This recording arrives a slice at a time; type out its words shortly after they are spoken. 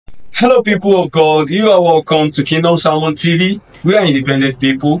Hello, people of God. You are welcome to Kingdom Sermon TV. We are independent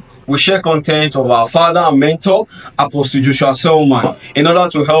people. We share content of our father and mentor, Apostle Joshua Selman, in order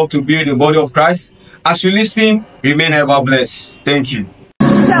to help to build the body of Christ. As you listen, remain ever blessed. Thank you.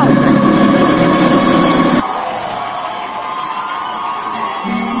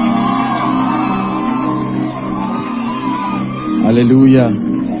 Hallelujah.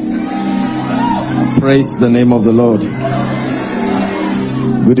 Praise the name of the Lord.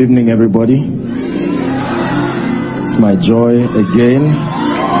 Good evening, everybody. It's my joy again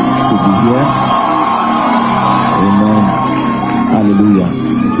to be here. Amen. Hallelujah.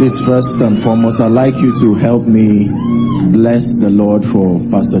 Please, first and foremost, I'd like you to help me bless the Lord for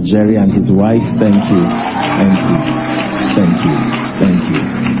Pastor Jerry and his wife. Thank you. Thank you. Thank you. Thank you.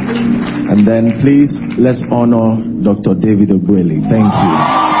 And then please, let's honor Dr. David Obueli. Thank you.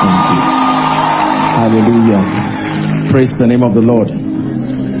 Thank you. Hallelujah. Praise the name of the Lord.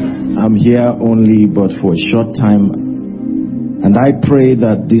 I'm here only but for a short time, and I pray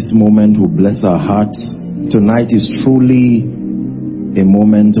that this moment will bless our hearts. Tonight is truly a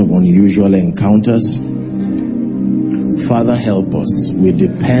moment of unusual encounters. Father, help us. We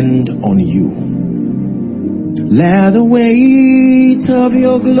depend on you. Let the weight of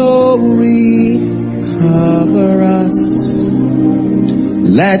your glory cover us.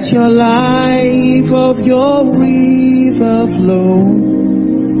 Let your life of your river flow.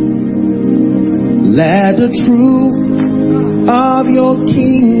 Let the truth of your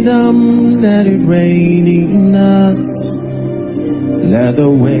kingdom, let it reign in us. Let the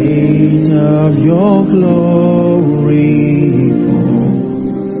weight of your glory fall.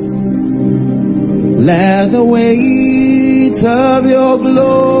 Let the weight of your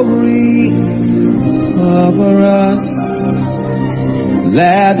glory cover us.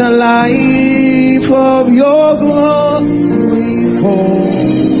 Let the life of your glory fall.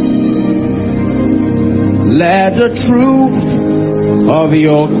 Let the truth of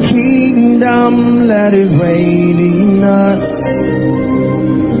your kingdom, let it reign in us.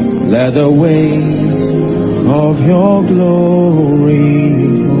 Let the weight of your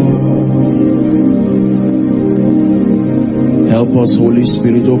glory fall. Help us, Holy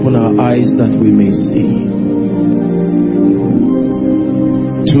Spirit, open our eyes that we may see.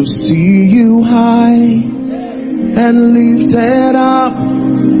 To see you high and lifted up.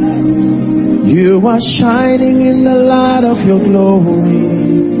 You are shining in the light of your glory.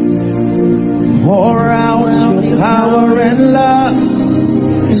 Pour out your power and love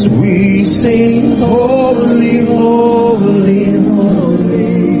as we sing, holy, holy,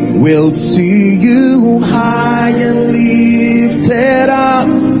 holy. We'll see you high and lifted up,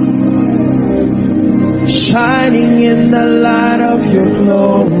 shining in the light of your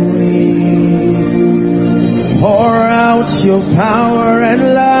glory. Pour out your power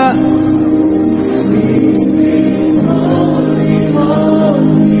and love.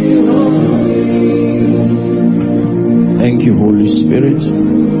 Thank you, Holy Spirit,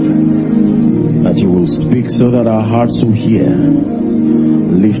 that you will speak so that our hearts will hear.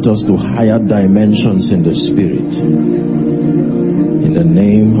 Lift us to higher dimensions in the Spirit. In the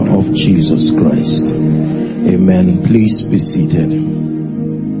name of Jesus Christ. Amen. Please be seated.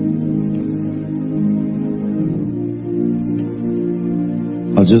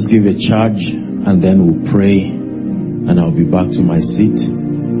 I'll just give a charge and then we'll pray, and I'll be back to my seat.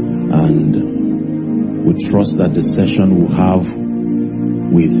 And we trust that the session we'll have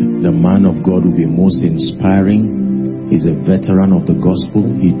with the man of God will be most inspiring. He's a veteran of the gospel.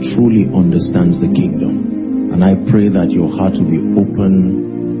 He truly understands the kingdom. And I pray that your heart will be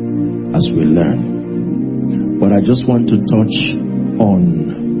open as we learn. But I just want to touch on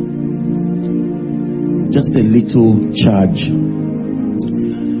just a little charge.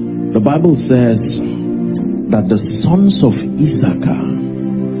 The Bible says that the sons of Issachar,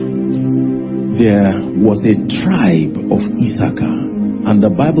 there was a tribe of Issachar, and the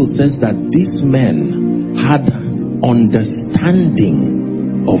Bible says that these men had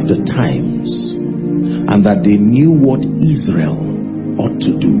understanding of the times and that they knew what Israel ought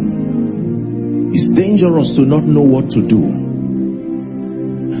to do. It's dangerous to not know what to do.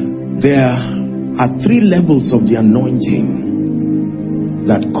 There are three levels of the anointing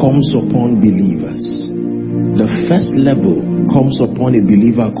that comes upon believers. The first level comes upon a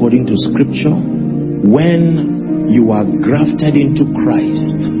believer according to scripture when you are grafted into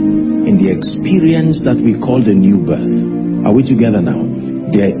Christ in the experience that we call the new birth. Are we together now?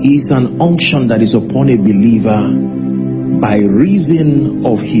 There is an unction that is upon a believer by reason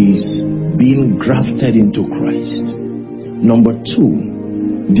of his being grafted into Christ. Number two,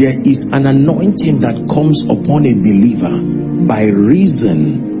 there is an anointing that comes upon a believer by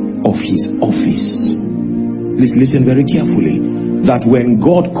reason of his office. Please listen very carefully. That when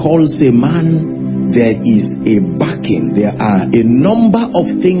God calls a man, there is a backing. There are a number of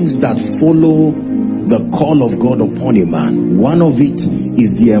things that follow the call of God upon a man. One of it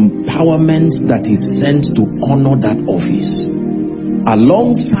is the empowerment that is sent to honor that office.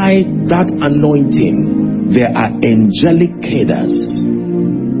 Alongside that anointing, there are angelic cadres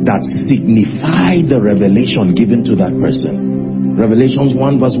that signify the revelation given to that person. Revelations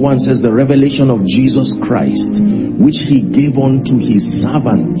 1 verse 1 says, the revelation of Jesus Christ, which he gave unto his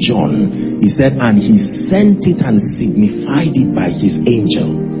servant John. He said, and he sent it and signified it by his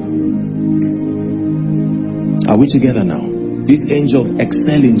angel. Are we together now? These angels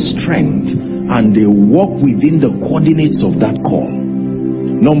excel in strength and they walk within the coordinates of that call.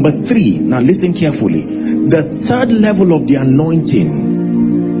 Number 3, now listen carefully. The third level of the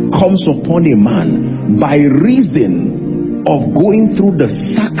anointing comes upon a man by reason of going through the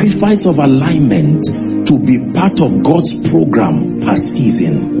sacrifice of alignment to be part of God's program per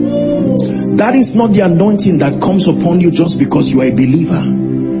season. That is not the anointing that comes upon you just because you are a believer.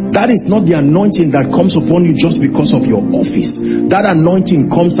 That is not the anointing that comes upon you just because of your office. That anointing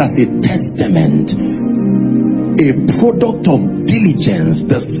comes as a testament, a product of diligence,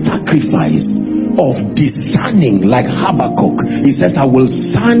 the sacrifice of discerning. Like Habakkuk, he says, I will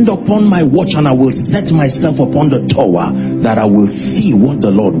stand upon my watch and I will set myself upon the tower, that I will see what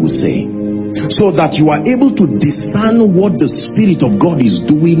the Lord will say. So that you are able to discern what the Spirit of God is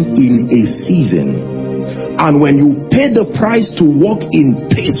doing in a season. And when you pay the price to walk in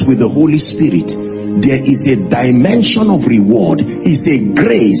pace with the Holy Spirit, there is a dimension of reward, is a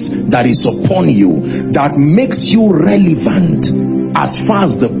grace that is upon you that makes you relevant as far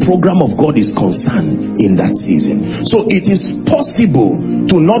as the program of God is concerned in that season. So it is possible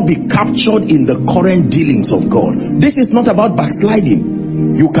to not be captured in the current dealings of God. This is not about backsliding.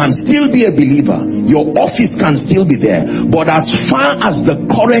 You can still be a believer, your office can still be there, but as far as the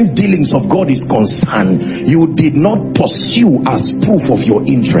current dealings of God is concerned, you did not pursue as proof of your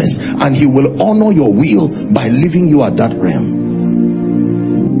interest, and he will honor your will by leaving you at that realm.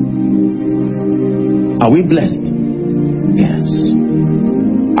 Are we blessed? Yes.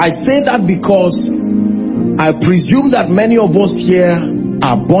 I say that because I presume that many of us here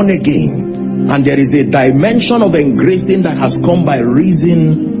are born again, and there is a dimension of engracing that has come by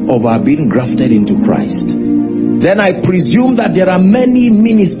reason of our being grafted into Christ. Then I presume that there are many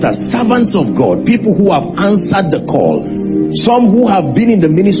ministers, servants of God, people who have answered the call, some who have been in the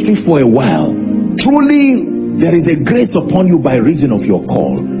ministry for a while. Truly, there is a grace upon you by reason of your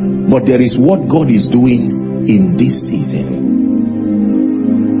call, but there is what God is doing in this season.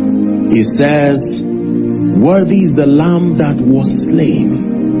 He says, worthy is the Lamb that was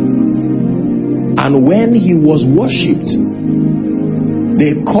slain. And when he was worshipped,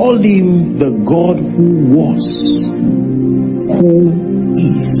 they called him the God who was, who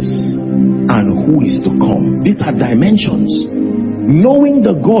is, and who is to come. These are dimensions. Knowing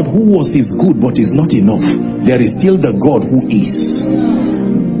the God who was is good, but is not enough. There is still the God who is.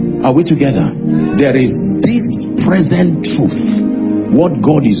 Are we together? There is this present truth, what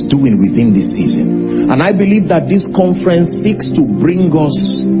God is doing within this season. And I believe that this conference seeks to bring us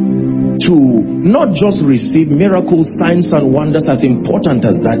to not just receive miracles, signs and wonders, as important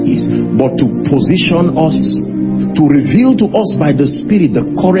as that is, but to position us, to reveal to us by the Spirit the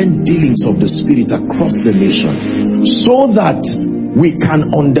current dealings of the Spirit across the nation, so that we can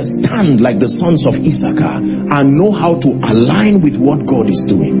understand like the sons of Issachar and know how to align with what God is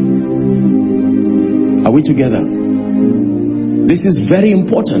doing. Are we together? This is very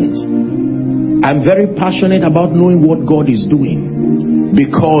important. I'm very passionate about knowing what God is doing,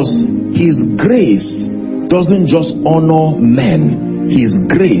 because his grace doesn't just honor men. His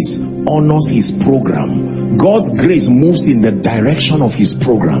grace honors his program. God's grace moves in the direction of his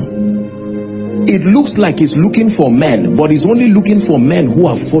program. It looks like he's looking for men, but he's only looking for men who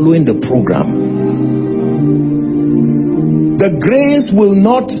are following the program. The grace will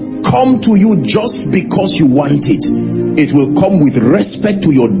not come to you just because you want it. It will come with respect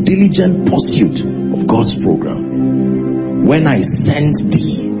to your diligent pursuit of God's program. When I sent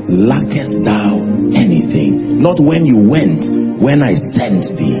thee, lackest thou anything? Not when you went, when I sent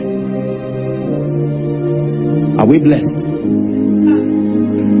thee. Are we blessed?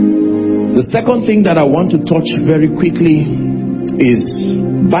 The second thing that I want to touch very quickly is,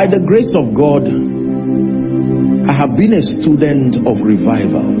 by the grace of God, I have been a student of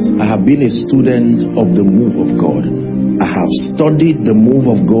revivals. I have been a student of the move of God. I have studied the move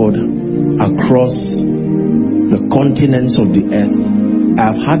of God across the continents of the earth.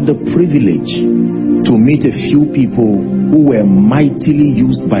 I have had the privilege to meet a few people who were mightily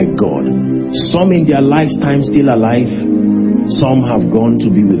used by God. Some in their lifetime still alive, some have gone to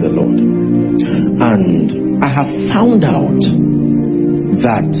be with the Lord. And I have found out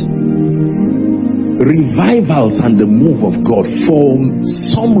that revivals and the move of God, for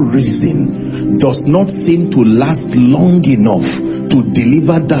some reason, does not seem to last long enough to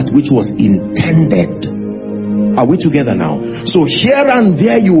deliver that which was intended. Are we together now? So here and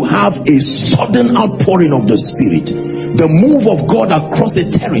there you have a sudden outpouring of the Spirit, the move of God across a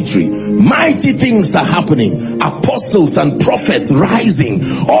territory. Mighty things are happening, apostles and prophets rising,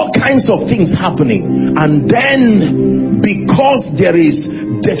 all kinds of things happening. And then, because there is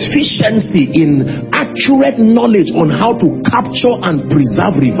deficiency in accurate knowledge on how to capture and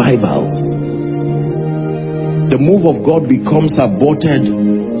preserve revivals, the move of God becomes aborted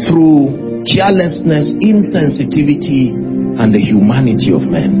through carelessness, insensitivity, and the humanity of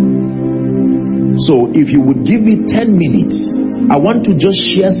men. So if you would give me 10 minutes, I want to just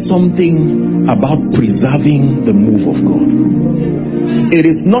share something about preserving the move of God. It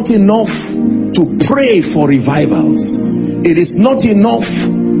is not enough to pray for revivals. It is not enough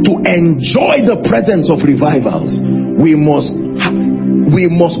to enjoy the presence of revivals. We must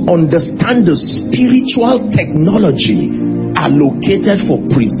understand the spiritual technology allocated for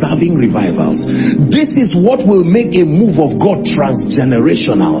preserving revivals. This is what will make a move of God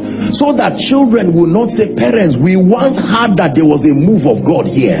transgenerational, so that children will not say, parents, we once heard that there was a move of God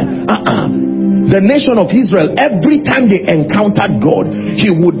here. The nation of Israel, every time they encountered God, he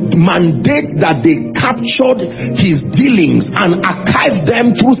would mandate that they captured his dealings and archived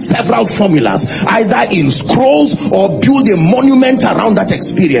them through several formulas, either in scrolls or build a monument around that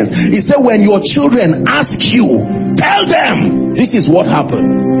experience. He said, when your children ask you, tell them this is what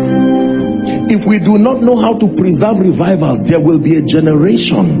happened. If we do not know how to preserve revivals, there will be a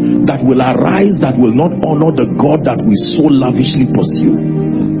generation that will arise that will not honor the God that we so lavishly pursue.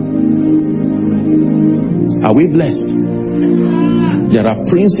 Are we blessed? There are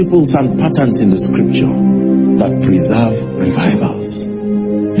principles and patterns in the scripture that preserve revivals.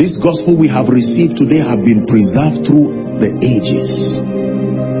 This gospel we have received today have been preserved through the ages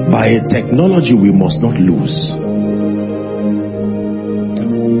by a technology we must not lose.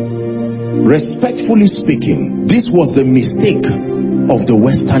 Respectfully speaking, this was the mistake of the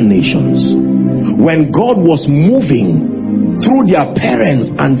Western nations. When God was moving through their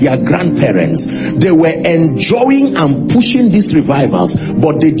parents and their grandparents, they were enjoying and pushing these revivals,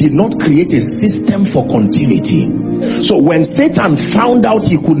 but they did not create a system for continuity. So when Satan found out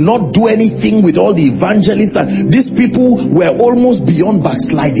he could not do anything with all the evangelists, and these people were almost beyond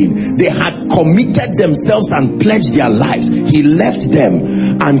backsliding, they had committed themselves and pledged their lives, he left them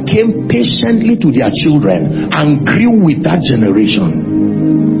and came patiently to their children and grew with that generation.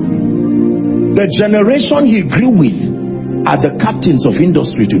 The generation he grew with are the captains of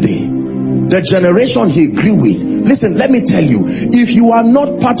industry today. The generation he grew with. Listen, let me tell you, if you are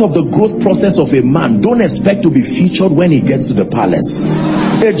not part of the growth process of a man, don't expect to be featured when he gets to the palace.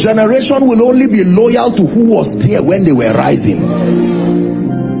 A generation will only be loyal to who was there when they were rising.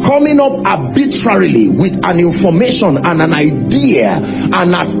 Coming up arbitrarily with an information and an idea,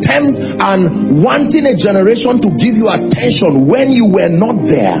 an attempt, and wanting a generation to give you attention when you were not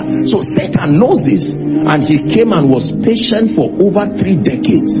there. So Satan knows this, and he came and was patient for over 3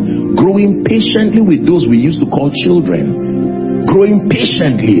 decades, growing patiently with those we used to call children, growing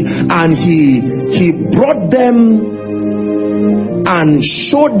patiently, and he brought them and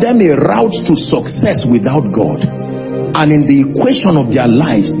showed them a route to success without God. And in the equation of their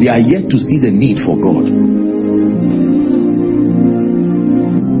lives, they are yet to see the need for God.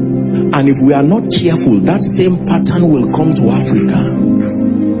 And if we are not careful, that same pattern will come to Africa,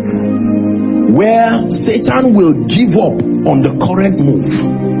 where Satan will give up on the current move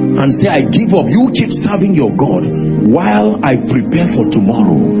and say, I give up, you keep serving your God while I prepare for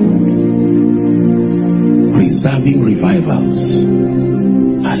tomorrow. Preserving revivals.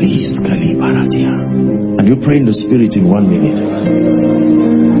 And you pray in the Spirit in 1 minute.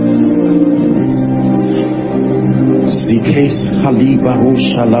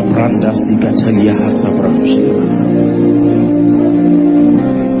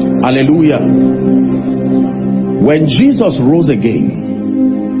 Hallelujah. When Jesus rose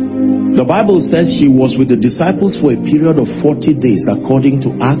again, the Bible says he was with the disciples for a period of 40 days according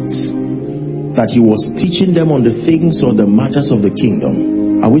to Acts, that he was teaching them on the things or the matters of the kingdom.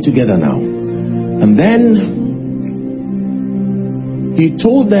 Are we together now? And then he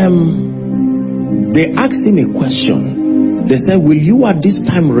told them, they asked him a question. They said, will you at this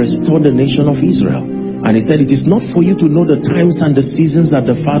time restore the nation of Israel? And he said, it is not for you to know the times and the seasons that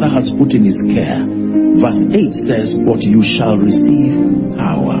the Father has put in his care. Verse 8 says, but you shall receive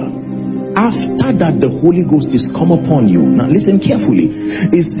power. After that, the Holy Ghost is come upon you. Now listen carefully.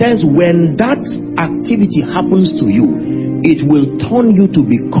 It says, when that activity happens to you, it will turn you to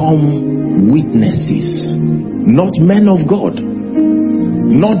become witnesses. Not men of God,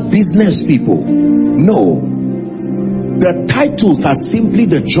 not business people. No. The titles are simply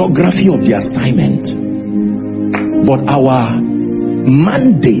the geography of the assignment. But our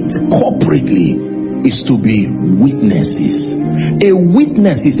mandate corporately is to be witnesses. A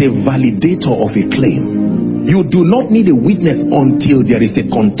witness is a validator of a claim. You do not need a witness until there is a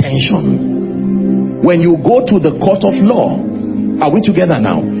contention. When you go to the court of law, are we together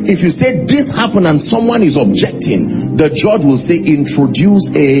now? If you say this happened and someone is objecting, the judge will say introduce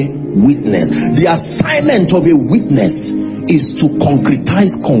a witness. The assignment of a witness is to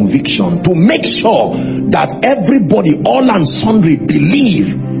concretize conviction, to make sure that everybody, all and sundry,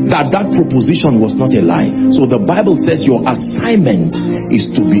 believe that that proposition was not a lie. So the Bible says your assignment is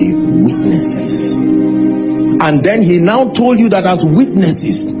to be witnesses. And then he now told you that as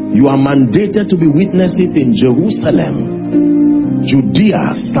witnesses, you are mandated to be witnesses in Jerusalem,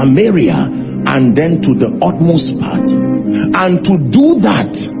 Judea, Samaria, and then to the utmost part. And to do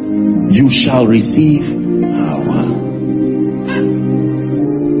that, you shall receive power.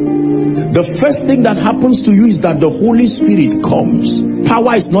 The first thing that happens to you is that the Holy Spirit comes.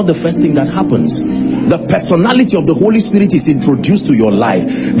 Power is not the first thing that happens. The personality of the Holy Spirit is introduced to your life.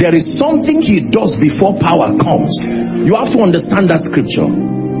 There is something he does before power comes. You have to understand that scripture.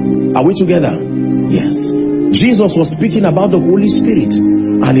 Are we together? Yes. Jesus was speaking about the Holy Spirit,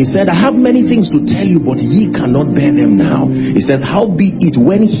 and he said, I have many things to tell you, but ye cannot bear them now. He says, howbeit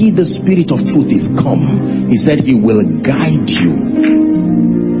when he, the Spirit of truth, is come, he said, he will guide you.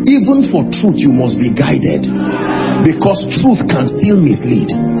 Even for truth, you must be guided, because truth can still mislead.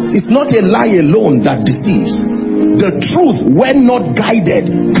 It's not a lie alone that deceives. The truth, when not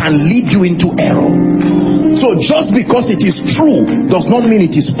guided, can lead you into error. So just because it is true does not mean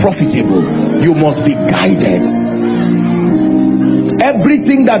it is profitable. You must be guided.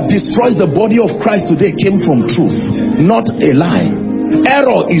 Everything that destroys the body of Christ today came from truth, not a lie.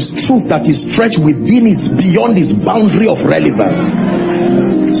 Error is truth that is stretched within its, beyond its boundary of relevance.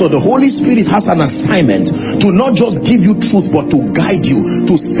 So the Holy Spirit has an assignment to not just give you truth, but to guide you,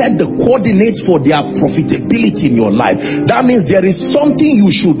 to set the coordinates for their profitability in your life. That means there is something you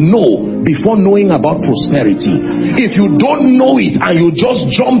should know before knowing about prosperity. If you don't know it and you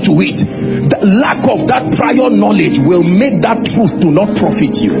just jump to it, the lack of that prior knowledge will make that truth to not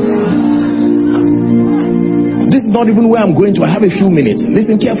profit you. This is not even where I'm going to. I have a few minutes.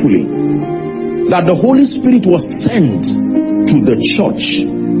 Listen carefully. That the Holy Spirit was sent to the church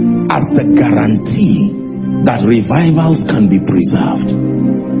as the guarantee that revivals can be preserved.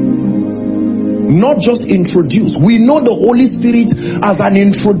 Not just introduced. We know the Holy Spirit as an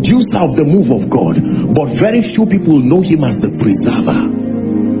introducer of the move of God, but very few people know him as the preserver.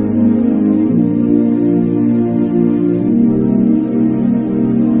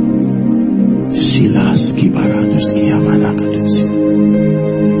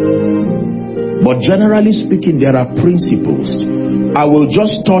 But generally speaking, there are principles. I will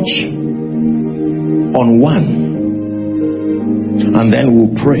just touch on one, and then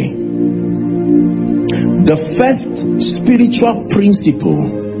we'll pray. The first spiritual principle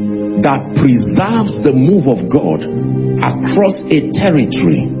that preserves the move of God across a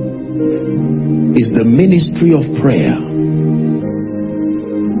territory is the ministry of prayer.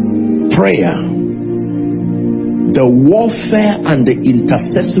 Prayer, the warfare and the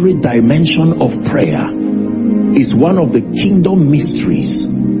intercessory dimension of prayer, is one of the kingdom mysteries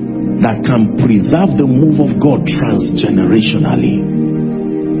that can preserve the move of God transgenerationally.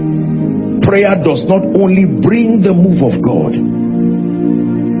 Prayer does not only bring the move of God.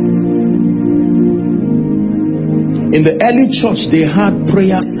 In the early church, they had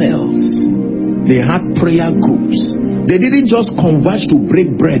prayer cells, they had prayer groups. They didn't just converge to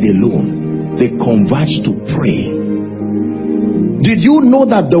break bread alone, they converged to pray. Did you know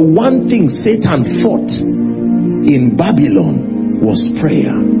that the one thing Satan fought in Babylon was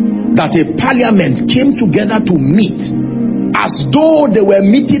prayer? That a parliament came together to meet as though they were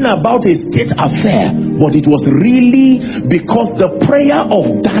meeting about a state affair, but it was really because the prayer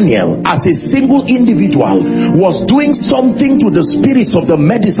of Daniel as a single individual was doing something to the spirits of the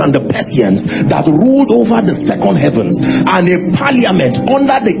Medes and the Persians that ruled over the second heavens, and a parliament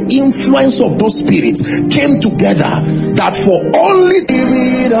under the influence of those spirits came together that for only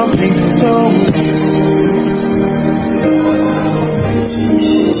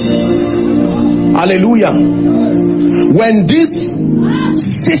Hallelujah. When this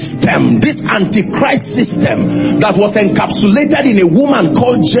system, this antichrist system that was encapsulated in a woman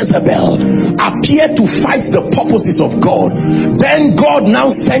called Jezebel, appeared to fight the purposes of God, then God now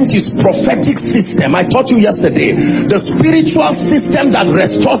sent his prophetic system. I taught you yesterday, the spiritual system that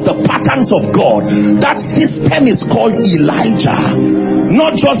restores the patterns of God. That system is called Elijah.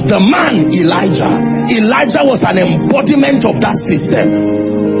 Not just the man Elijah. Elijah was an embodiment of that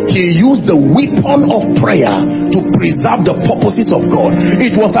system. He used the weapon of prayer to preserve the purposes of God.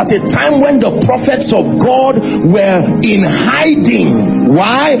 It was at a time when the prophets of God were in hiding.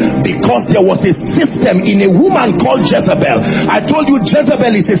 Why? Because there was a system in a woman called Jezebel. I told you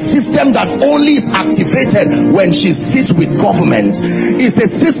Jezebel is a system that only is activated when she sits with government. It's a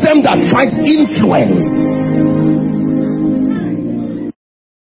system that fights influence.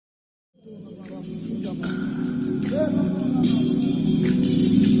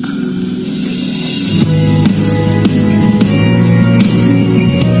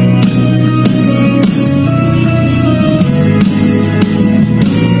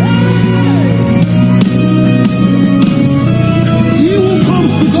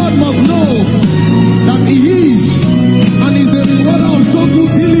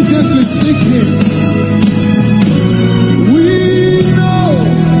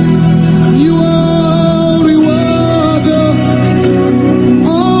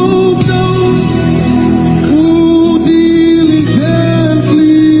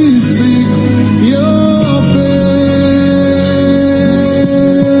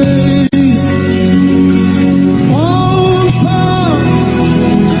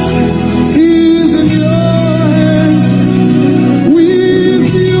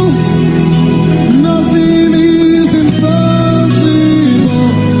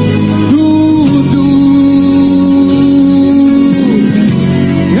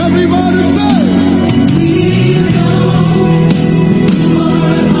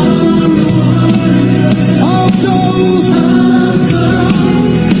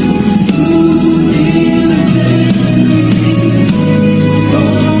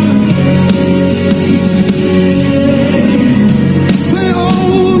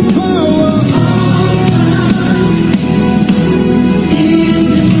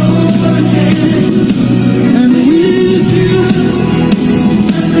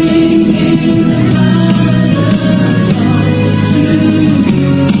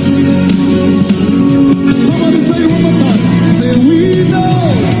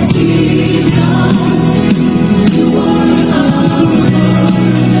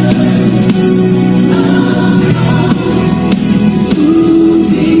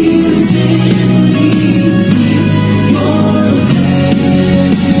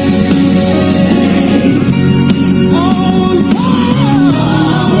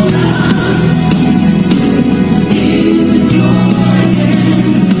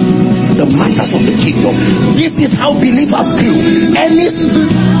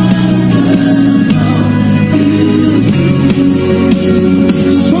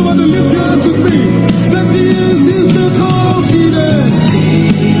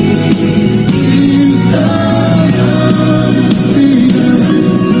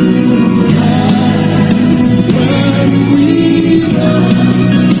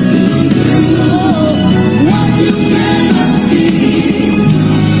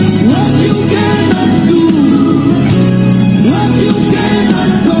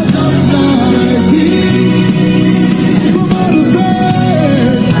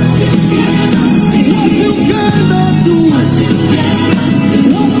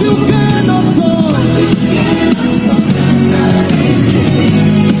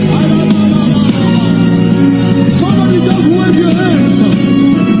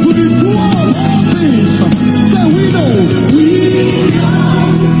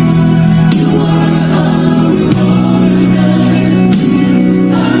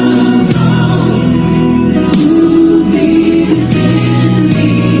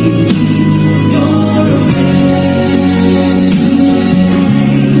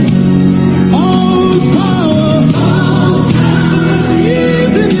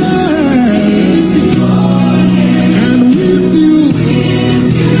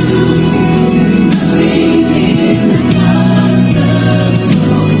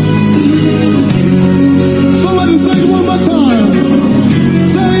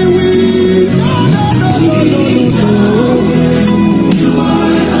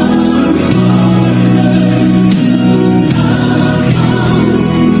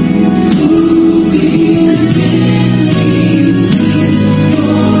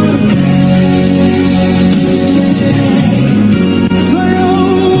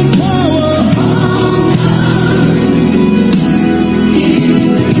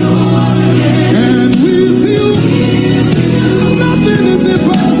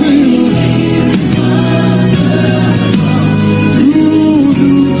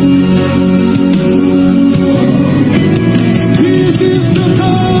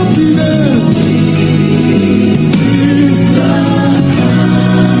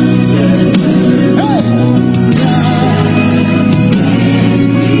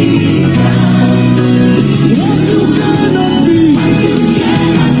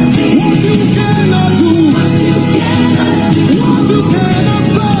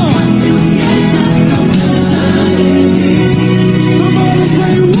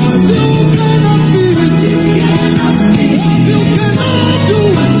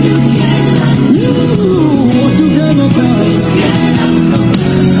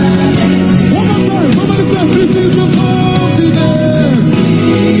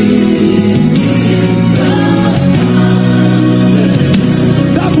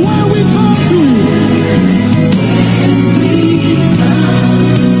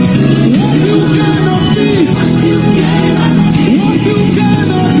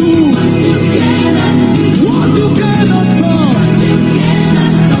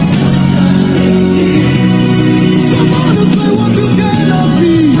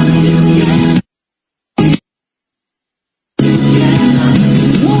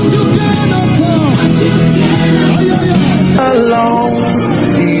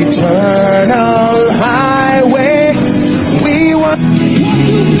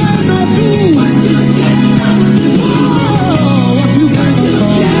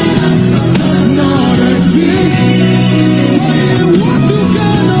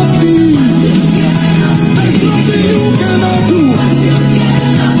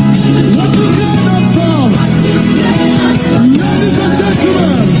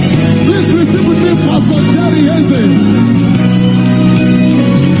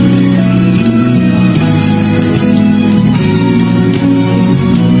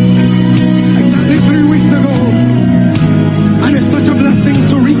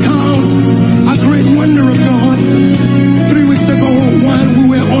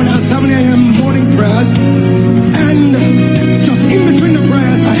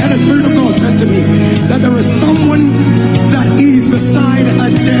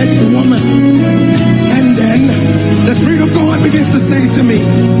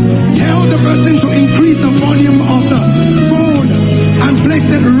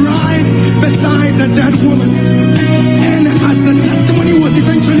 the dead woman. And as the testimony was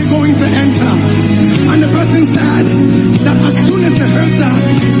eventually going to enter, and the person said that as soon as they heard that,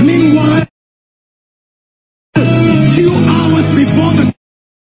 meanwhile, few hours before the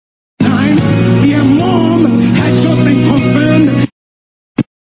time, their mom had just been confirmed.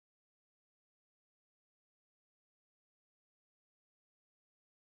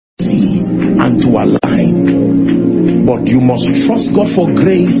 And to align, but you must trust God for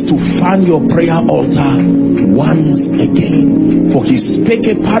grace to fan your prayer altar once again. For he spake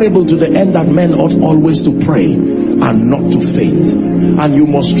a parable to the end that men ought always to pray and not to faint. And you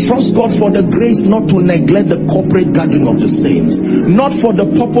must trust God for the grace not to neglect the corporate gathering of the saints, not for the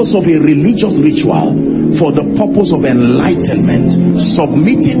purpose of a religious ritual, for the purpose of enlightenment,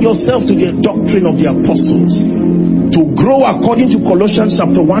 submitting yourself to the doctrine of the apostles, to grow according to Colossians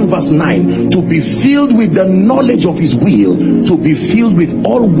chapter 1 verse 9, to be filled with the knowledge of his will, to be filled with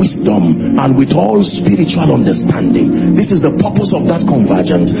all wisdom and with all spiritual understanding. This is the purpose of that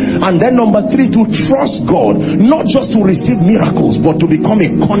convergence. And then number 3, to trust God, not just to receive miracles, but to become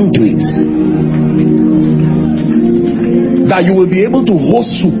a conduit, that you will be able to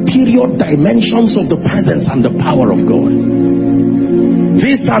host superior dimensions of the presence and the power of God.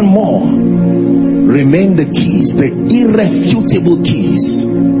 This and more remain the keys, the irrefutable keys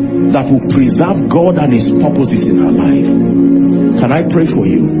that will preserve God and his purposes in our life. Can I pray for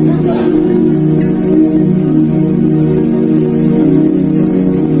you?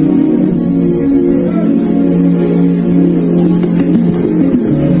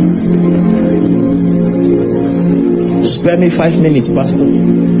 Spare me 5 minutes, Pastor,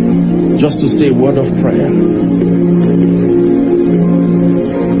 just to say a word of prayer.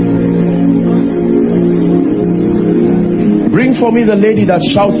 Bring for me the lady that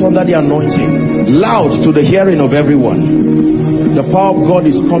shouts under the anointing, loud to the hearing of everyone. The power of God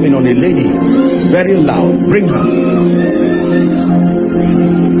is coming on a lady, very loud. Bring her.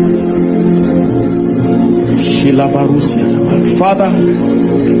 Father,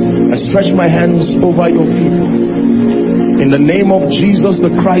 I stretch my hands over your people. In the name of Jesus the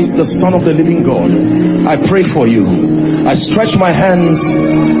Christ, the Son of the living God, I pray for you. I stretch my hands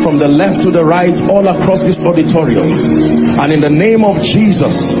from the left to the right all across this auditorium, and in the name of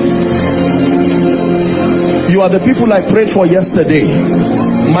Jesus, you are the people I prayed for yesterday.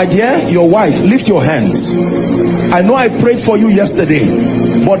 My dear, your wife, lift your hands. I know I prayed for you yesterday,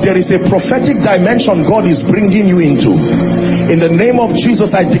 but there is a prophetic dimension God is bringing you into. In the name of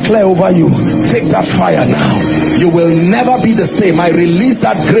Jesus, I declare over you, take that fire now. You will never be the same. I release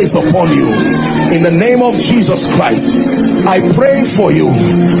that grace upon you. In the name of Jesus Christ, I pray for you,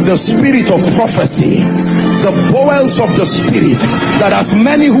 the spirit of prophecy, the bowels of the spirit, that as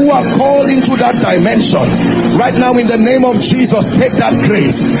many who are called into that dimension, right now in the name of Jesus, take that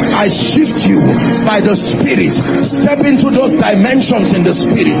grace. I shift you by the spirit. Step into those dimensions in the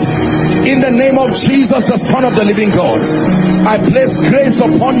spirit. In the name of Jesus, the Son of the living God, I place grace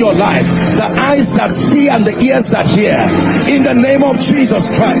upon your life, the eyes that see and the ears that hear, in the name of Jesus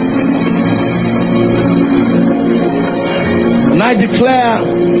Christ. And I declare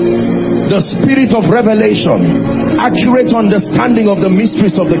the spirit of revelation, accurate understanding of the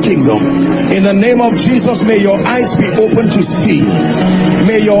mysteries of the kingdom. In the name of Jesus, may your eyes be open to see.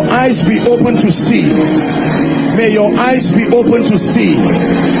 May your eyes be open to see. May your eyes be open to see.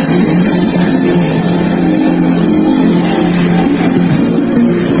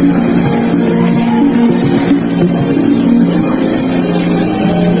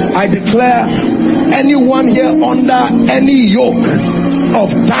 I declare anyone here under any yoke of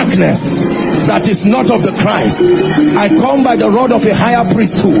darkness that is not of the Christ, I come by the rod of a higher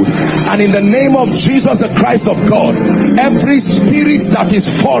priesthood, and in the name of Jesus the Christ of God, every spirit that is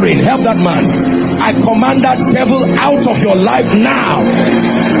foreign, help that man, I command that devil out of your life now.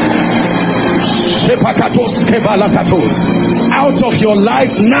 Out of your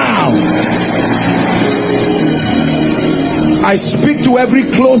life now. I speak to every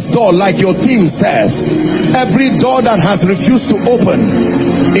closed door, like your team says, every door that has refused to open.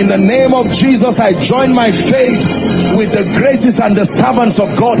 In the name of Jesus, I join my faith with the graces and the servants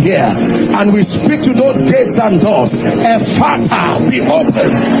of God here, and we speak to those gates and doors. Ephata, be open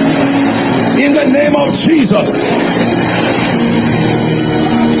in the name of Jesus.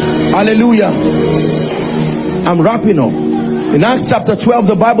 Hallelujah. I'm wrapping up. In Acts chapter 12,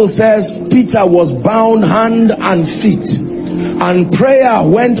 the Bible says Peter was bound hand and feet, and prayer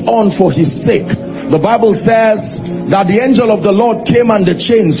went on for his sake. The Bible says that the angel of the Lord came and the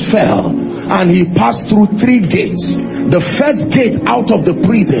chains fell, and he passed through 3 gates. The first gate out of the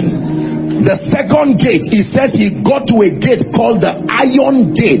prison. The second gate, he says he got to a gate called the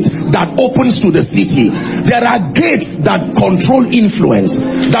Iron Gate. that opens to the city. There are gates that control influence,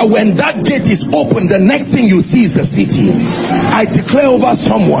 that when that gate is open, the next thing you see is the city. I declare over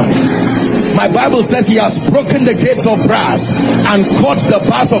someone, my Bible says he has broken the gates of brass and cut the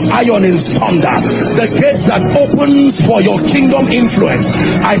bars of iron in thunder. The gates that opens for your kingdom influence,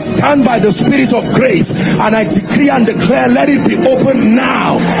 I stand by the Spirit of grace and I decree and declare, let it be open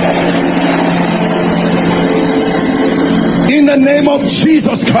now. In the name of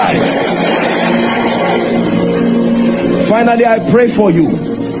Jesus Christ. Finally, I pray for you.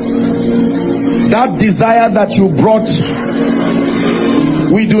 That desire that you brought,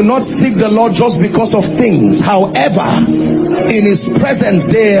 we do not seek the Lord just because of things. However, in his presence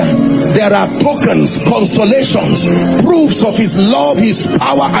there are tokens, consolations, proofs of his love, his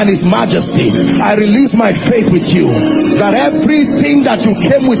power and his majesty. I release my faith with you that everything that you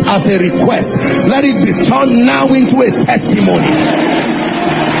came with as a request, let it be turned now into a testimony.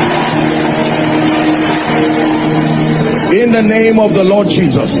 In the name of the Lord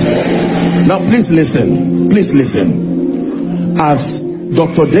Jesus. Now please listen. Please listen. As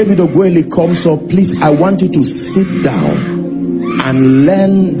Dr. David Ogweli comes up, please, I want you to sit down and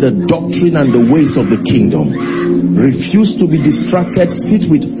learn the doctrine and the ways of the kingdom. Refuse to be distracted. Sit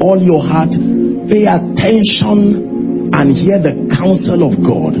with all your heart. Pay attention and hear the counsel of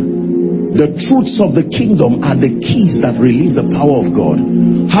God. The truths of the kingdom are the keys that release the power of God.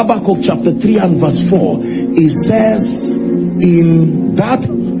 Habakkuk chapter 3 and verse 4, it says, in that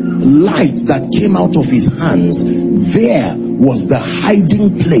light that came out of his hands, there was the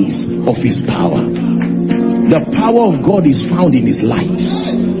hiding place of his power. The power of God is found in his light.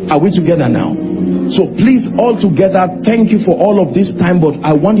 Are we together now? So please, all together, thank you for all of this time, but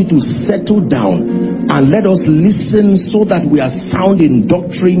I want you to settle down and let us listen so that we are sound in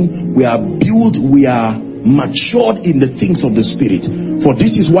doctrine, we are built, we are matured in the things of the Spirit. For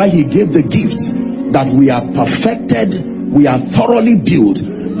this is why he gave the gifts, that we are perfected, we are thoroughly built,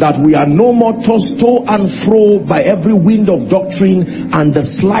 that we are no more tossed to and fro by every wind of doctrine and the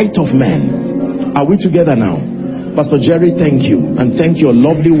sleight of men. Are we together now? Pastor Jerry, thank you. And thank your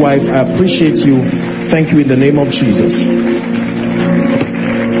lovely wife. I appreciate you. Thank you in the name of Jesus.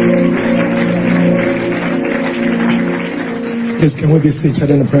 Please, can we be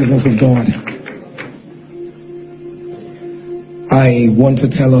seated in the presence of God? I want to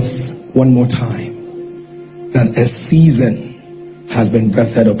tell us one more time that a season has been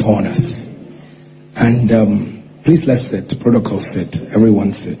breathed upon us. And please, let's sit. Protocol sit.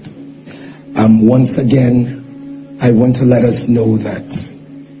 Everyone sit. Once again, I want to let us know that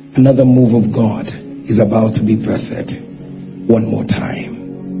another move of God is about to be breathed. One more time.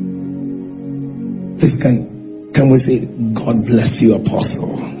 Please, can we say, God bless you,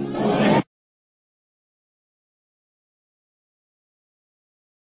 Apostle.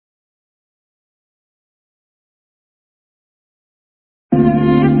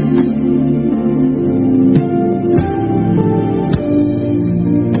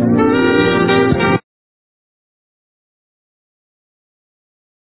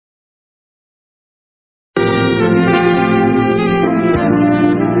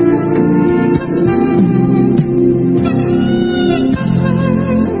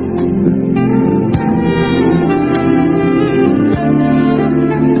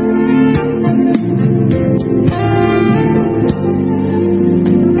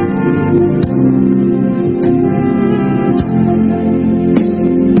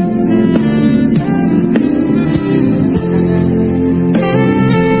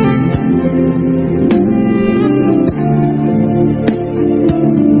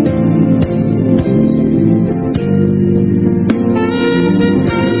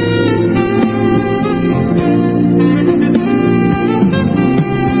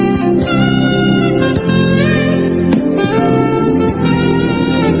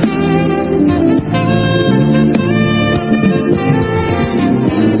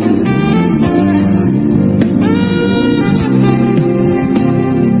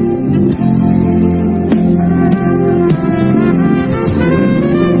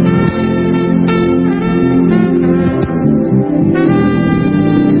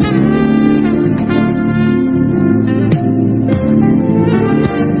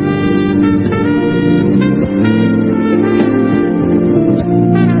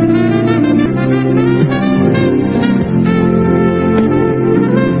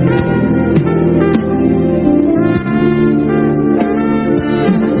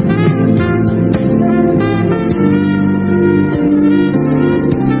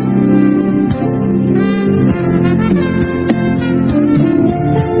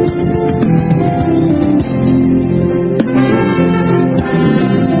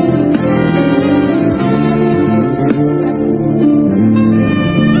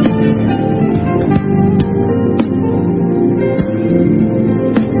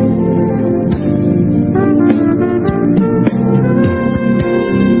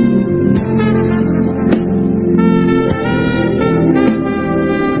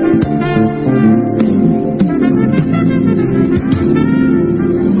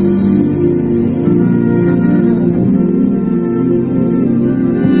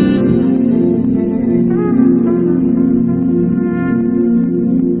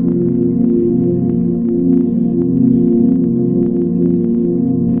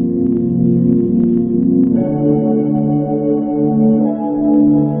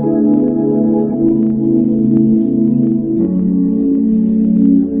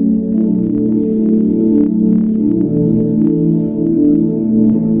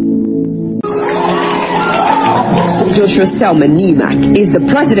 Selman Nimmak is the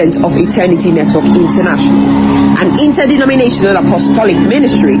president of Eternity Network International, an interdenominational apostolic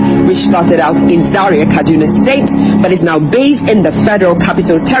ministry which started out in Zaria, Kaduna State, but is now based in the Federal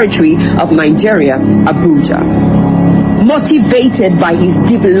Capital Territory of Nigeria, Abuja. Motivated by his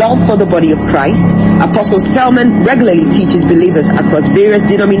deep love for the body of Christ, Apostle Selman regularly teaches believers across various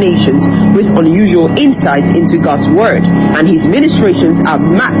denominations with unusual insights into God's Word, and his ministrations are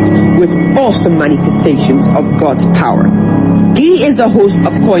marked with awesome manifestations of God's power. He is the host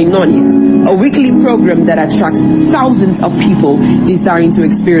of Koinonia, a weekly program that attracts thousands of people desiring to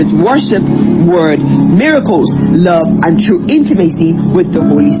experience worship, word, miracles, love, and true intimacy with the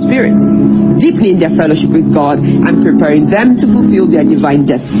Holy Spirit, deepening their fellowship with God and preparing them to fulfill their divine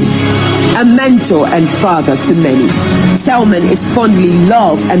destiny. A mentor and father to many, Selman is fondly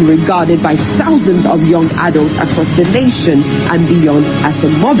loved and regarded by thousands of young adults across the nation and beyond as a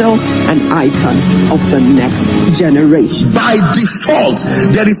model and icon of the next generation. By default,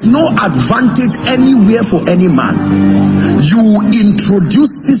 there is no advantage anywhere for any man. You introduce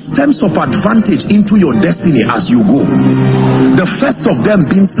systems of advantage into your destiny as you go. The first of them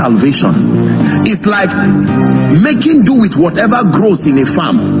being salvation. It's like making do with whatever grows in a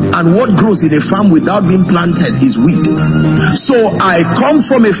farm, and what grows in a farm without being planted is weed. So I come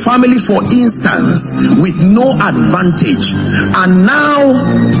from a family, for instance, with no advantage, and now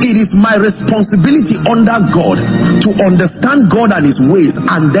it is my responsibility under God to understand God and his ways,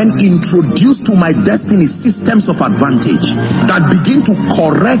 and then introduce to my destiny systems of advantage that begin to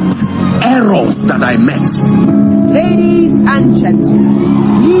correct errors that I met. Ladies and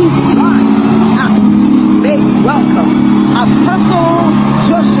gentlemen, please rise and make welcome Apostle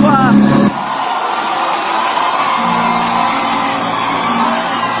Joshua.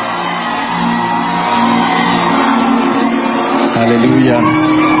 Hallelujah.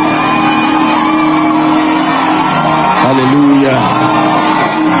 Hallelujah.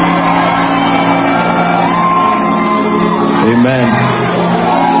 Amen.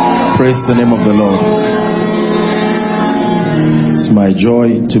 Praise the name of the Lord. It's my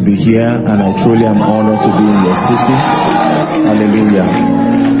joy to be here, and I truly am honored to be in your city. Hallelujah.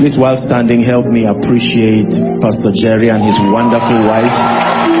 Please, while standing, help me appreciate Pastor Jerry and his wonderful wife.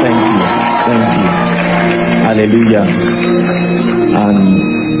 Thank you. Thank you. Hallelujah. And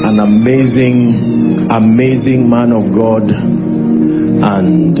an amazing man of God,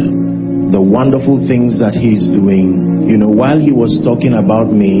 and the wonderful things that he's doing. You know, while he was talking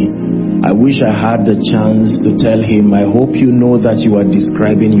about me, I wish I had the chance to tell him, I hope you know that you are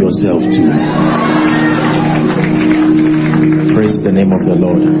describing yourself too. Praise the name of the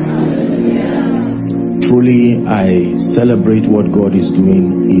Lord. Truly, I celebrate what God is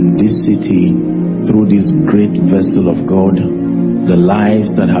doing in this city through this great vessel of God. The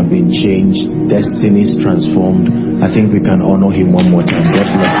lives that have been changed, destinies transformed. I think we can honor him one more time. God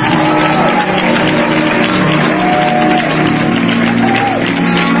bless you.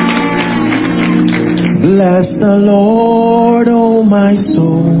 Bless the Lord, oh my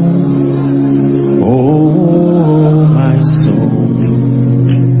soul. Oh my soul.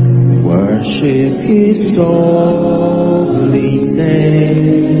 Worship his holy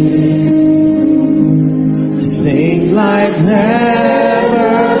name. Sing like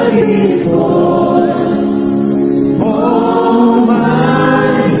never before. Oh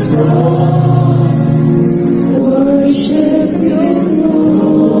my soul, worship your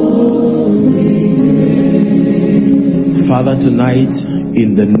holy name. Father, tonight,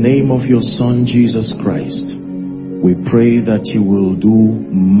 in the name of your Son Jesus Christ, we pray that you will do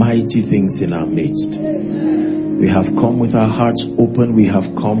mighty things in our midst. We have come with our hearts open. We have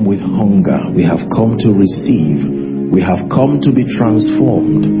come with hunger. We have come to receive. We have come to be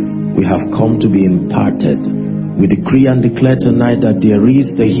transformed. We have come to be imparted. We decree and declare tonight that there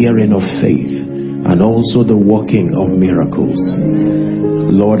is the hearing of faith and also the working of miracles.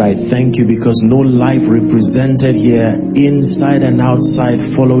 Lord, I thank you because no life represented here, inside and outside,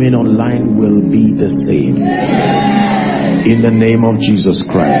 following online, will be the same. In the name of Jesus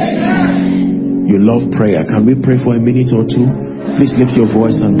Christ. You love prayer. Can we pray for a minute or two? Please lift your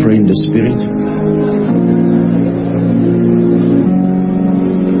voice and pray in the Spirit.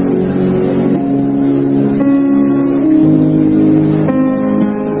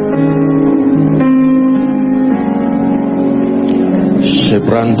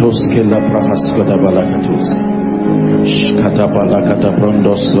 Shebrantos ke la prahasko da balakatus. Shkata balakata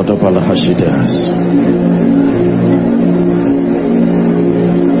brondos soto balahashidas.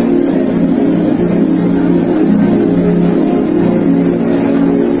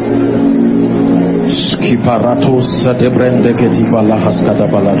 Paratos de brende que ti balahas kada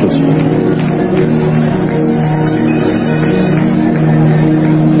balatos.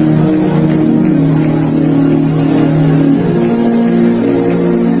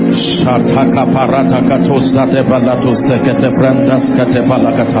 Shataka parata katosa de balato sekete brandas kate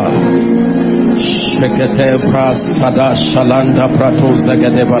balakata. Shekete prasada shalanda prato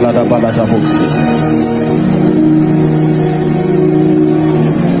sekete balada balada boxe.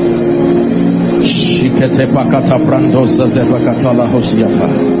 Shikete pakata brandosa zebakata la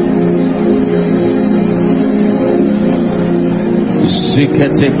hosiafa.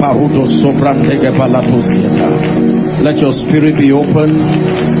 Zikete parudo sobrante ke balatosiata. Let your spirit be open.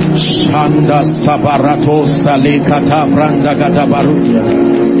 Shanda sabarato salikata branda gada barutia.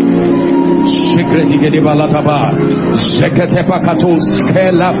 Shikreti gedi balataba. Shekete pakato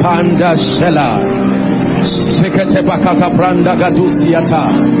skela panda shela. Shekete pakata branda gadusiata.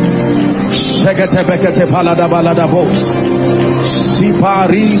 Shekete bekete palada balada bos.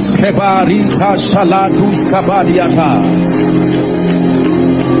 Sipari sebarita shaladus kabadiata.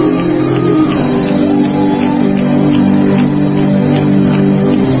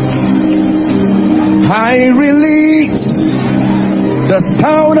 I release the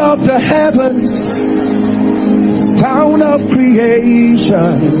sound of the heavens, sound of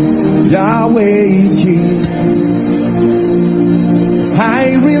creation. Yahweh is here.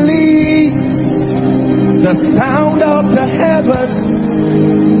 I release the sound of the heavens,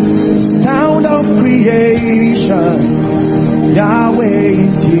 sound of creation. Yahweh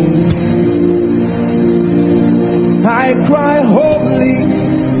is here. I cry holy,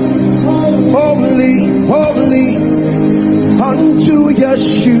 holy, holy, unto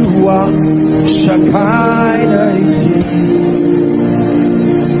Yeshua. Shekinah is here.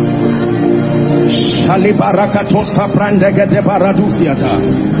 Shali barakatosa brandega de baradusiata.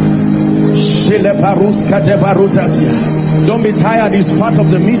 Shile baruska de barutasia. Don't be tired, it's part of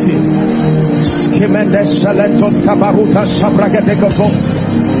the meeting. Skimende shalentos kabaruta shabraga de gopos.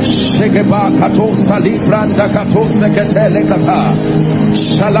 Shegeba katosa libranda katosa ketele kata.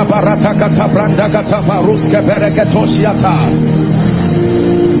 Shalabarata kata branda kata baruska bereketosiata.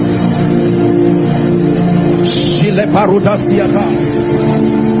 Shile barudasiata.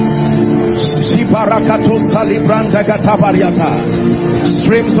 Sibarakatosa libranda kata bariata.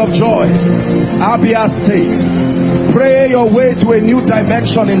 Streams of joy. Abia State. Pray your way to a new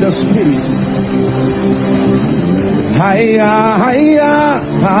dimension in the spirit. Hiya, hiya,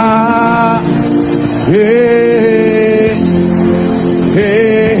 ha, hey,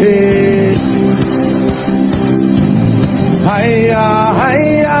 hey, hey. Hiya,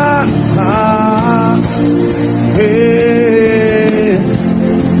 hiya, ha, hey.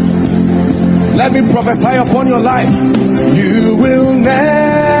 Let me prophesy upon your life. You will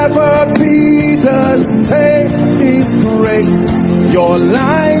never be the same. Is grace. Your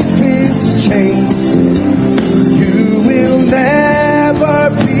life is changed. You will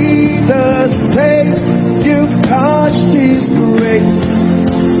never be the same. You've touched His grace.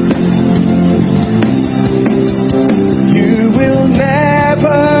 You will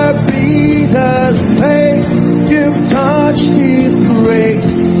never be the same. You've touched His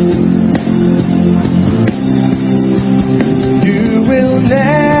grace. You will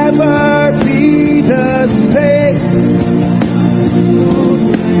never be the same.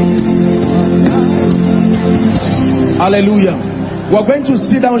 Hallelujah. We're going to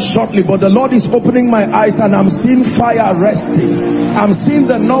sit down shortly, but the Lord is opening my eyes and I'm seeing fire resting. I'm seeing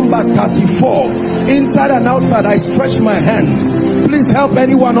the number 34. Inside and outside, I stretch my hands. Please help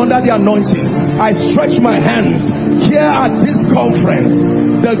anyone under the anointing. I stretch my hands here at this conference.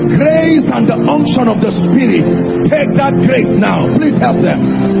 The grace and the unction of the Spirit. Take that grace now. Please help them.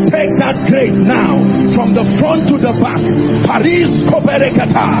 Take that grace now. From the front to the back. Paris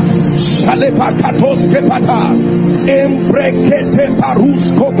koberekata. Shalepa katos kepata. Embrekete parus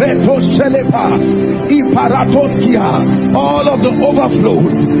kobeto shelepa. Iparatoskia. All of the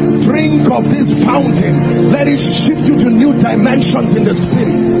overflows. Drink of this fountain. Let it shift you to new dimensions in the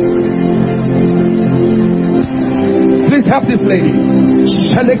Spirit. Please help this lady.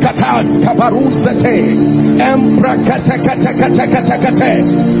 Shelekatas kabarusete. Embrakatakatakatakate.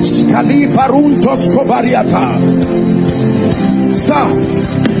 Skalibaruntos kobariata. Sir,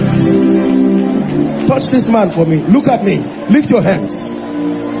 touch this man for me. Look at me. Lift your hands.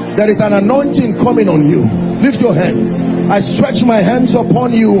 There is an anointing coming on you. Lift your hands. I stretch my hands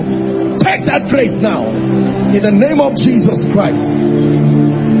upon you. Take that grace now. In the name of Jesus Christ.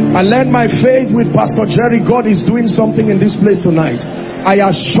 And let my faith with Pastor Jerry. God is doing something in this place tonight. I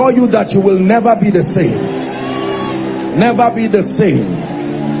assure you that you will never be the same. Never be the same.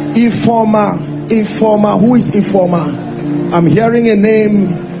 Informer. Who is Informer? I'm hearing a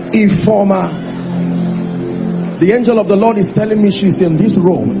name. Informer. The angel of the Lord is telling me she's in this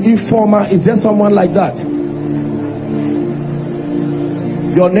room. Informer. Is there someone like that?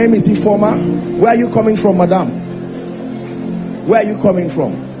 Your name is Ifoma. Where are you coming from, madam? Where are you coming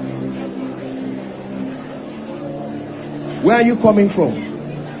from? Where are you coming from?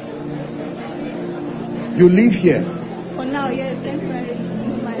 You live here? For now, yes, temporarily.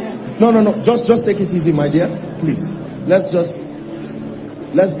 No. Just take it easy, my dear. Please.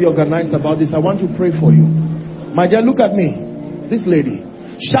 Let's be organized about this. I want to pray for you. My dear, look at me. This lady.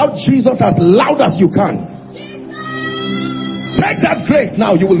 Shout Jesus as loud as you can. Take that grace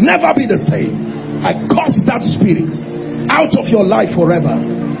now. You will never be the same. I cast that spirit out of your life forever.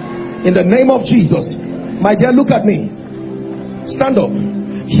 In the name of Jesus. My dear, look at me. Stand up.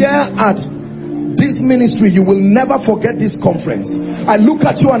 Here at this ministry, you will never forget this conference. I look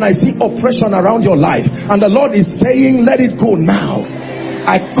at you and I see oppression around your life, and the Lord is saying, let it go now.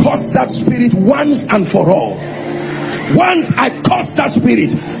 I cast that spirit once and for all. Once I cast that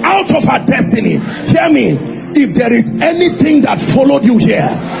spirit out of her destiny. Hear me. If there is anything that followed you here,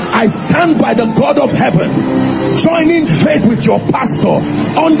 I stand by the God of heaven, joining faith with your pastor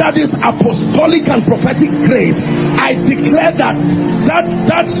under this apostolic and prophetic grace. I declare that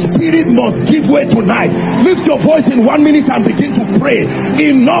spirit must give way tonight. Lift your voice in 1 minute and begin to pray.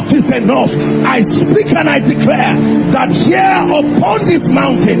 Enough is enough. I speak and I declare that here upon this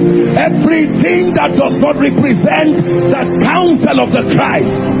mountain, everything that does not represent the counsel of the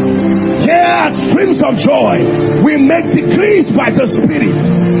Christ, here at Streams of Joy, we make decrees by the Spirit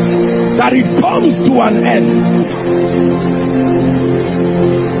that it comes to an end.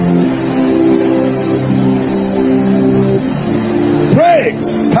 Praise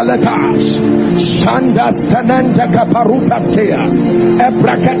Salatash Shanda Sananda Kaparutastea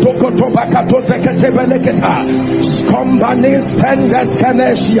Ebrakato Bakato Sekatebeleketa Skombani Sendas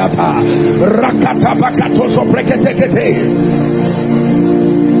Kaneshiata Rakata Bakato Sobreketekete.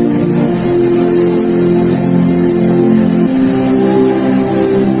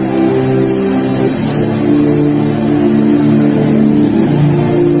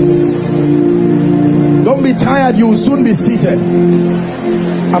 Tired, you will soon be seated.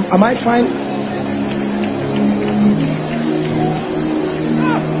 Am I fine?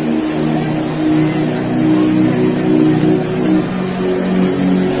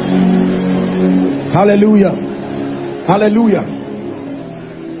 Hallelujah. Hallelujah.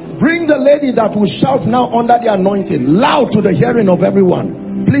 Bring the lady that will shout now under the anointing, loud to the hearing of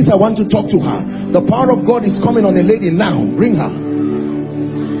everyone. Please, I want to talk to her. The power of God is coming on a lady now. Bring her.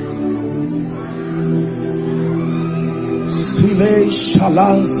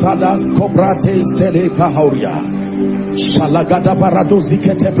 Shalan Sadas Cobrate Sele Pahauria Shalagada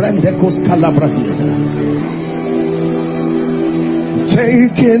Baradozikete Brendekos Calabratia.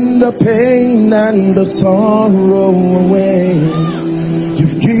 Taking the pain and the sorrow away,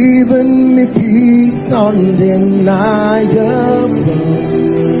 you've given me peace undeniable.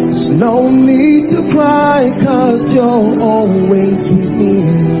 There's no need to cry, 'cause you're always with me.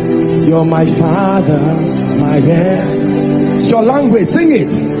 You're my Father, my head. Your language, sing it.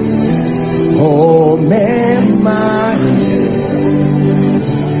 Oh, man, my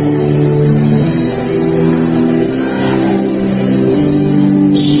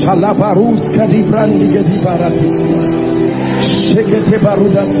Shalabarus Kadibrandi Gedibaratus Shekete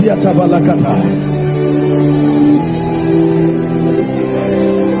Baruda Siata Balakata.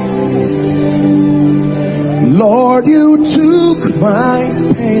 Lord, you took my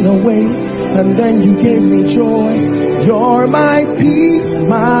pain away, and then you gave me joy. You're my peace,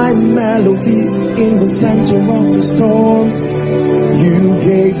 my melody in the center of the storm. You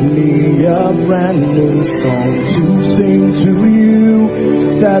gave me a brand new song to sing to you.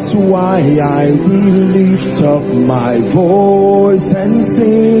 That's why I will lift up my voice and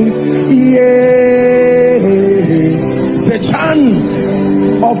sing. Yeah, it's a chant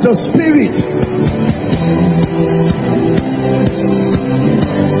of the Spirit.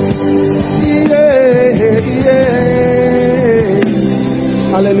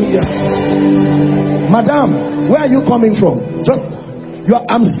 Hallelujah. Madam, where are you coming from?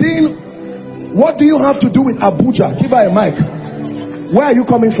 I'm seeing, what do you have to do with Abuja? Give her a mic. Where are you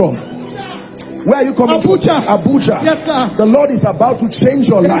coming from? Where are you coming Abuja. from? Abuja. Yes, sir. The Lord is about to change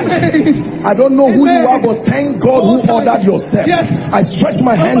your life. I don't know who you are, but thank God who ordered your steps. Yes. I stretch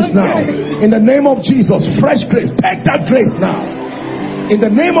my hands now. In the name of Jesus, fresh grace. Take that grace now. In the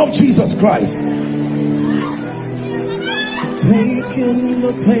name of Jesus Christ. Taking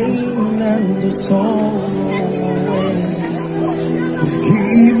the pain and the sorrow away,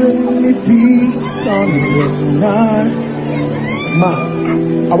 giving me peace on the night. Ma,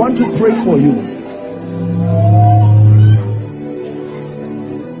 I want to pray for you.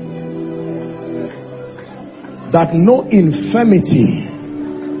 That no infirmity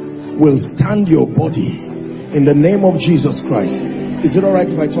will stand your body in the name of Jesus Christ. Is it all right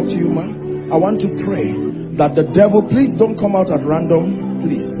if I talk to you, man? I want to pray that the devil, please don't come out at random.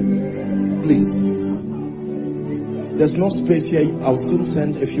 Please. There's no space here. I'll soon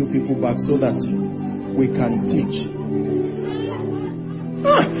send a few people back so that we can teach.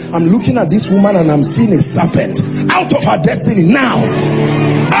 I'm looking at this woman and I'm seeing a serpent out of her destiny now.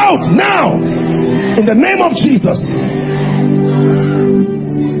 Out now, in the name of Jesus.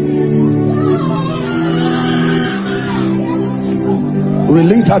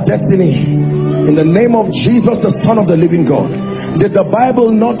 Release her destiny in the name of Jesus, the Son of the living God. Did the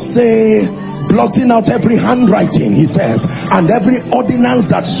Bible not say, blotting out every handwriting, he says, and every ordinance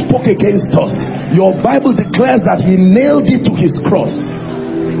that spoke against us? Your Bible declares that he nailed it to his cross.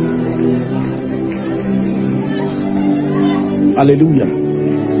 Hallelujah.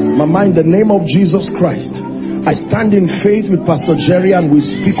 Mama, in the name of Jesus Christ, I stand in faith with Pastor Jerry and we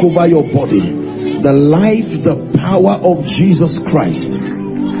speak over your body. The life, the power of Jesus Christ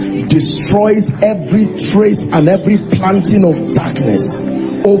destroys every trace and every planting of darkness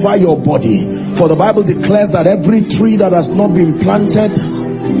over your body. For the Bible declares that every tree that has not been planted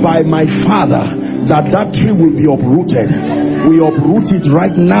by my Father, that tree will be uprooted. We uproot it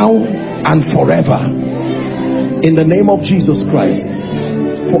right now and forever in the name of Jesus Christ.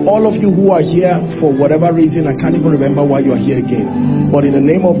 For all of you who are here for whatever reason, I can't even remember why you are here again, but in the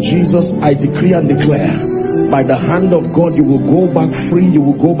name of Jesus, I decree and declare, by the hand of God, you will go back free. You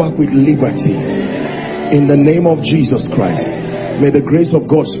will go back with liberty in the name of Jesus Christ. May the grace of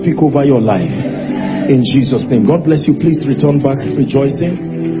God speak over your life in Jesus' name. God bless you. Please return back rejoicing.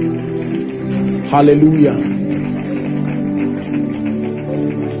 Hallelujah.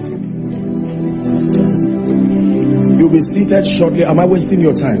 You'll be seated shortly. Am I wasting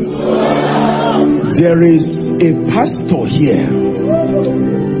your time? There is a pastor here.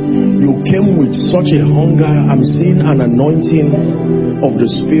 You came with such a hunger. I'm seeing an anointing of the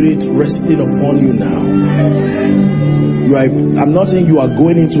Spirit resting upon you now. I'm not saying you are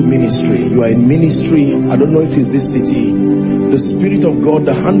going into ministry. You are in ministry. I don't know if it's this city. The Spirit of God,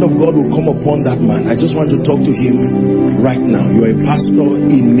 the hand of God will come upon that man. I just want to talk to him right now. You are a pastor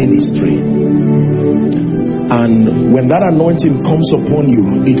in ministry. And when that anointing comes upon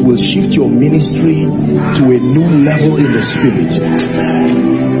you, it will shift your ministry to a new level in the Spirit.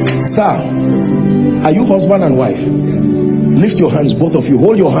 Sir, are you husband and wife? Lift your hands, both of you.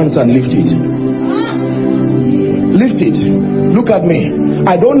 Hold your hands and lift it. Lift it. Look at me.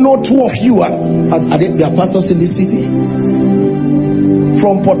 I don't know two of you are they pastors in this city?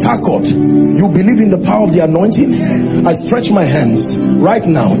 From Port Harcourt, you believe in the power of the anointing? I stretch my hands right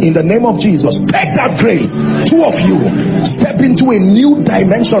now in the name of Jesus. Take that grace. Two of you step into a new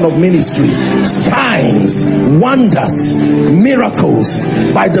dimension of ministry. Signs, wonders, miracles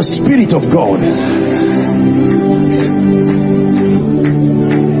by the Spirit of God.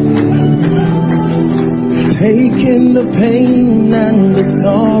 Taking the pain and the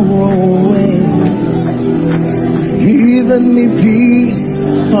sorrow away, giving me peace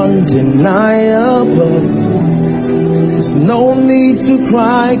undeniable. There's no need to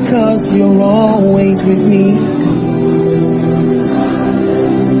cry, 'cause you're always with me.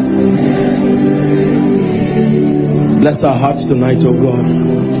 Bless our hearts tonight, oh God.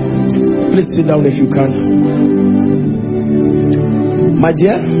 Please sit down if you can. My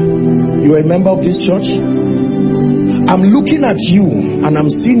dear, you are a member of this church. I'm looking at you and I'm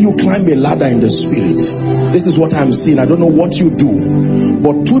seeing you climb a ladder in the Spirit. This is what I'm seeing. I don't know what you do,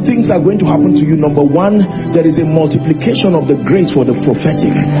 but two things are going to happen to you. Number one, there is a multiplication of the grace for the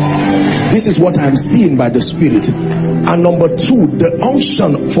prophetic. This is what I'm seeing by the Spirit. And number two, the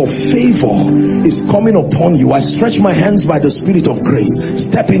unction for favor is coming upon you. I stretch my hands by the Spirit of grace.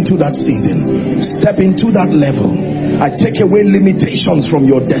 Step into that season. Step into that level. I take away limitations from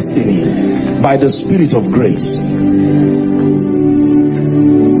your destiny by the Spirit of grace.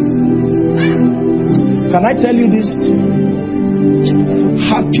 Can I tell you this?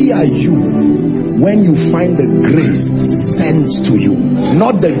 Happy are you when you find the grace sent to you.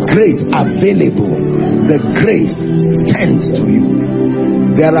 Not the grace available, the grace sent to you.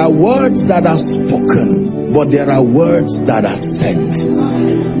 There are words that are spoken, but there are words that are sent.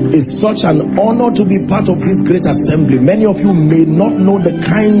 It's such an honor to be part of this great assembly. Many of you may not know the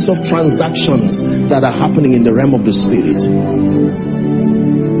kinds of transactions that are happening in the realm of the Spirit.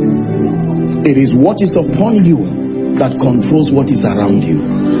 It is what is upon you that controls what is around you.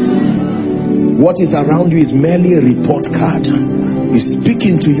 What is around you is merely a report card. It's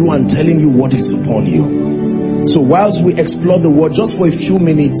speaking to you and telling you what is upon you. So whilst we explore the word, just for a few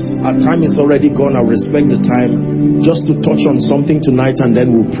minutes, our time is already gone, I'll respect the time, just to touch on something tonight and then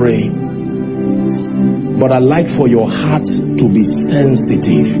we'll pray. But I'd like for your heart to be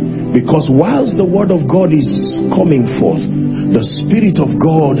sensitive, because whilst the word of God is coming forth, the Spirit of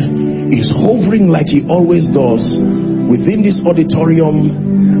God is hovering like he always does within this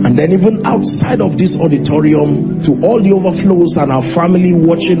auditorium, and then even outside of this auditorium, to all the overflows and our family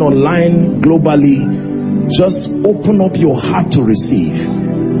watching online globally. Just open up your heart to receive.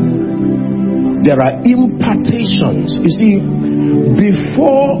 There are impartations. You see,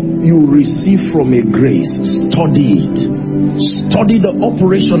 before you receive from a grace, study it. Study the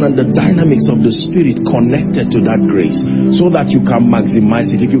operation and the dynamics of the Spirit connected to that grace, so that you can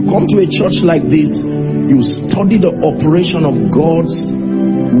maximize it. If you come to a church like this, you study the operation of God's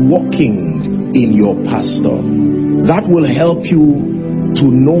workings in your pastor. That will help you to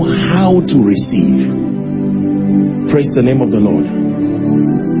know how to receive. Praise the name of the Lord.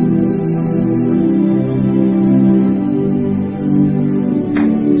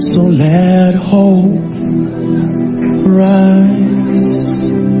 So let hope rise.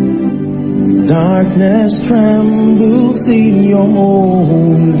 Darkness trembles in your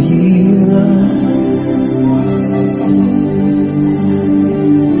holy light.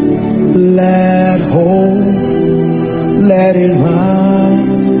 Let hope, let it rise.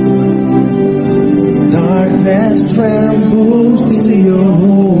 Darkness trembles in your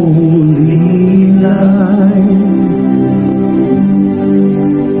holy light.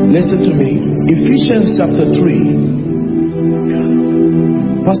 Listen to me. Ephesians chapter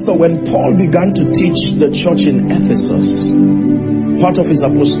 3. Pastor, when Paul began to teach the church in Ephesus, part of his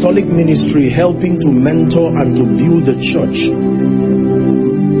apostolic ministry, helping to mentor and to build the church,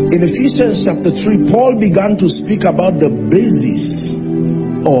 in Ephesians chapter 3, Paul began to speak about the basis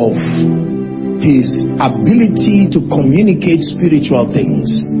of his ability to communicate spiritual things.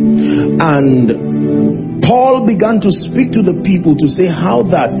 And Paul began to speak to the people to say how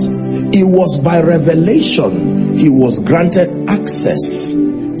that it was by revelation he was granted access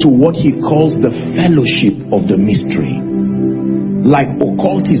to what he calls the fellowship of the mystery. Like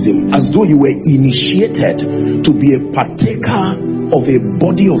occultism, as though you were initiated to be a partaker of a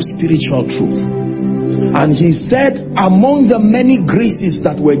body of spiritual truth. And he said, among the many graces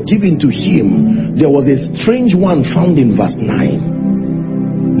that were given to him, there was a strange one found in verse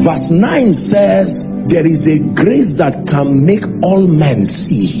 9. Verse 9 says, there is a grace that can make all men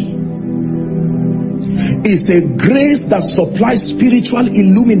see. It's a grace that supplies spiritual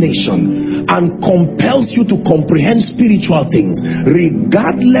illumination and compels you to comprehend spiritual things,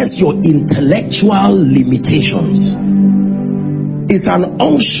 regardless your intellectual limitations. It's an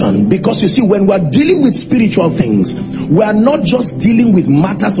unction, because you see, when we're dealing with spiritual things, we are not just dealing with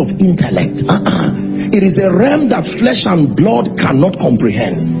matters of intellect. It is a realm that flesh and blood cannot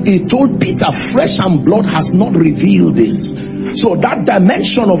comprehend. He told Peter, flesh and blood has not revealed this. So that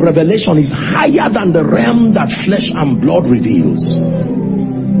dimension of revelation is higher than the realm that flesh and blood reveals.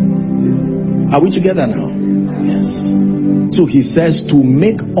 Are we together now? Yes. So he says, to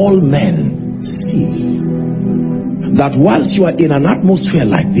make all men see. That whilst you are in an atmosphere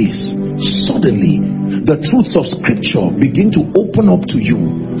like this, suddenly the truths of scripture begin to open up to you,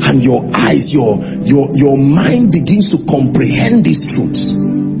 and your eyes, your mind begins to comprehend these truths.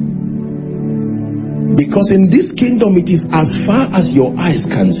 Because in this kingdom, it is as far as your eyes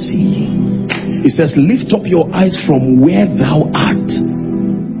can see. It says, lift up your eyes from where thou art.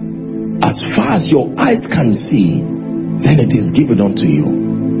 As far as your eyes can see, then it is given unto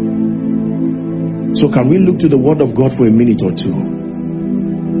you. So can we look to the word of God for a minute or two?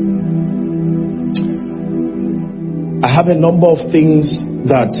 I have a number of things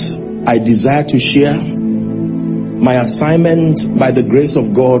that I desire to share. My assignment, by the grace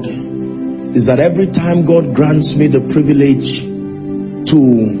of God, is that every time God grants me the privilege to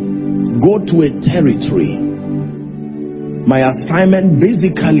go to a territory, my assignment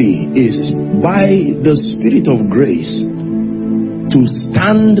basically is, by the Spirit of grace, to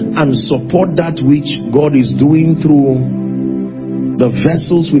stand and support that which God is doing through the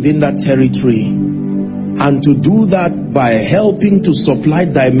vessels within that territory, and to do that by helping to supply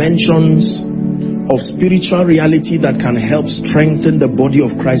dimensions of spiritual reality that can help strengthen the body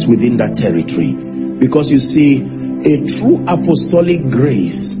of Christ within that territory. Because you see, a true apostolic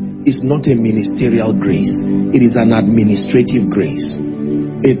grace is not a ministerial grace, it is an administrative grace.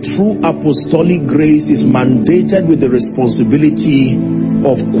 A true apostolic grace is mandated with the responsibility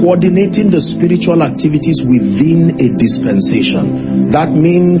of coordinating the spiritual activities within a dispensation. That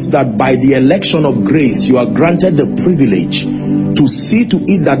means that by the election of grace, you are granted the privilege to see to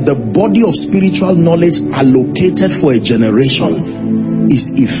it that the body of spiritual knowledge allocated for a generation is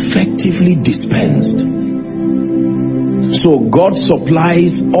effectively dispensed. So God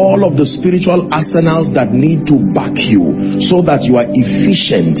supplies all of the spiritual arsenals that need to back you so that you are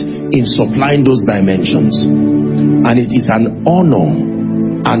efficient in supplying those dimensions. And it is an honor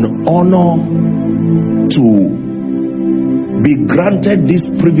to be granted this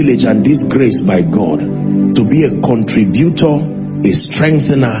privilege and this grace by God to be a contributor, a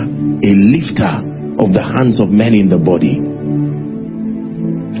strengthener, a lifter of the hands of men in the body.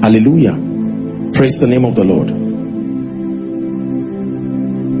 Hallelujah. Praise the name of the Lord.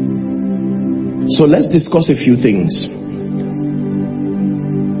 So let's discuss a few things.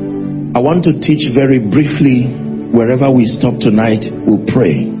 I want to teach very briefly, wherever we stop tonight, we'll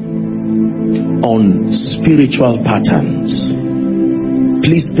pray on spiritual patterns.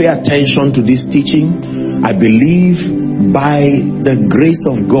 Please pay attention to this teaching. I believe by the grace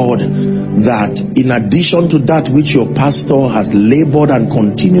of God that in addition to that which your pastor has labored and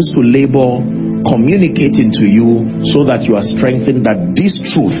continues to labor communicating to you, so that you are strengthened, that this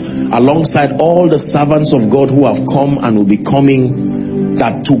truth, alongside all the servants of God who have come and will be coming,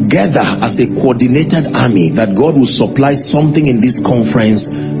 that together as a coordinated army, that God will supply something in this conference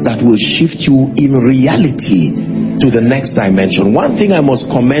that will shift you in reality to the next dimension. One thing I must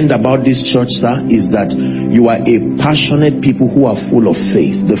commend about this church, sir, is that you are a passionate people who are full of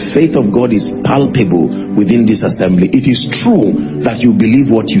faith. The faith of God is palpable within this assembly. It is true that you believe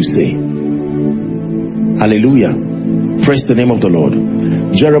what you say. Hallelujah. Praise the name of the Lord.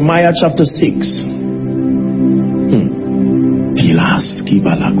 Jeremiah chapter 6.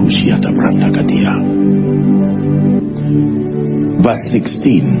 Verse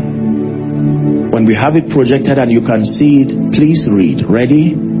 16. When we have it projected and you can see it, please read.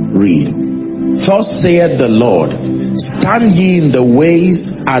 Ready? Read. Thus saith the Lord, stand ye in the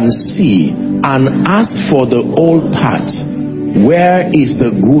ways and see, and ask for the old path, where is the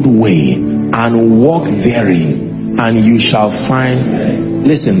good way, and walk therein, and you shall find.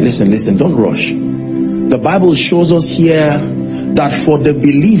 Listen, don't rush. The Bible shows us here that for the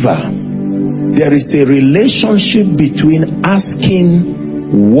believer, there is a relationship between asking,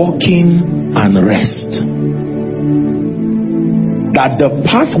 walking, and rest. That the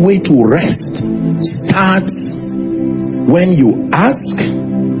pathway to rest starts when you ask,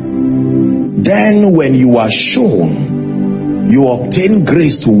 then when you are shown, you obtain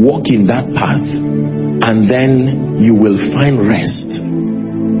grace to walk in that path, and then you will find rest.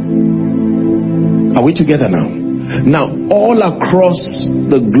 Are we together now? Now, all across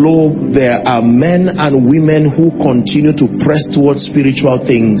the globe, there are men and women who continue to press towards spiritual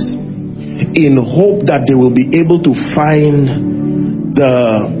things in hope that they will be able to find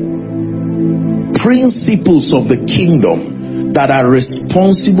the principles of the kingdom that are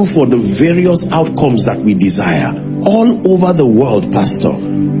responsible for the various outcomes that we desire. All over the world, Pastor,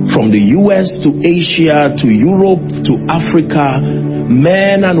 from the US to Asia to Europe to Africa,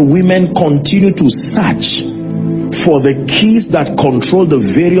 men and women continue to search for the keys that control the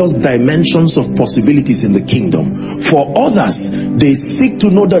various dimensions of possibilities in the kingdom. For others, they seek to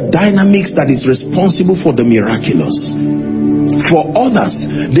know the dynamics that is responsible for the miraculous. For others,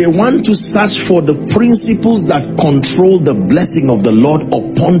 they want to search for the principles that control the blessing of the Lord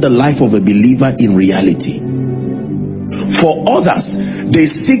upon the life of a believer in reality. For others,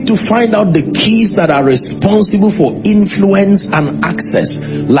 they seek to find out the keys that are responsible for influence and access,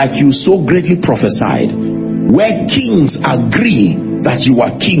 like you so greatly prophesied, where kings agree that you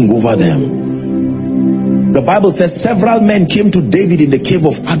are king over them. The Bible says several men came to David in the cave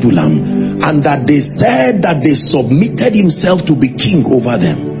of Adullam, and that they said that they submitted himself to be king over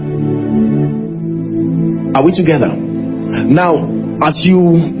them. Are we together? Now, as you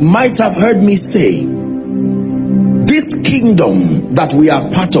might have heard me say, this kingdom that we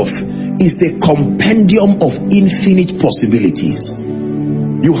are part of is a compendium of infinite possibilities.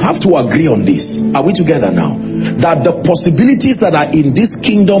 You have to agree on this. Are we together now? That the possibilities that are in this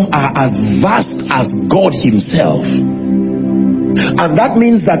kingdom are as vast as God himself. And that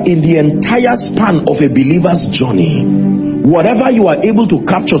means that in the entire span of a believer's journey, whatever you are able to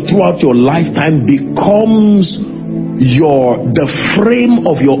capture throughout your lifetime becomes the frame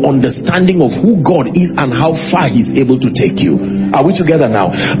of your understanding of who God is and how far he's able to take you. Are we together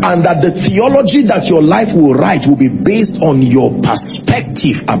now? And that the theology that your life will write will be based on your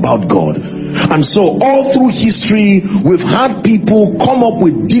perspective about God. And so all through history, we've had people come up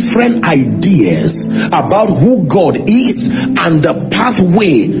with different ideas about who God is and the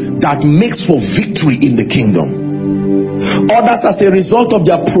pathway that makes for victory in the kingdom. Others, as a result of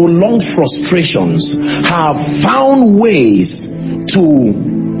their prolonged frustrations, have found ways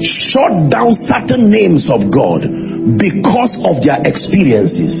to shut down certain names of God because of their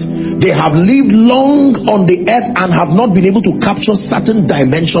experiences. They have lived long on the earth and have not been able to capture certain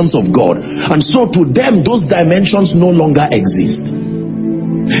dimensions of God, and so to them those dimensions no longer exist.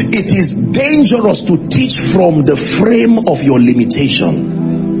 It is dangerous to teach from the frame of your limitation.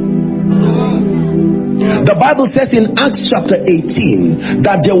 The Bible says in Acts chapter 18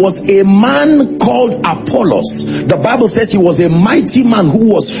 that there was a man called Apollos. The Bible says he was a mighty man who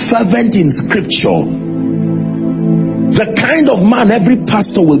was fervent in scripture. The kind of man every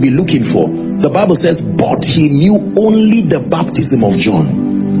pastor will be looking for. The Bible says, but he knew only the baptism of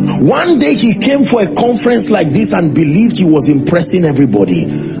John. One day he came for a conference like this and believed he was impressing everybody,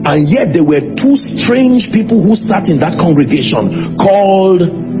 and yet there were two strange people who sat in that congregation called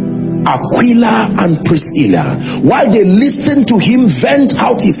Aquila and Priscilla. While they listened to him vent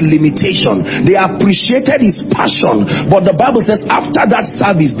out his limitation, they appreciated his passion, but the Bible says after that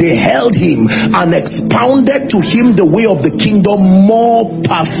service they held him and expounded to him the way of the kingdom more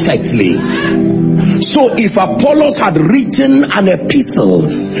perfectly. So if Apollos had written an epistle,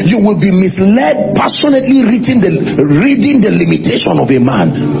 you will be misled passionately reading the limitation of a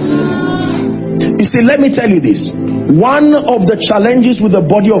man. You see, let me tell you this. One of the challenges with the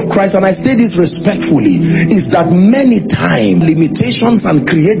body of Christ, and I say this respectfully, is that many times limitations and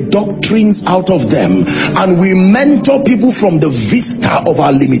create doctrines out of them, and we mentor people from the vista of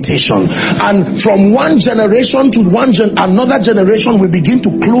our limitation, and from one generation to another generation we begin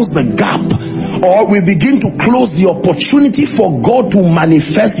to close the gap, or we begin to close the opportunity for God to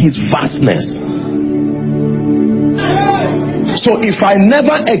manifest his vastness. So if I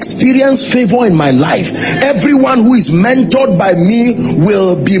never experience favor in my life, everyone who is mentored by me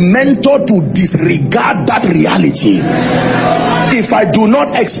will be mentored to disregard that reality. If I do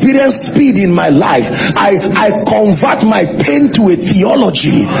not experience speed in my life, I convert my pain to a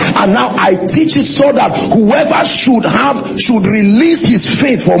theology, and now I teach it so that whoever should release his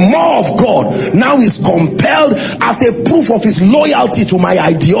faith for more of God now is compelled as a proof of his loyalty to my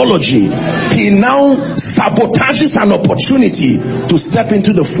ideology. He now sabotages an opportunity to step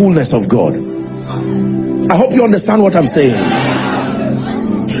into the fullness of God. I hope you understand what I'm saying.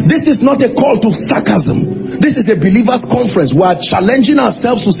 This is not a call to sarcasm. This is a believers conference. We are challenging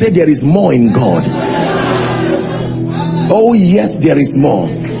ourselves to say there is more in God. Oh yes, there is more.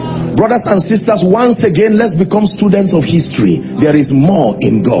 Brothers and sisters, once again, let's become students of history. There is more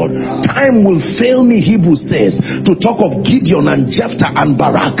in God. Time will fail me, Hebrews says, to talk of Gideon and Jephthah and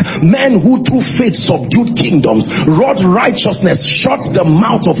Barak, men who through faith subdued kingdoms, wrought righteousness, shut the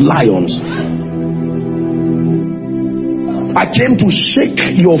mouth of lions. I came to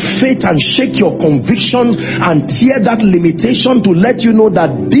shake your faith and shake your convictions and tear that limitation to let you know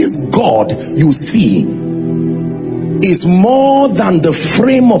that this God you see is more than the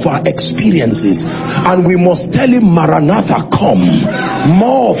frame of our experiences, and we must tell him, Maranatha, come,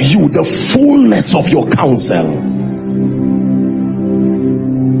 more of you, the fullness of your counsel.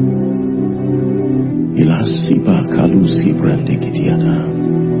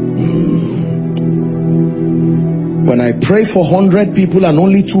 When I pray for 100 people and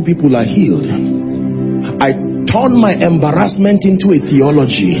only 2 people are healed, I turn my embarrassment into a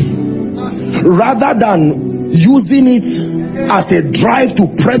theology rather than using it as a drive to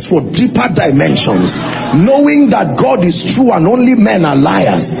press for deeper dimensions, knowing that God is true and only men are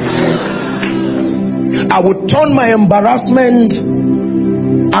liars. I would turn my embarrassment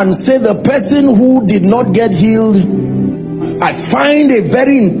and say the person who did not get healed, I find a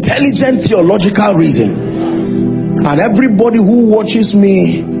very intelligent theological reason, and everybody who watches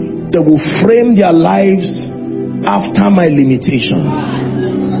me, they will frame their lives after my limitation.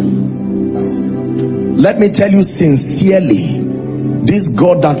 Let me tell you sincerely, this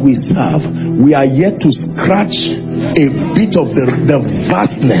God that we serve, we are yet to scratch a bit of the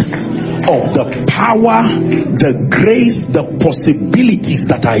vastness of the power, the grace, the possibilities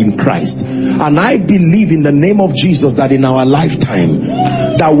that are in Christ. And I believe in the name of Jesus that in our lifetime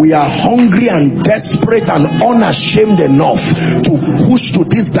that we are hungry and desperate and unashamed enough to push to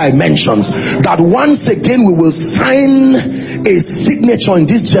these dimensions, that once again we will sign a signature in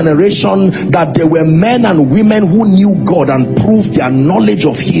this generation that there were men and women who knew God and proved their knowledge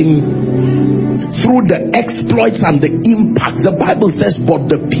of him through the exploits and the impact. The Bible says, but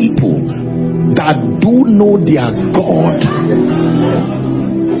the people that do know their God,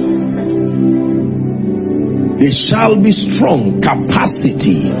 they shall be strong,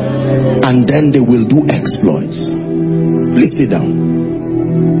 capacity, and then they will do exploits. Please sit down.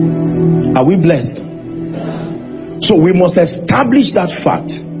 Are we blessed? So we must establish that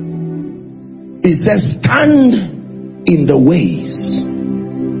fact. It says, stand in the ways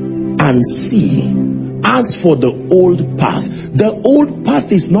and see. As for the old path, the old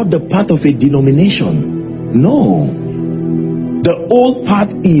path is not the path of a denomination. No. The old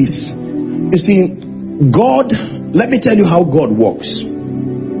path is, you see, God, let me tell you how God works.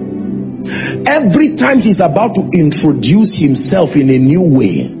 Every time he's about to introduce himself in a new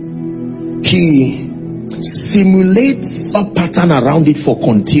way, he simulates a pattern around it for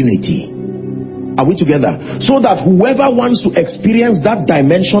continuity. Are we together? So that whoever wants to experience that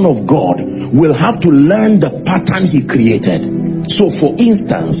dimension of God will have to learn the pattern he created. So for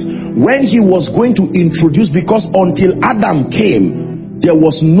instance, when he was going to introduce, because until Adam came, there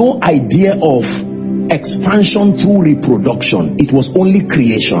was no idea of expansion through reproduction. It was only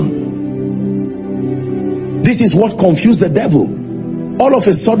creation. This is what confused the devil. All of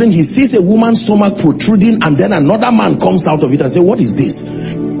a sudden he sees a woman's stomach protruding, and then another man comes out of it and says, what is this?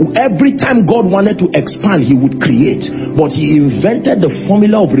 Every time God wanted to expand, he would create, but he invented the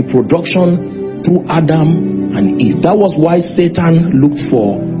formula of reproduction through Adam and Eve. That was why Satan looked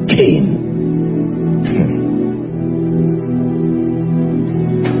for Cain.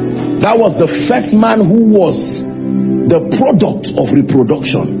 That was the first man who was the product of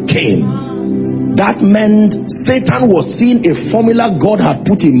reproduction, Cain. That meant Satan was seeing a formula God had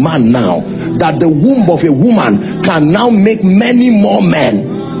put in man now, that the womb of a woman can now make many more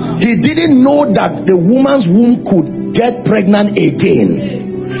men. He didn't know that the woman's womb could get pregnant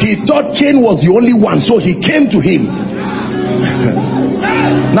again. He thought Cain was the only one, so he came to him.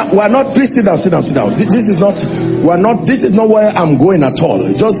 Now we're not, please sit down. This is not where I'm going at all.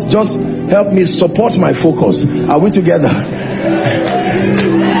 Just help me support my focus. Are we together?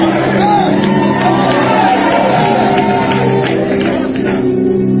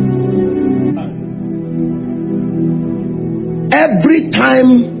 Every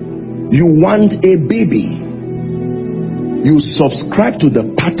time you want a baby, you subscribe to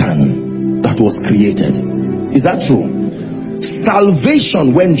the pattern that was created. Is that true?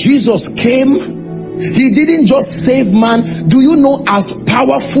 Salvation, when Jesus came, he didn't just save man. Do you know, as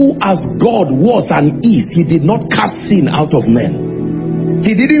powerful as God was and is, he did not cast sin out of men.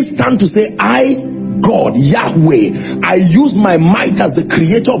 He didn't stand to say, I, God, Yahweh, I use my might as the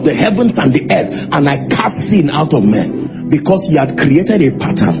creator of the heavens and the earth, and I cast sin out of men. Because he had created a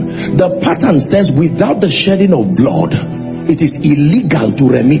pattern. The pattern says, without the shedding of blood, it is illegal to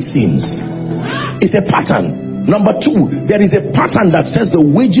remit sins. It's a pattern. Number two, there is a pattern that says the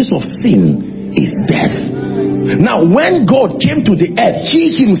wages of sin is death. Now, when God came to the earth,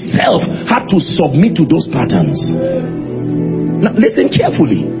 he himself had to submit to those patterns. Now, listen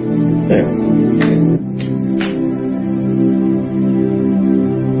carefully.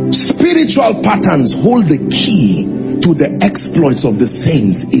 Spiritual patterns hold the key to the exploits of the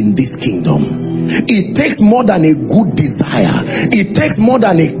saints in this kingdom. It takes more than a good desire. It takes more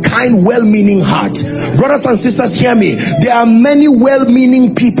than a kind, well-meaning heart. Brothers and sisters, hear me. There are many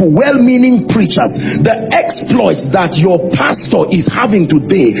well-meaning people, well-meaning preachers. The exploits that your pastor is having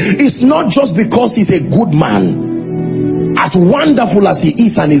today is not just because he's a good man. As wonderful as he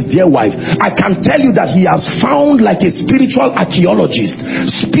is and his dear wife, I can tell you that he has found, like a spiritual archaeologist,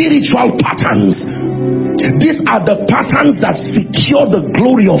 spiritual patterns. These are the patterns that secure the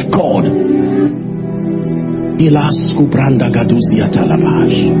glory of God.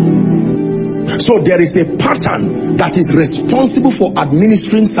 So there is a pattern that is responsible for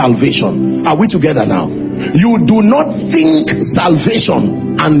administering salvation. Are we together now? You do not think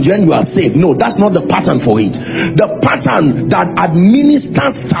salvation and then you are saved. No, that's not the pattern for it. The pattern that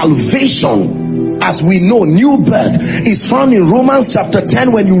administers salvation, as we know, new birth, is found in Romans chapter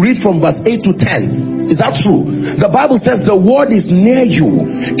 10 when you read from verse 8 to 10. Is that true? The Bible says the word is near you,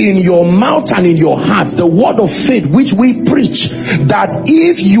 in your mouth and in your hearts, the word of faith which we preach, that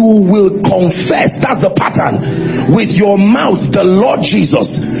if you will confess, that's the pattern, with your mouth the Lord Jesus,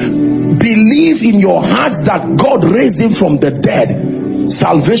 believe in your heart that God raised him from the dead,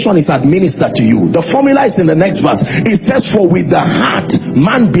 salvation is administered to you. The formula is in the next verse. It says, for with the heart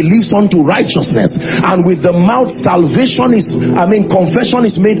man believes unto righteousness, and with the mouth confession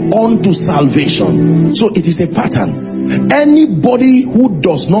is made unto salvation. So it is a pattern. Anybody who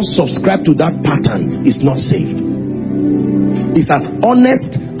does not subscribe to that pattern is not saved. It's as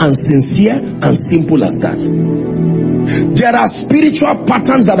honest and sincere and simple as that. There are spiritual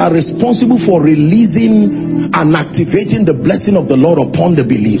patterns that are responsible for releasing and activating the blessing of the Lord upon the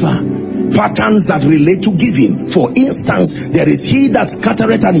believer. Patterns that relate to giving. For instance, there is he that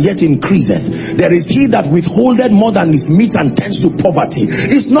scattereth and yet increaseth. There is he that withholdeth more than his meat and tends to poverty.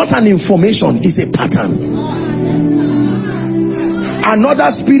 It's not an information, it's a pattern. Another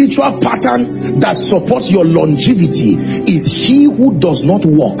spiritual pattern that supports your longevity is he who does not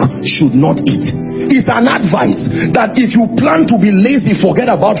walk should not eat. It's an advice that if you plan to be lazy, forget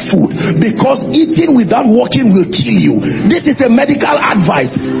about food, because eating without walking will kill you. This is a medical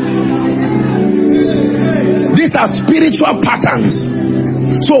advice. These are spiritual patterns.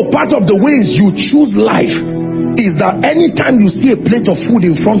 So part of the ways you choose life is that anytime you see a plate of food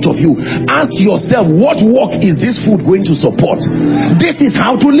in front of you, ask yourself, what work is this food going to support? This is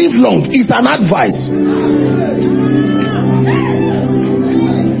how to live long. It's an advice.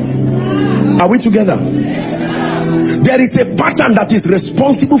 Are we together? There is a pattern that is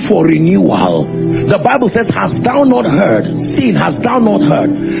responsible for renewal. The Bible says, hast thou not heard, seen, hast thou not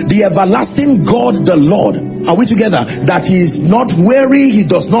heard, the everlasting God the Lord, are we together, that he is not weary, he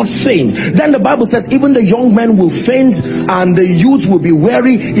does not faint. Then the Bible says, even the young men will faint and the youth will be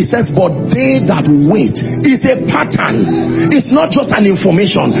weary. It says, but they that wait. Is a pattern. It's not just an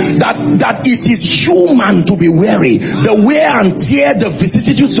information that it is human to be weary. The wear and tear, the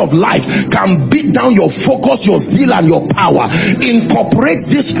vicissitudes of life can beat down your focus, your zeal, and your power. Incorporate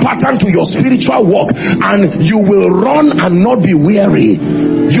this pattern to your spiritual walk and you will run and not be weary.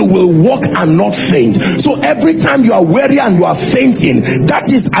 You will walk and not faint. So every time you are weary and you are fainting, that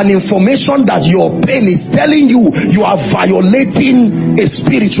is an information that your pain is telling you you are violating a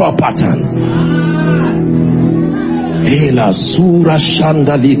spiritual pattern.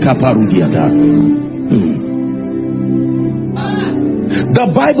 The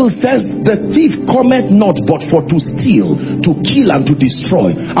Bible says the thief cometh not but for to steal, to kill, and to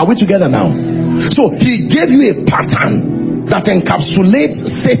destroy. Are we together now? So he gave you a pattern that encapsulates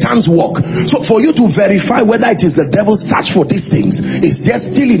Satan's work. So for you to verify whether it is the devil, search for these things. Is there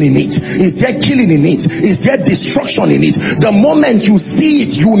stealing in it? Is there killing in it? Is there destruction in it? The moment you see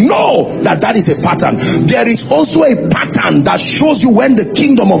it, you know that that is a pattern. There is also a pattern that shows you when the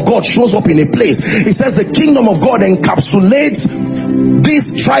kingdom of God shows up in a place. It says the kingdom of God encapsulates these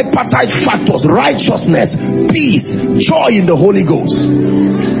tripartite factors: righteousness, peace, joy in the Holy Ghost.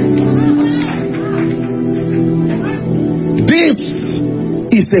 This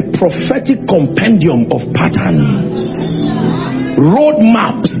is a prophetic compendium of patterns,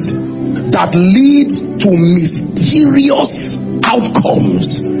 roadmaps that lead to mysterious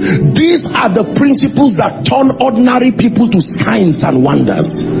outcomes. These are the principles that turn ordinary people to signs and wonders.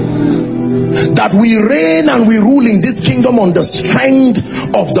 That we reign and we rule in this kingdom on the strength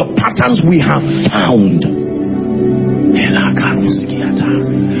of the patterns we have found.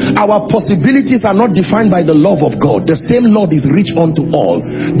 Our possibilities are not defined by the love of God. The same Lord is rich unto all.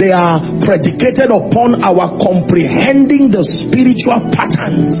 They are predicated upon our comprehending the spiritual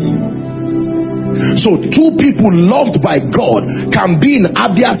patterns. So two people loved by God can be in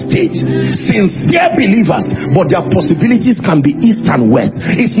Abia State, sincere believers, but their possibilities can be east and west.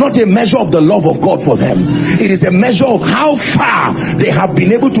 It's not a measure of the love of God for them. It is a measure of how far they have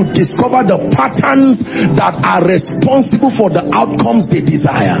been able to discover the patterns that are responsible for the outcomes they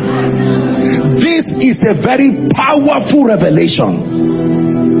desire. This is a very powerful revelation.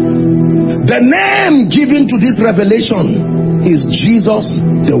 The name given to this revelation is Jesus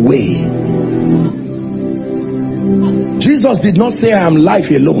the Way. Jesus did not say, I am life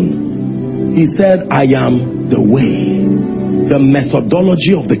alone. He said, I am the way, the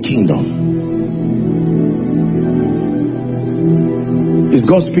methodology of the kingdom. Is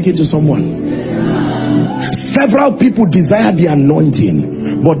God speaking to someone? Several people desire the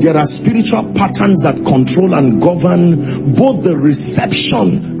anointing, but there are spiritual patterns that control and govern both the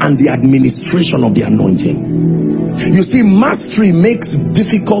reception and the administration of the anointing. You see, mastery makes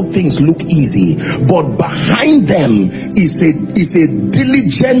difficult things look easy, but behind them is a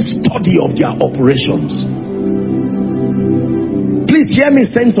diligent study of their operations. Please hear me,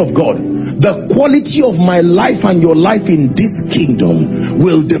 saints of God. The quality of my life and your life in this kingdom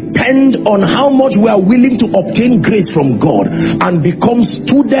will depend on how much we are willing to obtain grace from God and become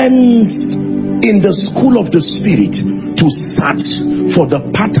students in the school of the Spirit to search for the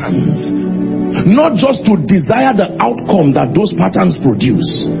patterns. Not just to desire the outcome that those patterns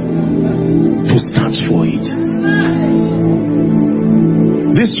produce, to search for it.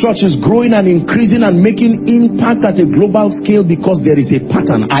 This church is growing and increasing and making impact at a global scale because there is a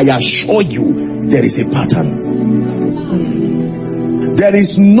pattern. I assure you, there is a pattern. There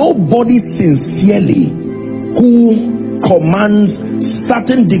is nobody sincerely who commands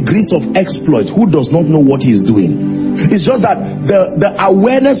certain degrees of exploit who does not know what he is doing. It's just that the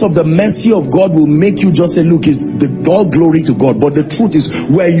awareness of the mercy of God will make you just say, look, it's all glory to God. But the truth is,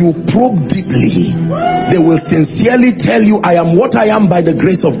 where you probe deeply, they will sincerely tell you, I am what I am by the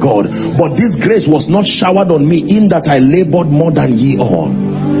grace of God, but this grace was not showered on me in that I labored more than ye all.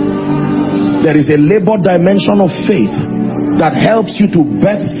 There is a labor dimension of faith that helps you to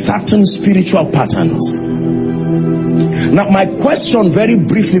birth certain spiritual patterns. Now, my question very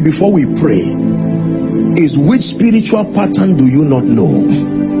briefly before we pray is, which spiritual pattern do you not know?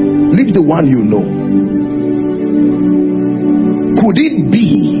 Leave the one you know. Could it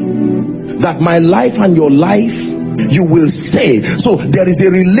be that my life and your life, you will say, so there is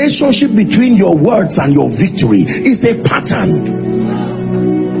a relationship between your words and your victory? It's a pattern.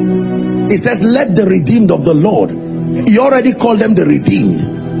 It says, let the redeemed of the Lord. He already called them the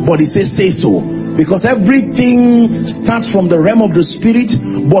redeemed, but he says, say so. Because everything starts from the realm of the spirit,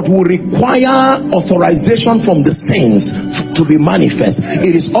 but will require authorization from the saints to be manifest.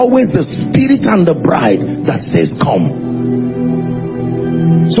 It is always the spirit and the bride that says come.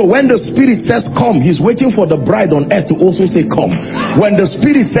 So when the spirit says come, he's waiting for the bride on earth to also say come. When the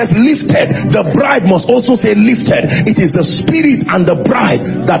spirit says lifted, the bride must also say lifted. It is the spirit and the bride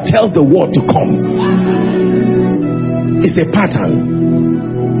that tells the word to come. It's a pattern.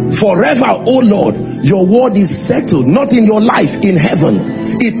 Forever, oh Lord, your word is settled, not in your life, in heaven.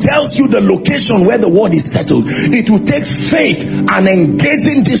 It tells you the location where the word is settled. It will take faith and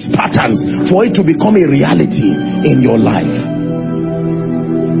engaging these patterns for it to become a reality in your life.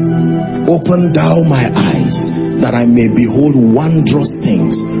 Open thou my eyes, that I may behold wondrous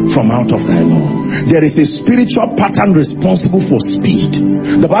things from out of thy law. There is a spiritual pattern responsible for speed.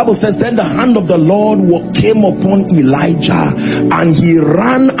 The Bible says, then the hand of the Lord came upon Elijah, and he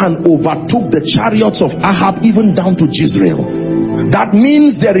ran and overtook the chariots of Ahab even down to Jezreel. That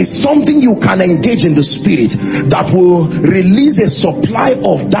means there is something you can engage in the spirit that will release a supply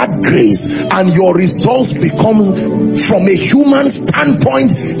of that grace, and your results become, from a human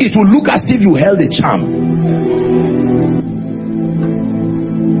standpoint, it will look as if you held a charm.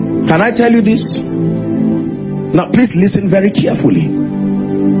 Can I tell you this? Now please listen very carefully.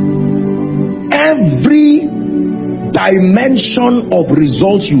 Every dimension of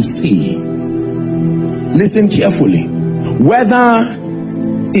results you see, listen carefully, whether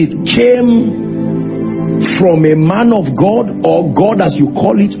it came from a man of God, or God as you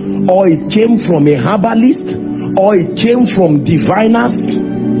call it, or it came from a herbalist, or it came from diviners.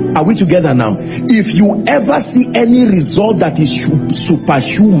 Are we together now? If you ever see any result that is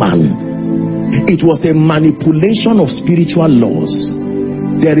superhuman, it was a manipulation of spiritual laws.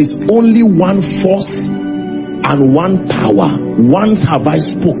 There is only one force and one power. Once have I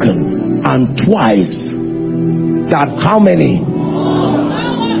spoken, and twice that how many?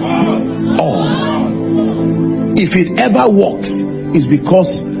 All. If it ever works, it's because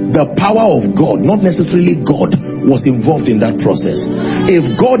the power of God, not necessarily God, was involved in that process. If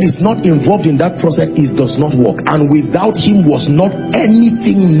God is not involved in that process, it does not work. And without him was not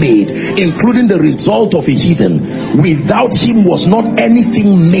anything made, including the result of a heathen. Without him was not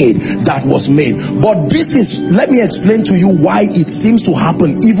anything made that was made. But this is, let me explain to you why it seems to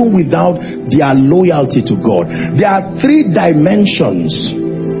happen even without their loyalty to God. There are three dimensions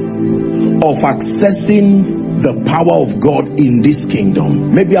of accessing the power of God in this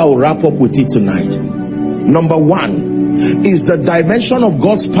kingdom. Maybe I will wrap up with it tonight. Number one is the dimension of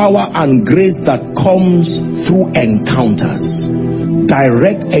God's power and grace that comes through encounters.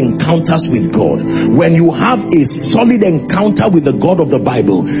 Direct encounters with God. When you have a solid encounter with the God of the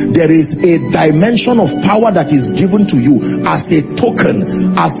Bible, there is a dimension of power that is given to you as a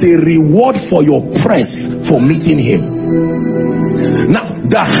token, as a reward for your press for meeting him. Now,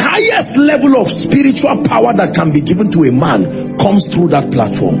 the highest level of spiritual power that can be given to a man comes through that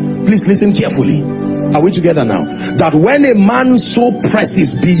platform. Please listen carefully. Are we together now? That when a man so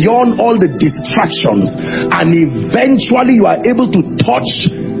presses beyond all the distractions, and eventually you are able to touch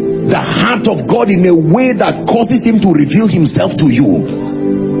the heart of God in a way that causes him to reveal himself to you.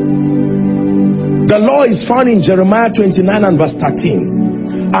 The law is found in Jeremiah 29 and verse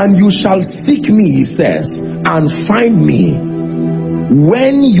 13. And you shall seek me, he says, and find me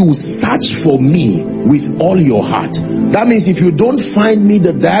when you search for me with all your heart. That means if you don't find me,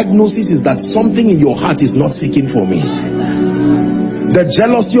 the diagnosis is that something in your heart is not seeking for me. The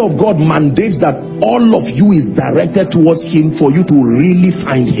jealousy of God mandates that all of you is directed towards him for you to really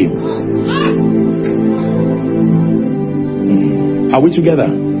find him. Are we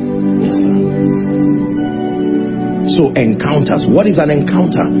together? Yes, sir. So encounters. What is an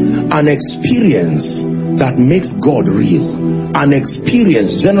encounter? An experience that makes God real. An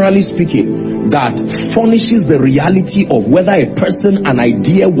experience, generally speaking, that furnishes the reality of whether a person, an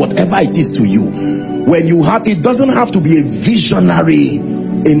idea, whatever it is to you. When you have, it doesn't have to be a visionary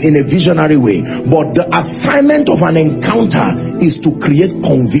in a visionary way, but the assignment of an encounter is to create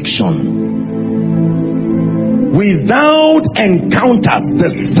conviction. Without encounters,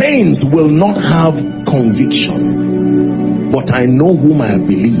 the saints will not have conviction. But I know whom I have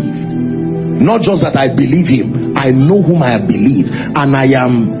believed. Not just that I believe him, I know whom I have believed, and I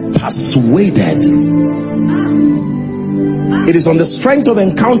am persuaded. It is on the strength of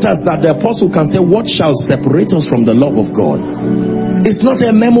encounters that the apostle can say, what shall separate us from the love of God? It's not a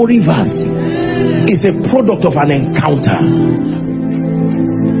memory verse. It's a product of an encounter.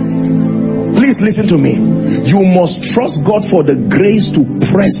 Please listen to me. You must trust God for the grace to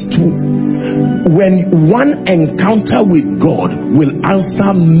press through. When one encounter with God will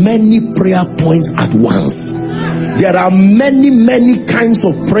answer many prayer points at once. There are many kinds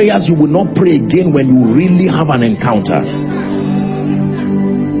of prayers you will not pray again when you really have an encounter.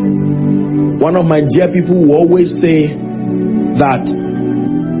 One of my dear people will always say that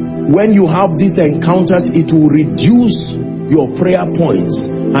when you have these encounters, it will reduce your prayer points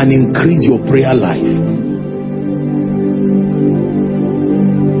and increase your prayer life.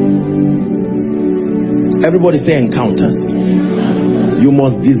 Everybody say encounters. You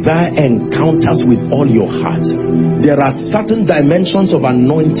must desire encounters with all your heart. There are certain dimensions of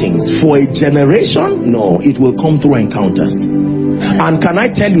anointings. For a generation, no, it will come through encounters. And can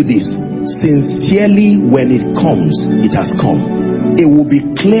I tell you this? Sincerely, when it comes, it has come. It will be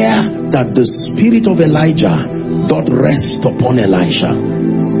clear that the spirit of Elijah doth rest upon Elisha.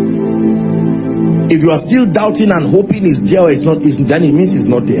 If you are still doubting and hoping it's there or it's not, then it means it's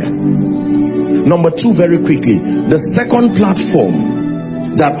not there. Number two, very quickly, the second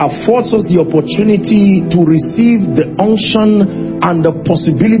platform that affords us the opportunity to receive the unction and the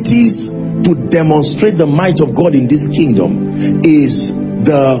possibilities to demonstrate the might of God in this kingdom is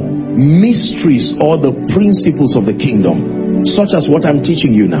the mysteries or the principles of the kingdom, such as what I'm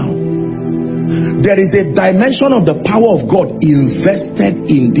teaching you now. There is a dimension of the power of God invested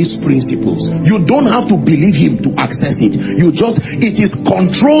in these principles. You don't have to believe him to access it. It is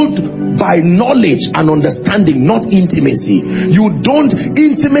controlled by knowledge and understanding, not intimacy.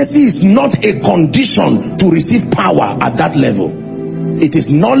 Intimacy is not a condition to receive power at that level. It is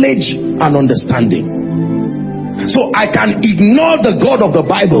knowledge and understanding. So I can ignore the God of the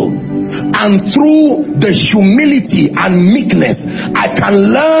Bible, and through the humility and meekness, I can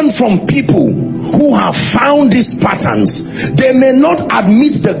learn from people who have found these patterns. They may not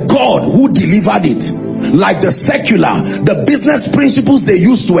admit the God who delivered it, like the secular, the business principles they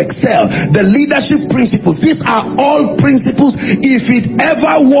use to excel, the leadership principles. These are all principles. If it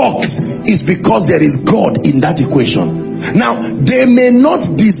ever works, it's because there is God in that equation. Now, they may not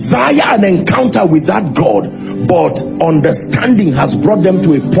desire an encounter with that God, but understanding has brought them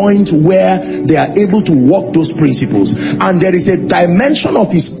to a point where they are able to walk those principles. And there is a dimension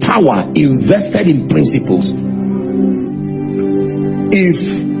of his power invested in principles. If,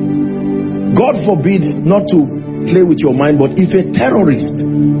 God forbid, not to play with your mind, but if a terrorist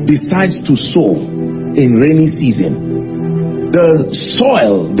decides to sow in rainy season, the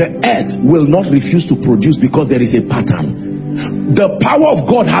soil, the earth will not refuse to produce because there is a pattern. The power of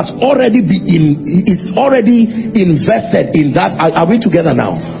God has already it's already invested in that. Are we together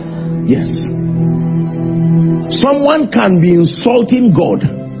now? Yes. Someone can be insulting God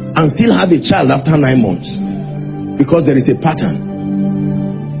and still have a child after 9 months because there is a pattern.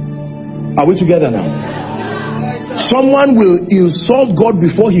 Are we together now? Someone will insult God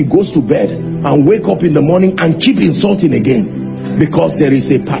before he goes to bed and wake up in the morning and keep insulting again because there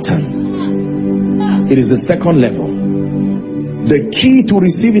is a pattern. It is the second level. The key to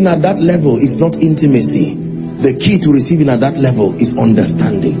receiving at that level is not intimacy. The key to receiving at that level is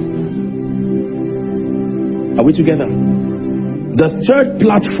understanding. Are we together? The third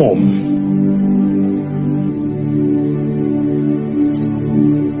platform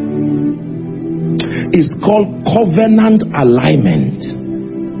is called covenant alignment.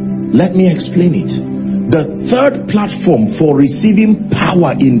 Let me explain it. The third platform for receiving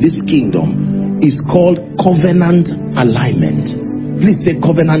power in this kingdom is called covenant alignment. Please say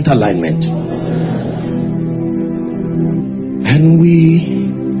covenant alignment. And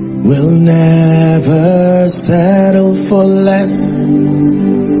we will never settle for less.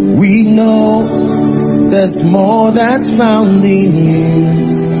 We know there's more that's found in you.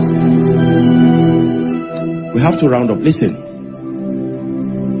 We have to round up. Listen.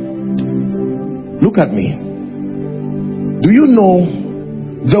 Look at me. Do you know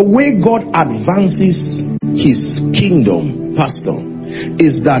the way God advances his kingdom, Pastor,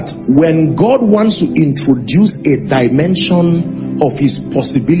 is that when God wants to introduce a dimension of his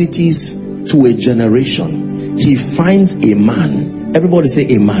possibilities to a generation, he finds a man. Everybody say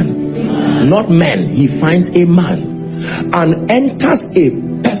a man. Not men. He finds a man and enters a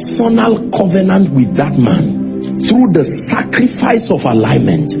personal covenant with that man through the sacrifice of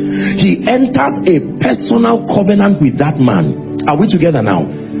alignment. He enters a personal covenant with that man. Are we together now?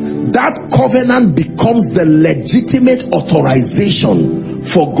 That covenant becomes the legitimate authorization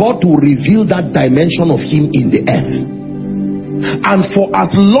for God to reveal that dimension of him in the earth. And for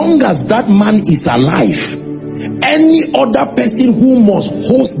as long as that man is alive, any other person who must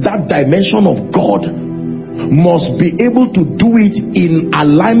host that dimension of God must be able to do it in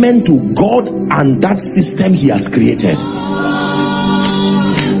alignment to God and that system he has created.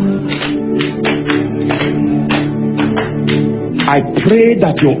 I pray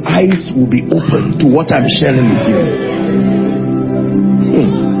that your eyes will be open to what I'm sharing with you.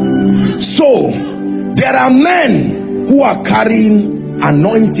 So, there are men who are carrying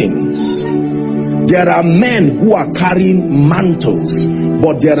anointings. There are men who are carrying mantles.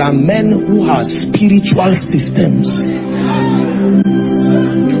 But there are men who have spiritual systems.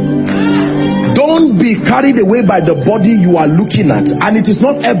 Don't be carried away by the body you are looking at. And it is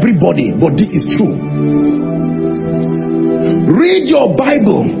not everybody, but this is true. Read your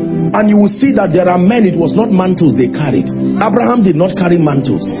Bible and you will see that there are men, it was not mantles they carried. Abraham did not carry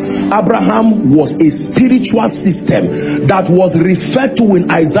mantles. Abraham was a spiritual system that was referred to in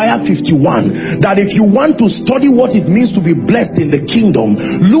Isaiah 51, that if you want to study what it means to be blessed in the kingdom,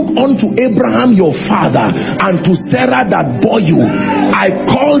 look unto Abraham your father and to Sarah that bore you. I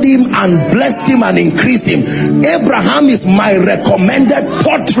called him and blessed him and increased him. Abraham is my recommended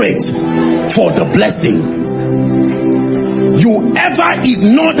portrait for the blessing. You ever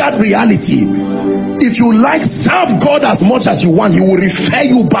ignore that reality, if you like serve God as much as you want, he will refer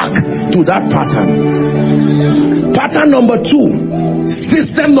you back to that pattern. Pattern number 2,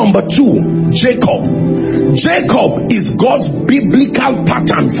 system number 2, Jacob. Jacob is God's biblical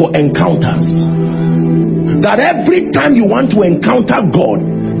pattern for encounters. That every time you want to encounter God,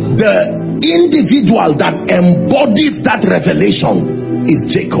 the individual that embodies that revelation is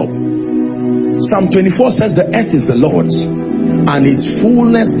Jacob. Psalm 24 says the earth is the Lord's and its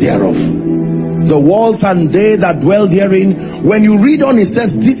fullness thereof, the walls and they that dwell therein. When you read on, it says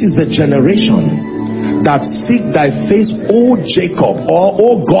this is the generation that seek thy face, O Jacob, or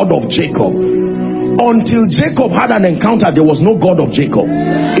O God of Jacob. Until Jacob had an encounter, there was no God of Jacob.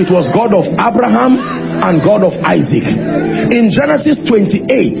 It was God of Abraham and God of Isaac. In Genesis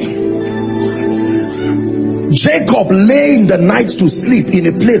 28, Jacob lay in the night to sleep in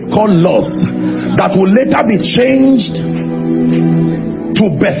a place called Luz, that will later be changed to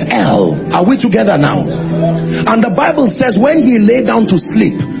Bethel. Are we together now? And the Bible says when he lay down to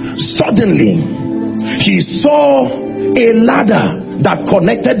sleep, suddenly he saw a ladder that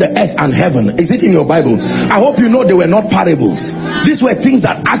connected the earth and heaven. Is it in your Bible? I hope you know they were not parables. These were things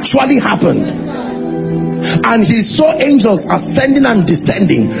that actually happened. And he saw angels ascending and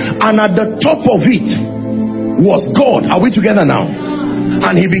descending, and at the top of it was God. Are we together now?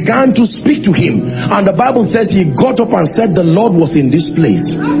 And he began to speak to him, and the Bible says he got up and said, the Lord was in this place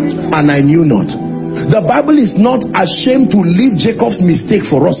and I knew not. The Bible is not ashamed to leave Jacob's mistake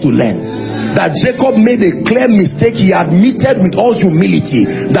for us to learn. That Jacob made a clear mistake. He admitted with all humility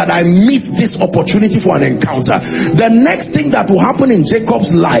that I missed this opportunity for an encounter. The next thing that will happen in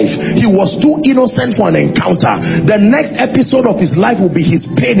Jacob's life, he was too innocent for an encounter. The next episode of his life will be his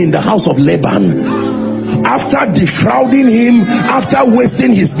pain in the house of Laban. After defrauding him, after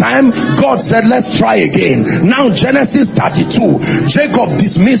wasting his time, God said, let's try again. Now Genesis 32, Jacob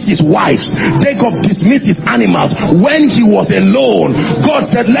dismissed his wives, Jacob dismissed his animals. When he was alone, God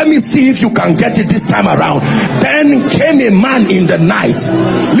said, let me see if you can get it this time around. Then came a man in the night.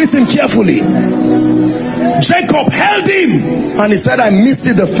 Listen carefully. Jacob held him and he said, I missed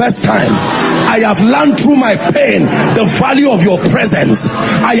it the first time. I have learned through my pain the value of your presence.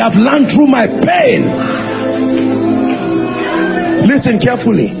 I have learned through my pain. Listen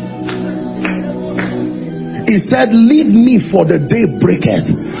carefully. He said, leave me for the day breaketh.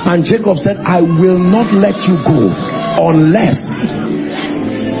 And Jacob said, I will not let you go unless.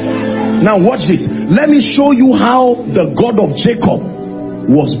 Now watch this. Let me show you how the God of Jacob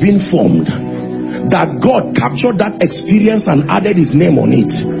was being formed. That God captured that experience and added his name on it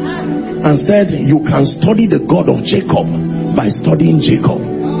and said, you can study the God of Jacob by studying Jacob.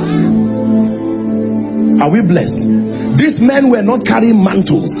 Are we blessed? These men were not carrying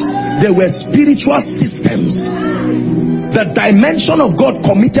mantles. They were spiritual systems. The dimension of God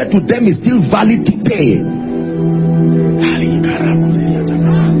committed to them is still valid today.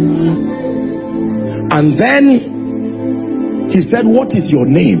 And then he said, what is your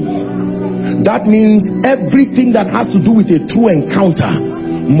name? That means everything that has to do with a true encounter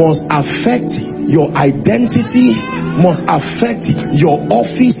must affect your identity, must affect your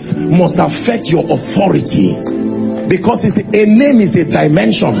office, must affect your authority. Because a name is a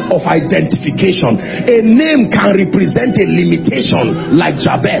dimension of identification. A name can represent a limitation, like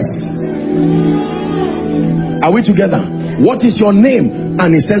Jabez. Are we together? What is your name?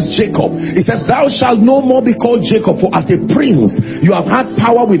 And it says Jacob. It says, thou shalt no more be called Jacob, for as a prince you have had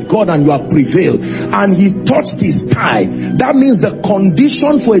power with God and you have prevailed. And he touched his thigh. That means the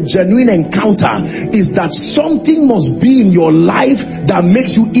condition for a genuine encounter is that something must be in your life that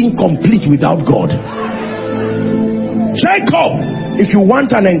makes you incomplete without God. Jacob, if you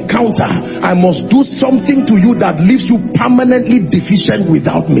want an encounter, I must do something to you that leaves you permanently deficient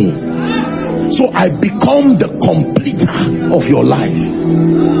without me, so I become the completer of your life.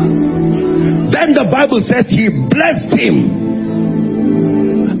 Then the Bible says he blessed him,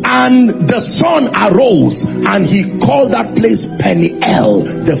 and the sun arose, and he called that place Peniel,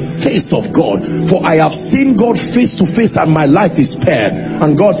 the face of God. For I have seen God face to face, and my life is spared.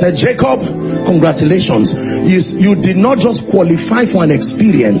 And God said, Jacob, congratulations. You did not just qualify for an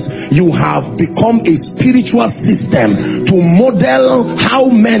experience, you have become a spiritual system to model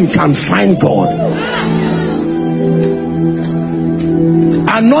how men can find God.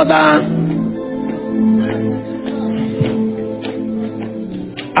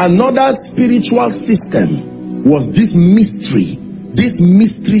 Another spiritual system was this mystery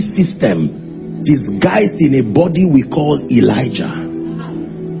system disguised in a body we call Elijah.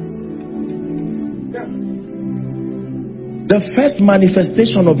 The first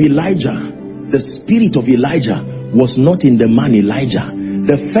manifestation of Elijah, the spirit of Elijah, was not in the man Elijah.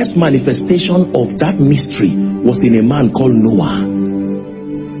 The first manifestation of that mystery was in a man called Noah.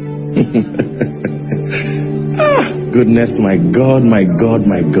 Goodness, my God, my God,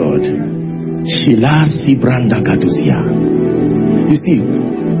 my God. You see,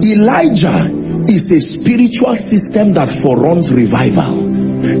 Elijah is a spiritual system that foreruns revival.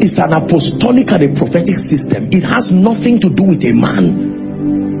 It's an apostolic and a prophetic system. It has nothing to do with a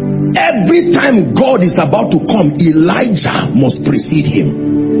man. Every time God is about to come, Elijah must precede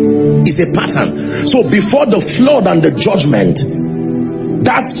him. It's a pattern. So before the flood and the judgment,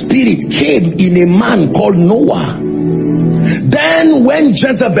 that spirit came in a man called Noah. Then when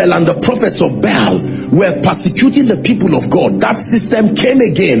Jezebel and the prophets of Baal were persecuting the people of God, that system came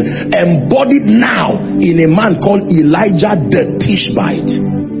again, embodied now in a man called Elijah the Tishbite.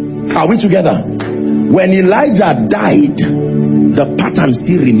 Are we together? When Elijah died, the pattern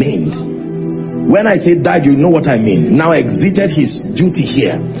still remained. When I say died, you know what I mean. Now exited his duty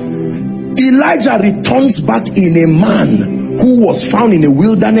here. Elijah returns back in a man who was found in the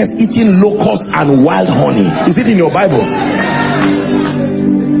wilderness eating locusts and wild honey. Is it in your Bible?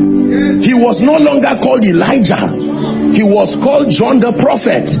 He was no longer called Elijah. He was called John the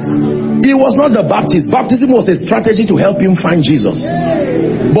prophet. He was not the Baptist. Baptism was a strategy to help him find Jesus.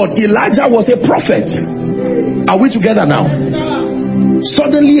 But Elijah was a prophet. Are we together now?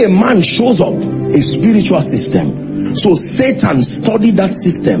 Suddenly a man shows up, a spiritual system. So Satan studied that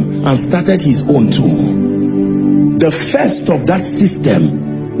system and started his own too. The first of that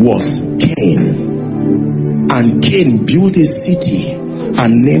system was Cain. And Cain built a city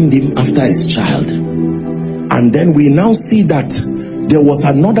and named him after his child. And then we now see that there was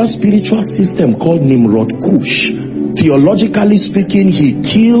another spiritual system called Nimrod Kush. Theologically speaking, he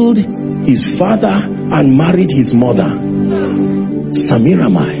killed his father and married his mother,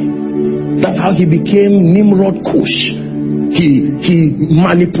 Samiramai. That's how he became Nimrod Kush. He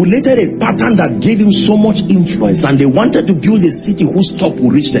manipulated a pattern that gave him so much influence, and they wanted to build a city whose top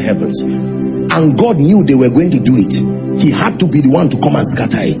would reach the heavens. And God knew they were going to do it. He had to be the one to come and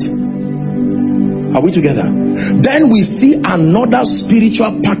scatter it. Are we together? Then we see another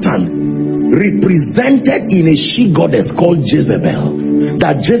spiritual pattern represented in a she goddess called Jezebel.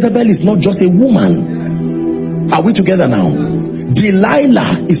 That Jezebel is not just a woman. Are we together now?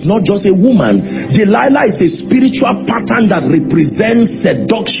 Delilah is not just a woman. Delilah is a spiritual pattern that represents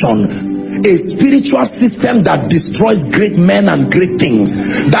seduction. A spiritual system that destroys great men and great things.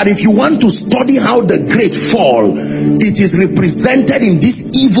 That if you want to study how the great fall, it is represented in this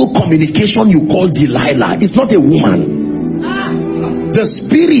evil communication you call Delilah. It's not a woman. The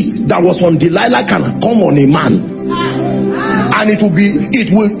spirit that was on Delilah can come on a man. and it is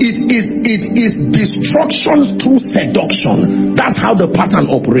destruction through seduction. That's how the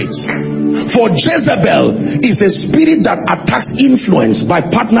pattern operates. For Jezebel is a spirit that attacks influence by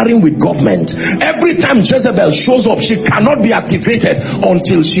partnering with government. Every time Jezebel shows up, she cannot be activated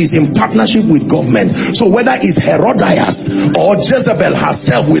until she's in partnership with government. So whether it's Herodias or Jezebel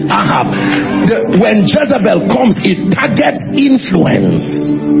herself with Ahab, when Jezebel comes, it targets influence.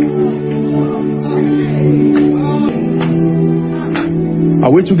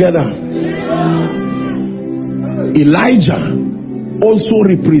 Are we together? Elijah also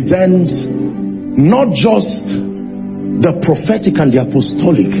represents not just the prophetic and the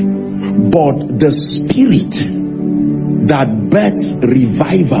apostolic, but the spirit that births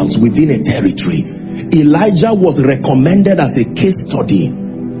revivals within a territory. Elijah was recommended as a case study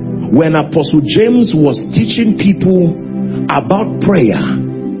when Apostle James was teaching people about prayer.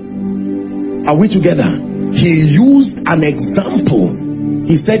 Are we together? He used an example.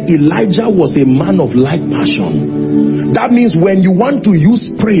 He said Elijah was a man of like passion. That means when you want to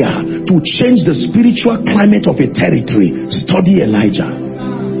use prayer to change the spiritual climate of a territory, study Elijah.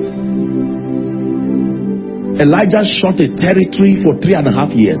 Elijah shot a territory for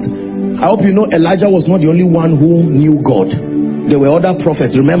 3.5 years. I hope you know Elijah was not the only one who knew God. There were other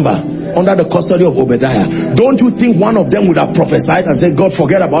prophets, remember, under the custody of Obadiah. Don't you think one of them would have prophesied and said, God,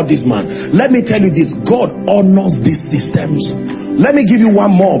 forget about this man? Let me tell you this, God honors these systems. Let me give you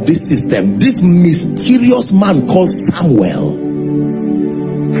one more of this system. This mysterious man called Samuel.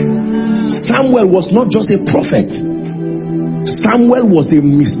 Samuel was not just a prophet. Samuel was a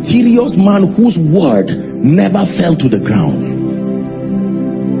mysterious man whose word never fell to the ground.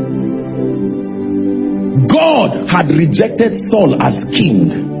 God had rejected Saul as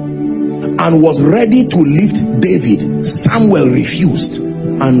king and was ready to lift David. Samuel refused,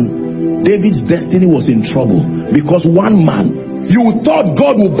 and David's destiny was in trouble because one man, you thought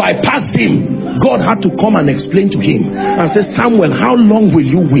God would bypass him. God had to come and explain to him and say, Samuel, how long will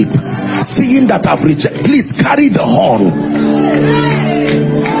you weep, seeing that I've rejected? Please carry the horn.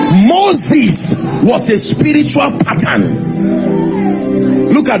 Moses was a spiritual pattern.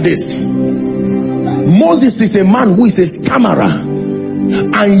 Look at this. Moses is a man who is a stammerer,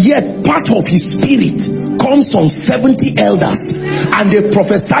 and yet part of his spirit comes from 70 elders, and they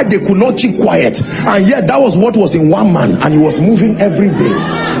prophesied they could not keep quiet, and yet that was what was in one man, and he was moving every day.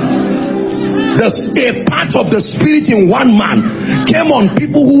 A part of the spirit in one man came on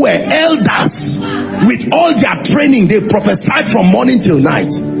people who were elders. With all their training, they prophesied from morning till night.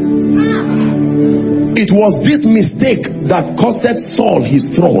 It was this mistake that costed Saul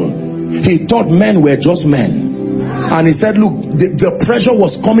his throne. He thought men were just men. And he said, look, the pressure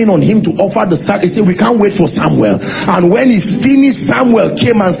was coming on him to offer the sacrifice. He said, we can't wait for Samuel. And when he finished, Samuel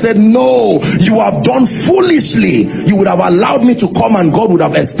came and said, no, you have done foolishly. You would have allowed me to come and God would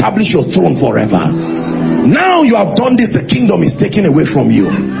have established your throne forever. Now you have done this, the kingdom is taken away from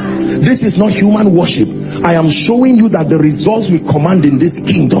you. This is not human worship. I am showing you that the results we command in this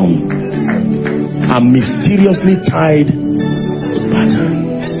kingdom are mysteriously tied to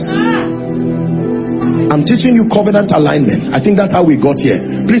patterns. I'm teaching you covenant alignment. I think that's how we got here.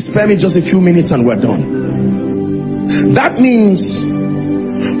 Please spare me just a few minutes and we're done. That means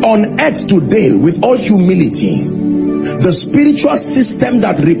on earth today, with all humility, the spiritual system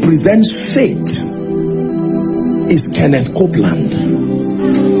that represents faith is Kenneth Copeland.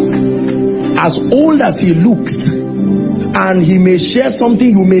 As old as he looks, and he may share something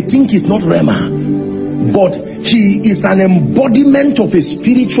you may think is not Rema, but he is an embodiment of a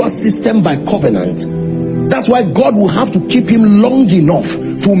spiritual system by covenant. That's why God will have to keep him long enough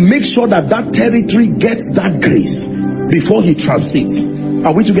to make sure that that territory gets that grace before he transits.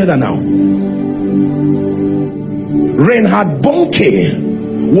 Are we together now? Reinhard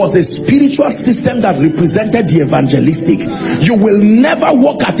Bonnke was a spiritual system that represented the evangelistic. You will never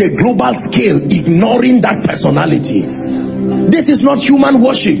walk at a global scale ignoring that personality. This is not human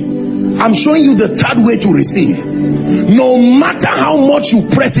worship. I'm showing you the third way to receive. No matter how much you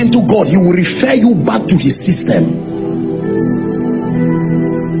press into God, he will refer you back to his system.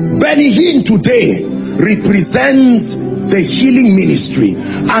 Benny Hinn today represents the healing ministry,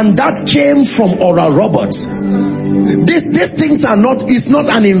 and that came from Oral Roberts. These things are not, it's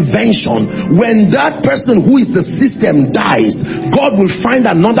not an invention. When that person who is the system dies, God will find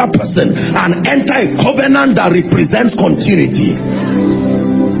another person and enter a covenant that represents continuity.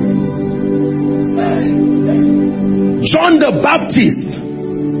 John the Baptist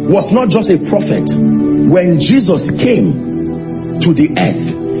was not just a prophet. When Jesus came to the earth,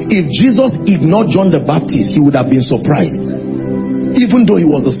 if Jesus ignored John the Baptist, he would have been surprised, even though he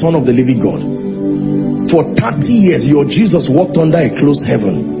was the son of the living God. For 30 years, your Jesus walked under a closed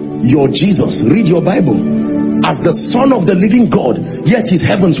heaven. Your Jesus, read your Bible, as the Son of the living God, yet his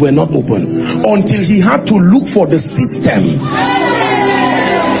heavens were not open until he had to look for the system.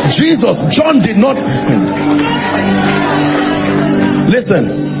 Jesus, John did not.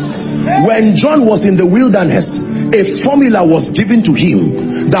 Listen, when John was in the wilderness, a formula was given to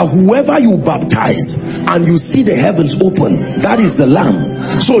him that whoever you baptize and you see the heavens open, that is the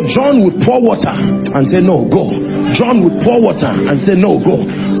Lamb. So John would pour water and say, no, go. John would pour water and say, no, go.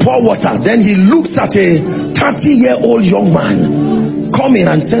 Pour water. Then he looks at a 30-year-old young man coming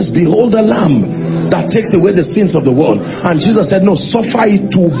and says, behold the Lamb that takes away the sins of the world. And Jesus said, no, suffer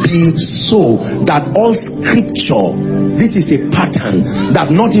it to be so, that all scripture, this is a pattern that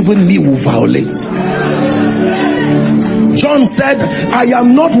not even me will violate. John said, I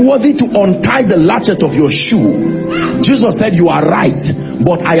am not worthy to untie the latchet of your shoe. Jesus said, you are right,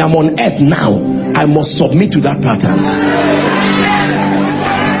 but I am on earth now. I must submit to that pattern.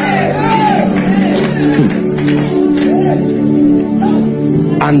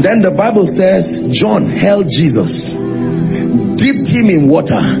 And then the Bible says, John held Jesus, dipped him in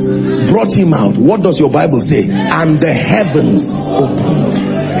water, brought him out. What does your Bible say? And the heavens opened.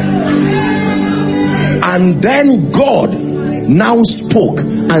 And then God now spoke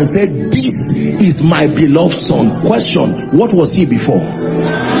and said, this is my beloved son. Question, what was he before?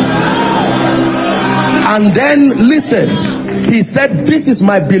 And then listen, he said, this is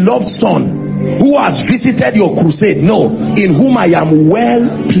my beloved son, who has visited your crusade. No, in whom I am well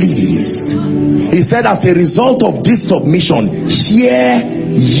pleased. He said, as a result of this submission, hear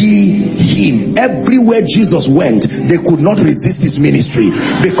ye him. Everywhere Jesus went, they could not resist his ministry,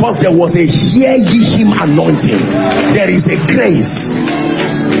 because there was a hear ye him anointing. There is a grace.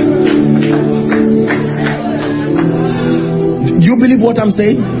 You believe what I'm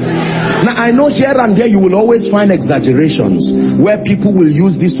saying? Now I know here and there you will always find exaggerations where people will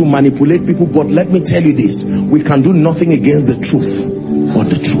use this to manipulate people, but let me tell you this, we can do nothing against the truth or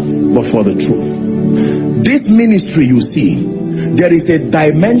the truth, but for the truth. This ministry you see, there is a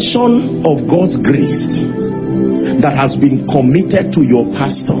dimension of God's grace that has been committed to your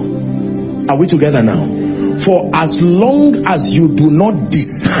pastor. Are we together now? For as long as you do not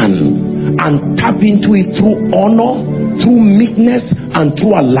discern and tap into it through honor, through meekness, and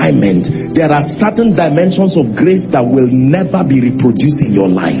through alignment, there are certain dimensions of grace that will never be reproduced in your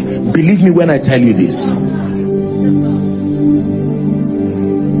life. Believe me when I tell you this.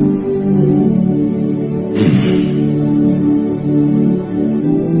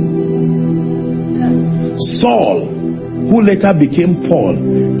 Saul, who later became Paul,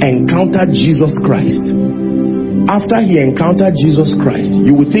 encountered Jesus Christ. After he encountered Jesus Christ,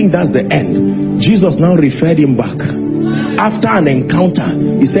 you would think that's the end. Jesus now referred him back. After an encounter,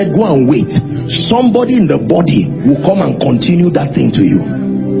 he said, go and wait. Somebody in the body will come and continue that thing to you.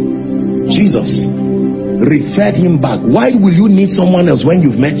 Jesus referred him back. Why will you need someone else when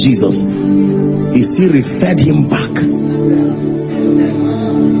you've met Jesus? He still referred him back.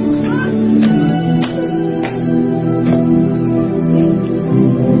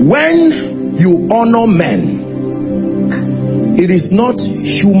 When you honor men, it is not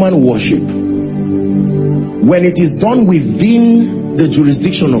human worship. When it is done within the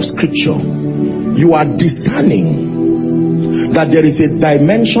jurisdiction of scripture, you are discerning that there is a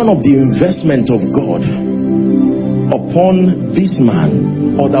dimension of the investment of God upon this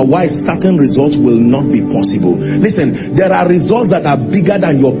man, otherwise certain results will not be possible. Listen, there are results that are bigger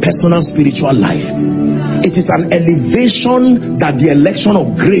than your personal spiritual life. It is an elevation that the election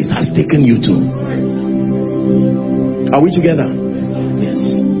of grace has taken you to. Are we together?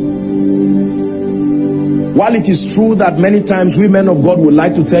 Yes. While it is true that many times we men of God would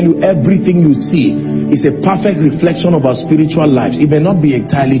like to tell you everything you see is a perfect reflection of our spiritual lives, it may not be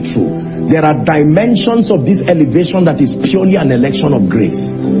entirely true. There are dimensions of this elevation that is purely an election of grace.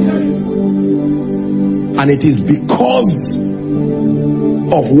 And it is because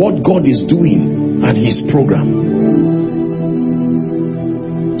of what God is doing and his program.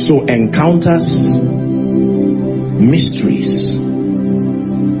 So encounters, mysteries,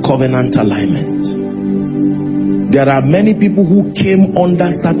 covenant alignment. There are many people who came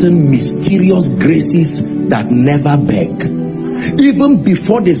under certain mysterious graces that never beg. Even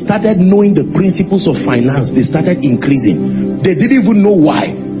before they started knowing the principles of finance, they started increasing. They didn't even know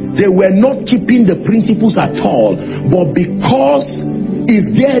why. They were not keeping the principles at all. But because, is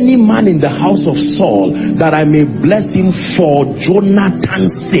there any man in the house of Saul that I may bless him for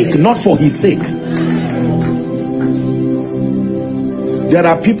Jonathan's sake, not for his sake? There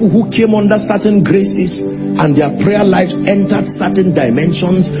are people who came under certain graces and their prayer lives entered certain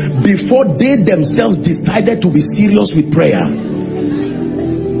dimensions before they themselves decided to be serious with prayer.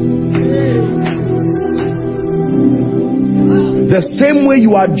 The same way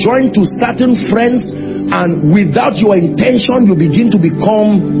you are joined to certain friends, and without your intention you begin to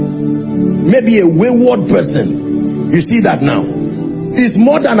become maybe a wayward person. You see that now. It's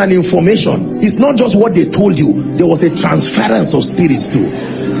more than an information. It's not just what they told you. There was a transference of spirits too.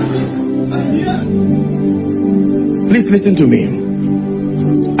 Please listen to me.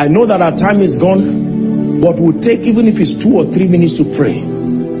 I know that our time is gone, but we'll take, even if it's 2 or 3 minutes, to pray.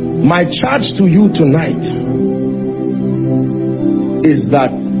 My charge to you tonight is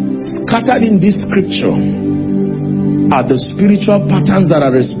that scattered in this scripture are the spiritual patterns that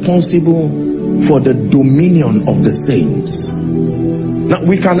are responsible for the dominion of the saints. Now,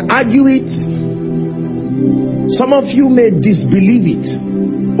 we can argue it. Some of you may disbelieve it,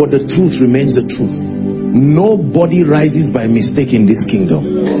 but the truth remains the truth. Nobody rises by mistake in this kingdom.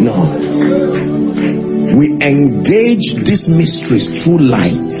 No. We engage these mysteries through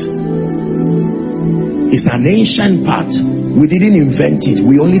light. It's an ancient path. We didn't invent it.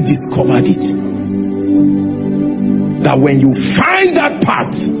 We only discovered it. That when you find that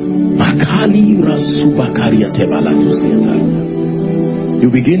path, you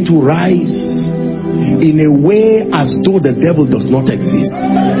begin to rise in a way as though the devil does not exist.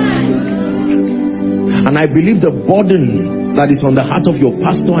 And I believe the burden that is on the heart of your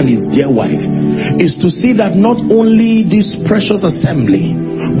pastor and his dear wife is to see that not only this precious assembly,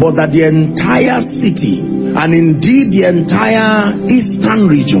 but that the entire city, and indeed the entire eastern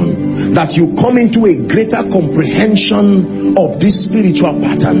region, that you come into a greater comprehension of these spiritual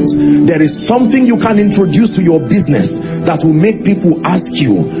patterns. There is something you can introduce to your business that will make people ask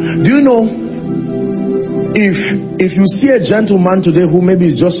you, do you know, if you see a gentleman today who maybe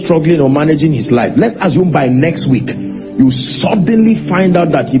is just struggling or managing his life, let's assume by next week you suddenly find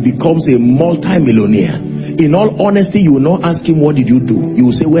out that he becomes a multi-millionaire. In all honesty, you will not ask him, what did you do? You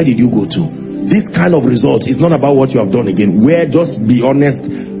will say, where did you go to? This kind of result is not about what you have done again. Where, just be honest,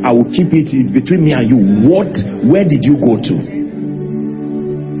 I will keep it, is between me and you. Where did you go to?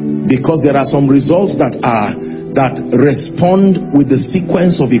 Because there are some results that respond with the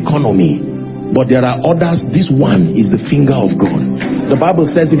sequence of economy, but there are others. This one is the finger of God. The Bible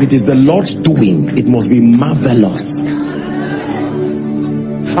says if it is the Lord's doing, it must be marvelous.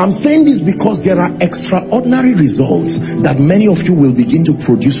 I'm saying this because there are extraordinary results that many of you will begin to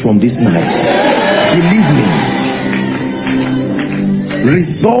produce from this night. Believe me.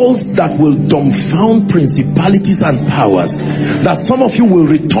 Results that will dumbfound principalities and powers, that some of you will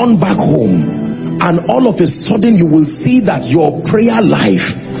return back home and all of a sudden you will see that your prayer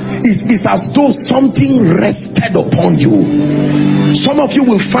life is as though something rested upon you. Some of you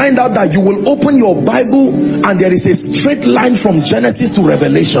will find out that you will open your Bible and there is a straight line from Genesis to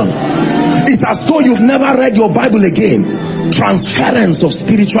Revelation. It's as though you've never read your Bible again. Transference of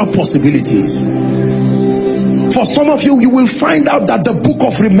spiritual possibilities. For some of you, you will find out that the book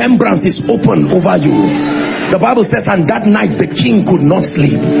of remembrance is open over you. The Bible says, and that night the king could not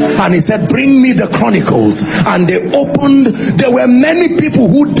sleep, and he said, bring me the chronicles. And they opened. There were many people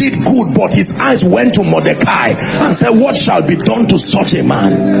who did good, but his eyes went to Mordecai and said, what shall be done to such a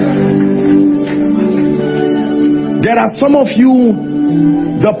man? There are some of you,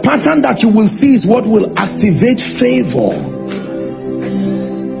 the pattern that you will see is what will activate favor.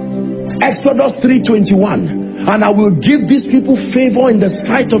 Exodus 3:21. And I will give these people favor in the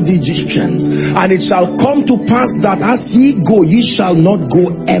sight of the Egyptians, and it shall come to pass that as ye go, ye shall not go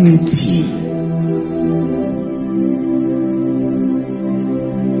empty.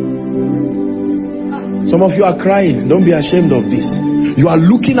 Some of you are crying. Don't be ashamed of this. You are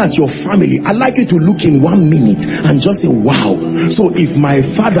looking at your family. I'd like you to look in 1 minute and just say, wow. So if my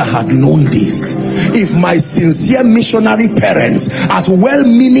father had known this, if my sincere missionary parents, as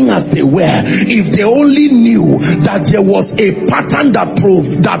well-meaning as they were, if they only knew that there was a pattern that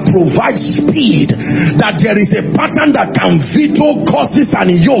provides speed, that there is a pattern that can veto causes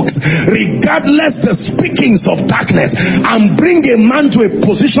and yokes, regardless the speakings of darkness, and bring a man to a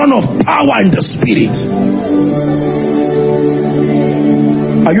position of power in the spirit.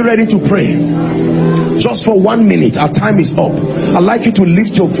 Are you ready to pray? Just for 1 minute, our time is up. I'd like you to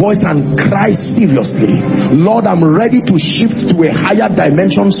lift your voice and cry seriously. Lord, I'm ready to shift to a higher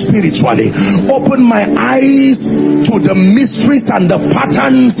dimension spiritually. Open my eyes to the mysteries and the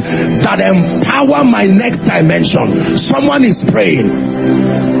patterns that empower my next dimension. Someone is praying.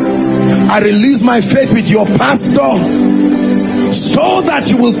 I release my faith with your pastor. so that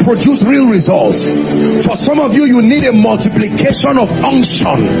you will produce real results. For some of you, you need a multiplication of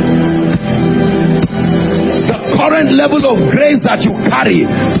unction. The current level of grace that you carry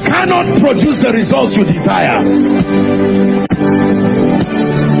cannot produce the results you desire.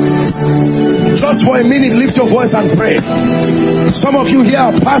 Just for a minute, lift your voice and pray. Some of you here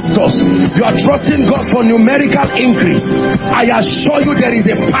are pastors. You are trusting God for numerical increase. I assure you there is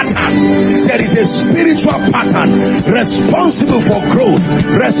a pattern. There is a spiritual pattern responsible for growth,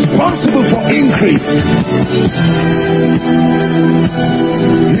 responsible for increase.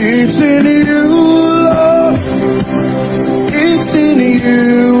 It's in you, Lord. It's in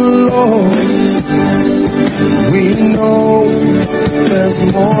you, Lord. We know there's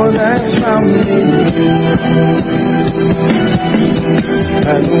more that's found in you,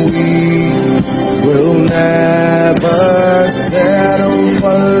 and we will never settle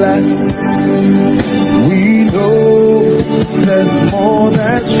for less. We know there's more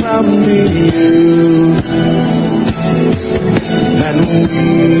that's found in you, and we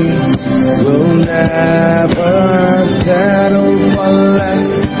will never settle for less.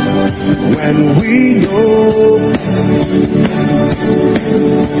 When we know.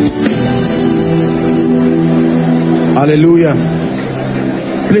 Hallelujah.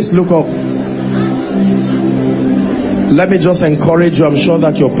 Please look up. Let me just encourage you. I'm sure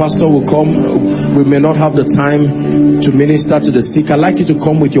that your pastor will come. We may not have the time to minister to the sick. I'd like you to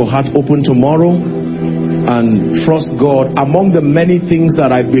come with your heart open tomorrow and trust God. Among the many things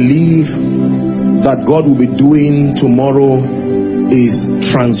that I believe that God will be doing tomorrow is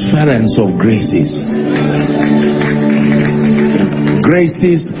transference of graces.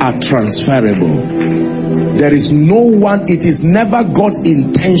 Graces are transferable. There is no one, it is never God's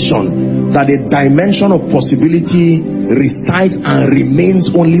intention that a dimension of possibility resides and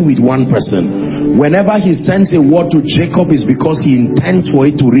remains only with one person. Whenever he sends a word to Jacob, is because he intends for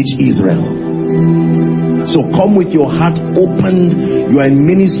it to reach Israel. So come with your heart open. You are in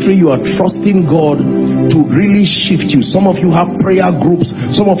ministry, you are trusting God to really shift you. Some of you have prayer groups.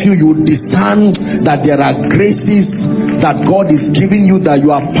 Some of you, you discern that there are graces that God is giving you, that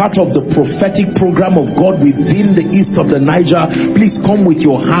you are part of the prophetic program of God within the east of the Niger. Please come with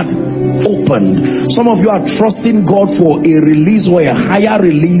your heart opened. Some of you are trusting God for a release or a higher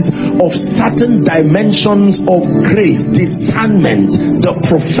release of certain dimensions of grace, discernment, the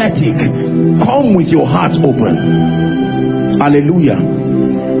prophetic. Come with your heart open. Hallelujah.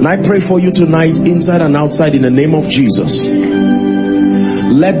 And I pray for you tonight, inside and outside, in the name of Jesus.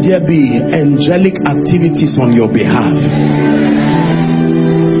 Let there be angelic activities on your behalf.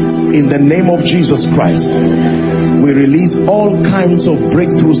 In the name of Jesus Christ, we release all kinds of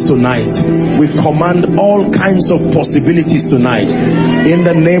breakthroughs tonight. We command all kinds of possibilities tonight. In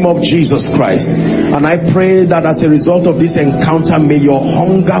the name of Jesus Christ. And I pray that as a result of this encounter, may your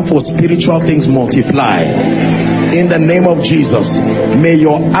hunger for spiritual things multiply. In the name of Jesus, may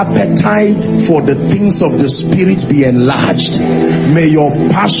your appetite for the things of the Spirit be enlarged. May your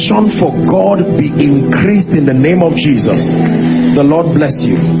passion for God be increased in the name of Jesus. The Lord bless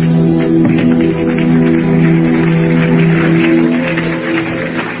you.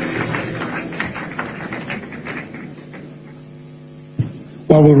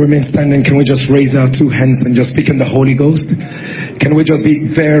 While we remain standing, can we just raise our two hands and just speak in the Holy Ghost? Can we just be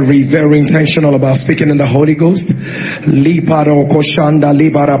very, very intentional about speaking in the Holy Ghost? Lipado koshanda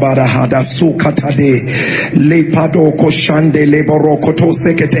libarabada hada sukatade lipado koshande libaro koto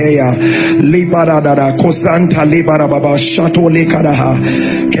seketeya libarada kosanta libarababa shato likadaha.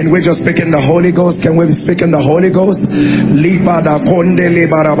 Can we just speak in the Holy Ghost? Can we speak in the Holy Ghost? Libada konde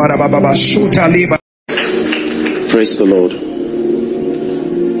libarababa shuta liba. Praise the Lord.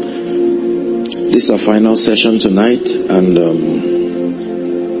 This is our final session tonight, and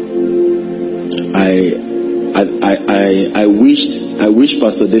I wish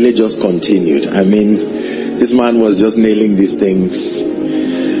Pastor Dele just continued. I mean, this man was just nailing these things.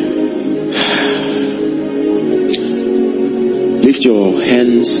 Lift your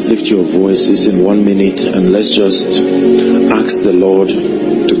hands, lift your voices in 1 minute, and let's just ask the Lord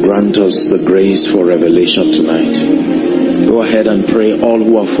to grant us the grace for revelation tonight. Go ahead and pray. All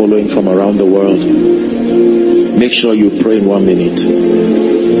who are following from around the world, make sure you pray in 1 minute.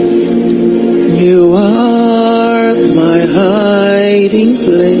 You are my hiding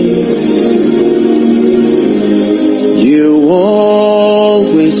place. You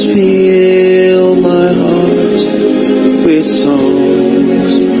always fill my heart with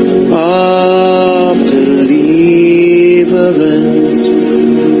songs of deliverance.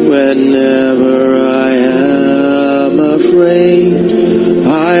 Whenever I am afraid,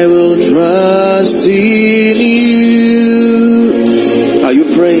 I will trust in you. Are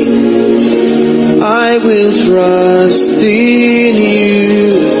you praying? I will trust in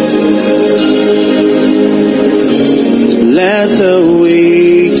you. Let the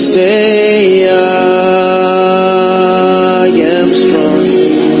weak say I am strong.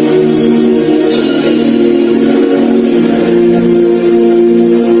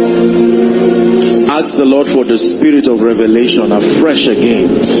 Ask the Lord for the spirit of revelation afresh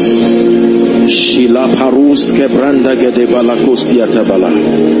again. Shila Parus Kebranda Gedebala Kosiatabala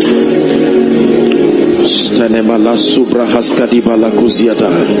Stanemala Subra Haskadibala Kosiata.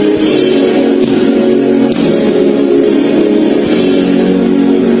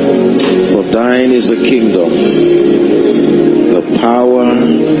 For thine is the kingdom, the power,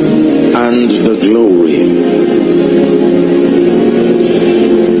 and the glory.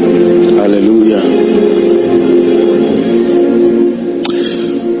 Hallelujah.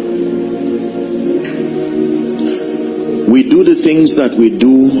 We do the things that we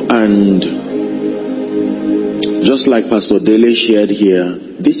do, and just like Pastor Dele shared here,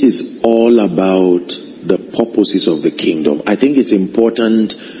 this is all about the purposes of the kingdom. I think it's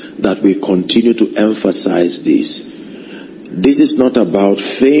important that we continue to emphasize this. This is not about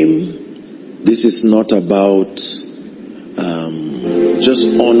fame. This is not about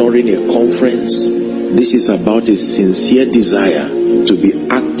just honoring a conference. This is about a sincere desire to be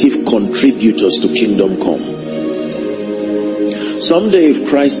active contributors to kingdom come. Someday, if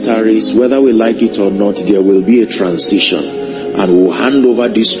Christ tarries, whether we like it or not, there will be a transition, and we'll hand over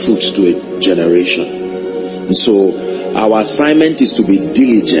these truths to a generation. And so our assignment is to be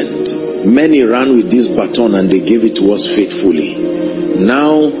diligent. Many ran with this baton and they gave it to us faithfully.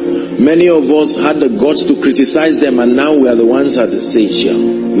 Now, many of us had the guts to criticize them, and now we are the ones at the stage here.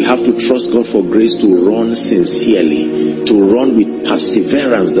 We have to trust God for grace to run sincerely, to run with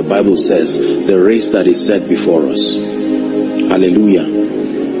perseverance, the Bible says, the race that is set before us. Hallelujah.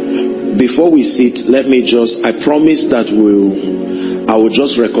 Before we sit, let me just, I promise that I will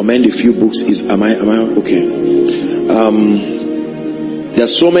just recommend a few books. Am I okay? There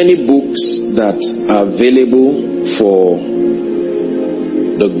are so many books that are available for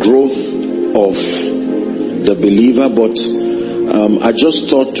the growth of the believer, but I just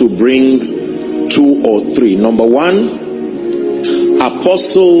thought to bring 2 or 3. Number 1,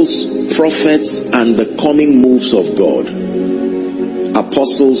 Apostles, Prophets, and the Coming Moves of God.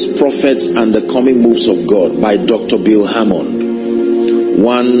 Apostles, Prophets, and the Coming Moves of God by Dr. Bill Hammond,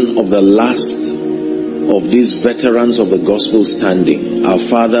 one of the last of these veterans of the gospel standing. Our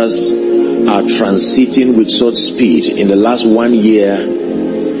fathers are transiting with such speed. In the last 1 year,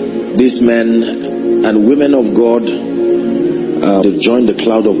 these men and women of God to join the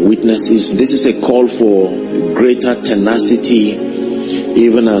cloud of witnesses. This is a call for greater tenacity,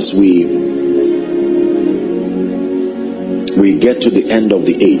 even as we get to the end of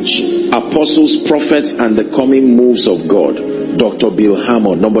the age. Apostles, Prophets, and the Coming Moves of God, Dr. Bill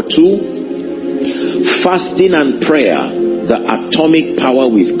Hammond. Number 2, Fasting and Prayer, the Atomic Power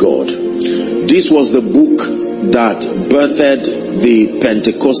with God. This was the book that birthed the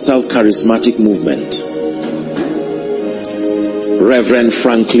Pentecostal charismatic movement. Reverend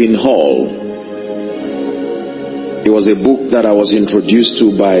Franklin Hall. It was a book that I was introduced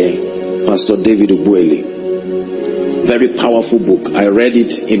to by Pastor David Ubueli. Very powerful book. I read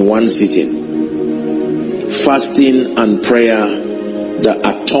it in one sitting. Fasting and Prayer, the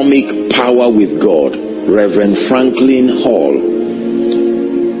Atomic Power with God, Reverend Franklin Hall.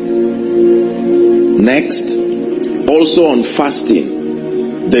 Next, also on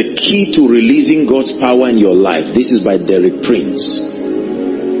fasting, the key to releasing God's power in your life. This is by Derek Prince.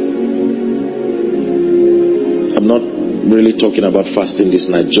 I'm not really talking about fasting this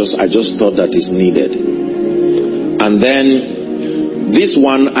night. I just thought that is needed. And then this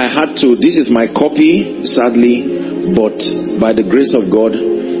one this is my copy, sadly, but by the grace of God,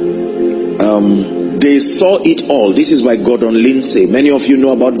 they saw it all. This is by Gordon Lindsay. Many of you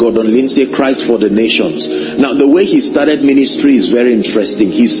know about Gordon Lindsay, Christ for the Nations. Now, the way he started ministry is very interesting.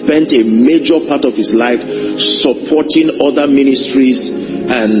 He spent a major part of his life supporting other ministries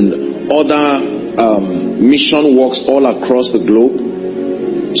and other mission works all across the globe.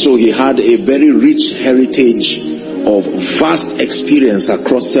 So he had a very rich heritage of vast experience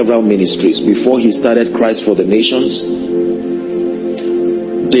across several ministries before he started Christ for the Nations.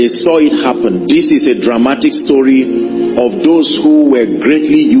 They saw it happen. This is a dramatic story of those who were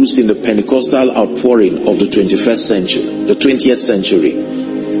greatly used in the Pentecostal outpouring of the 20th century.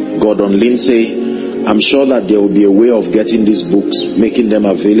 Gordon Lindsay. I'm sure that there will be a way of getting these books, making them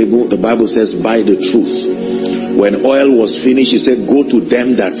available. The Bible says, buy the truth. When oil was finished, he said, go to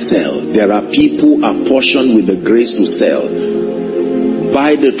them that sell. There are people apportioned with the grace to sell.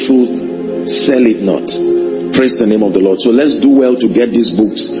 buy the truth, sell it not. Praise the name of the Lord. So let's do well to get these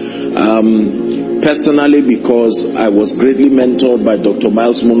books. Personally, because I was greatly mentored by Dr.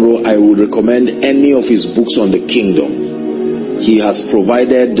 Miles Monroe, I would recommend any of his books on the kingdom. He has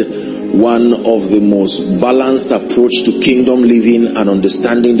provided one of the most balanced approach to kingdom living and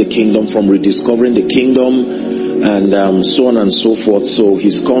understanding the kingdom, from rediscovering the kingdom and so on and so forth. So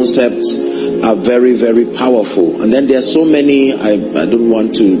his concepts are very, very powerful. And then there are so many, I don't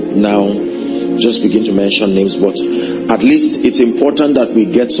want to now just begin to mention names, but at least it's important that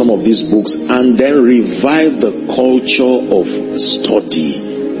we get some of these books and then revive the culture of study.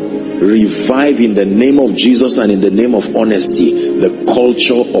 Revive, in the name of Jesus and in the name of honesty, the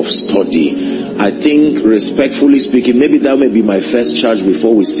culture of study. I think, respectfully speaking, maybe that may be my first charge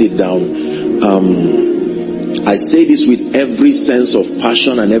before we sit down. I say this with every sense of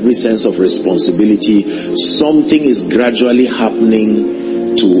passion and every sense of responsibility. Something is gradually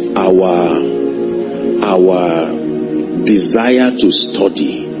happening to our desire to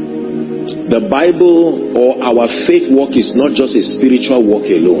study. The Bible or our faith walk is not just a spiritual walk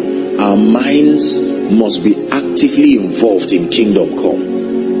alone. Our minds must be actively involved in kingdom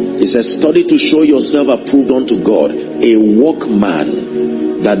come. It says, study to show yourself approved unto God, a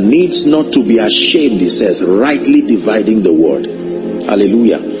workman that needs not to be ashamed, it says, rightly dividing the word.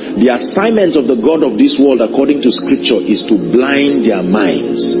 Hallelujah. The assignment of the God of this world, according to scripture, is to blind their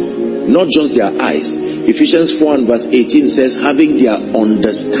minds, not just their eyes. Ephesians 4 and verse 18 says, having their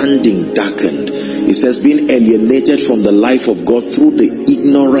understanding darkened. It says, being alienated from the life of God through the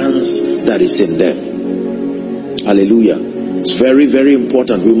ignorance that is in them. Hallelujah. It's very, very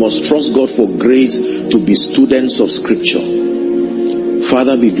important. We must trust God for grace to be students of scripture.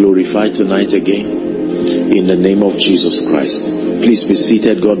 Father, be glorified tonight again in the name of Jesus Christ. Please be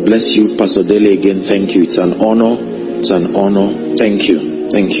seated. God bless you. Pastor Dele, again, thank you. It's an honor. It's an honor. Thank you.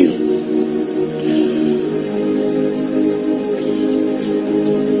 Thank you.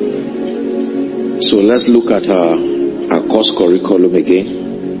 So let's look at our course curriculum again.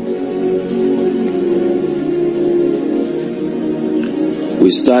 We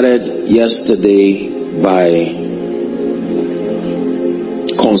started yesterday by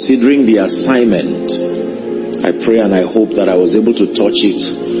considering the assignment. I pray and I hope that I was able to touch it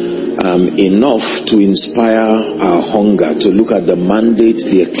enough to inspire our hunger to look at the mandate,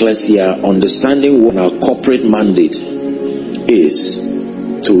 the ecclesia, understanding what our corporate mandate is: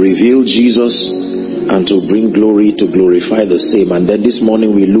 to reveal Jesus and to bring glory, to glorify the same. And then this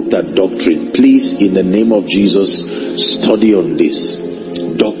morning we looked at doctrine. Please, in the name of Jesus, study on this.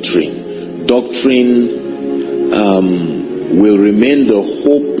 Doctrine. Doctrine will remain the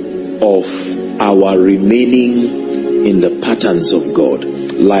hope of our remaining in the patterns of God.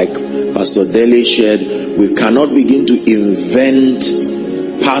 Like Pastor Dele shared, we cannot begin to invent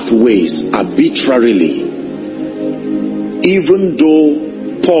pathways arbitrarily. Even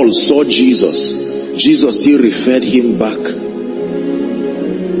though Paul saw Jesus, Jesus still referred him back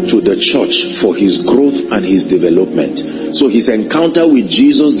to the church for his growth and his development. So his encounter with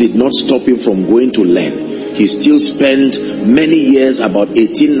Jesus did not stop him from going to learn. He still spent many years, about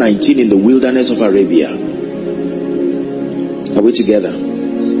 18, 19, in the wilderness of Arabia. Are we together?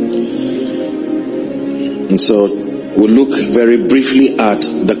 And so we'll look very briefly at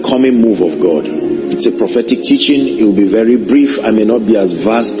the coming move of God. It's a prophetic teaching. It will be very brief. I may not be as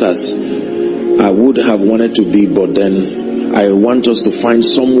vast as I would have wanted to be, but then I want us to find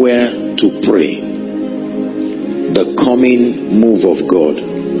somewhere to pray. The coming move of God.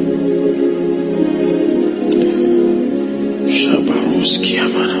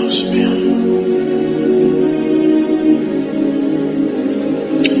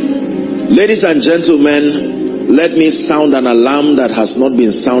 Ladies and gentlemen, let me sound an alarm that has not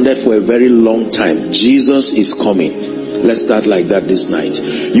been sounded for a very long time. Jesus is coming. Let's start like that this night.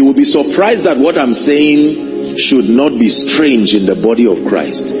 You will be surprised that what I'm saying should not be strange in the body of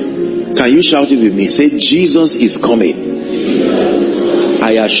Christ. Can you shout it with me? Say, Jesus is coming.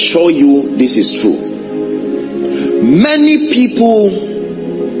 I assure you this is true. Many people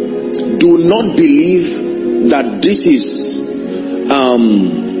do not believe that this is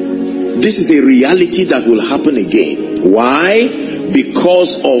a reality that will happen again. Why?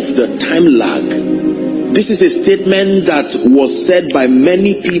 Because of the time lag. This is a statement that was said by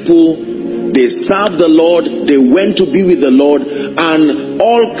many people. They served the Lord, they went to be with the Lord, and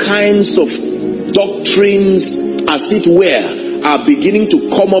all kinds of doctrines, as it were, are beginning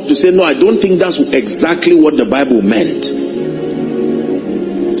to come up to say, no, I don't think that's exactly what the Bible meant.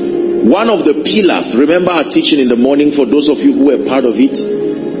 One of the pillars, remember our teaching in the morning for those of you who were part of it,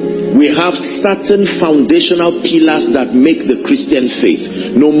 we have certain foundational pillars that make the Christian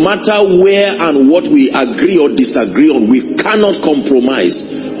faith. No matter where and what we agree or disagree on, we cannot compromise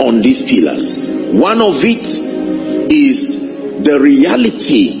on these pillars. One of it is the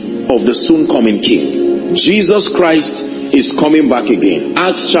reality of the soon coming King. Jesus Christ is coming back again.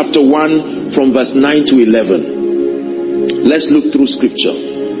 Acts chapter 1 from verse 9 to 11. Let's look through scripture.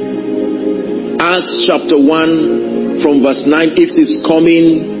 Acts chapter 1 from verse 9. If it's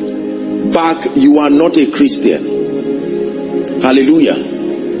coming back, you are not a Christian. Hallelujah.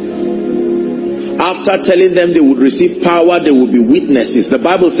 After telling them they would receive power, they would be witnesses. The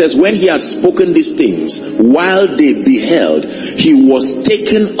Bible says when he had spoken these things, while they beheld, he was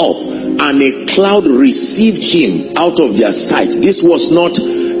taken up, and a cloud received him out of their sight. This was not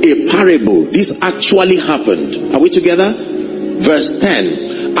a parable. This actually happened. Are we together? Verse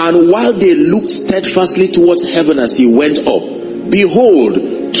 10. And while they looked steadfastly towards heaven as he went up, behold,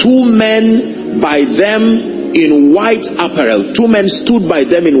 two men by them in white apparel. Two men stood by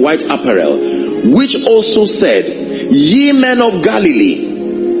them in white apparel, which also said, Ye men of Galilee,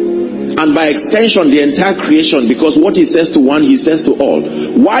 and by extension the entire creation, because what he says to one, he says to all.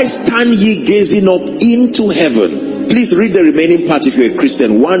 Why stand ye gazing up into heaven? Please read the remaining part if you're a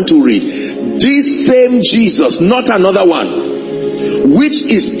Christian. 1 to read. This same Jesus, not another one, which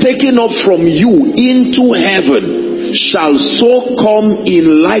is taken up from you into heaven, shall so come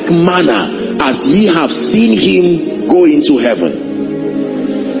in like manner as ye have seen him go into heaven.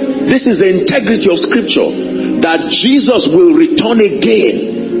 This is the integrity of scripture, that Jesus will return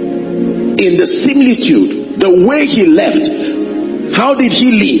again in the similitude, the way he left. How did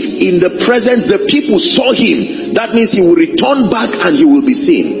he live? In the presence, the people saw him. That means he will return back and he will be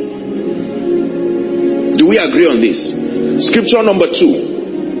seen. Do we agree on this? Scripture number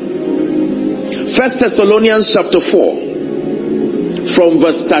 2. 1 Thessalonians chapter 4 from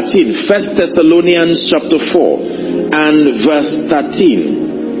verse 13. 1 Thessalonians chapter 4 and verse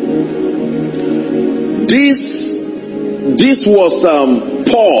 13. This was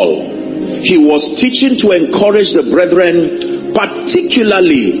Paul. He was teaching to encourage the brethren,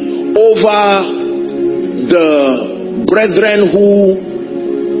 particularly over the brethren who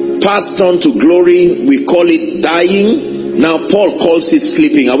passed on to glory. We call it dying. Now Paul calls it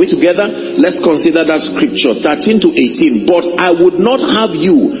sleeping. Are we together? Let's consider that scripture 13 to 18. But I would not have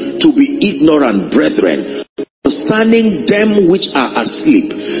you to be ignorant, brethren, concerning them which are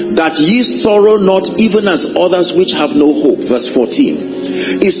asleep, that ye sorrow not, even as others which have no hope. Verse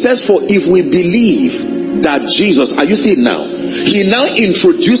 14. It says, for if we believe that Jesus, are you seeing now? He now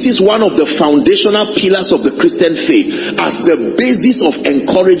introduces one of the foundational pillars of the Christian faith as the basis of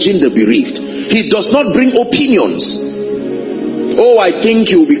encouraging the bereaved. He does not bring opinions. Oh, I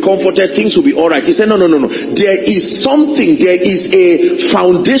think you'll be comforted, things will be alright. He said, no. There is something, there is a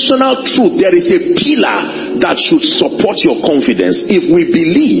foundational truth, there is a pillar that should support your confidence. If we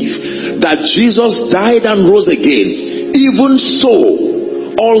believe that Jesus died and rose again, even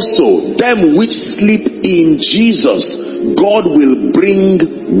so, also, them which sleep in Jesus, God will bring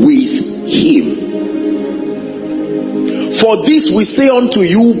with him. For this we say unto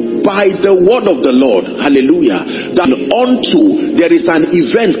you by the word of the Lord, hallelujah, that unto there is an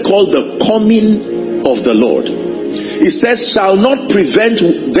event called the coming of the Lord. It says, shall not prevent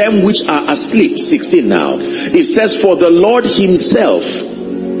them which are asleep. 16 now. It says, for the Lord himself.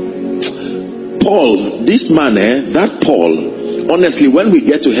 Paul, this man, that Paul, honestly, when we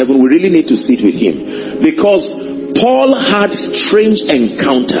get to heaven, we really need to sit with him, because Paul had strange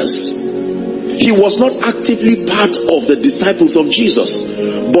encounters. He was not actively part of the disciples of Jesus,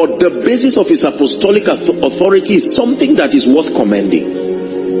 but the basis of his apostolic authority is something that is worth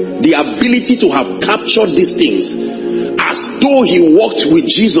commending. The ability to have captured these things as though he walked with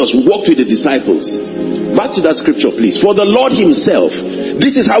Jesus, walked with the disciples. Back to that scripture, please. For the Lord himself,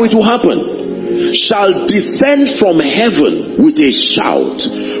 this is how it will happen, shall descend from heaven with a shout,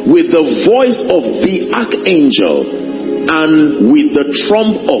 with the voice of the archangel, and with the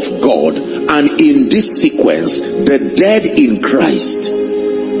trump of God. And in this sequence, the dead in Christ,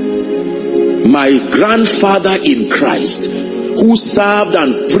 my grandfather in Christ, who served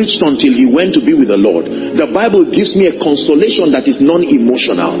and preached until he went to be with the Lord. The Bible gives me a consolation that is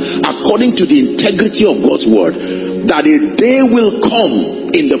non-emotional, according to the integrity of God's word, that a day will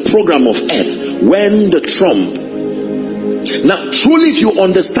come in the program of earth when the trump. Now truly, if you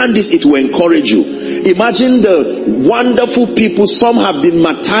understand this, it will encourage you. Imagine the wonderful people, some have been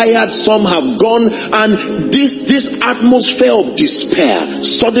martyred, some have gone, and this atmosphere of despair,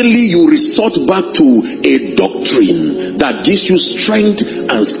 suddenly you resort back to a doctrine that gives you strength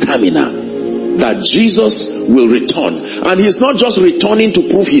and stamina, that Jesus will return. And he's not just returning to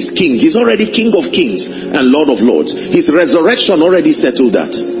prove he's king. He's already King of kings and Lord of lords. His resurrection already settled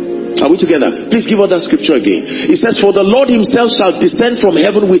that. Are we together? Please give us that scripture again. It says, for the Lord himself shall descend from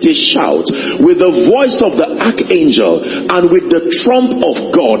heaven with a shout, with the voice of the archangel, and with the trump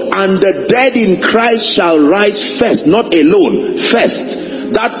of God, and the dead in Christ shall rise first. Not alone,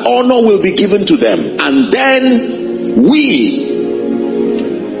 first. That honor will be given to them. And then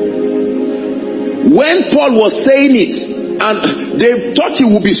when Paul was saying it, and they thought it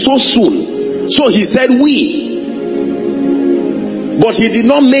would be so soon, so he said we. But he did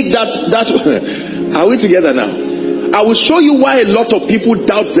not make that. Are we together now? I will show you why a lot of people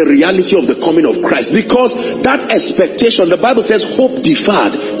doubt the reality of the coming of Christ. Because that expectation, the Bible says, hope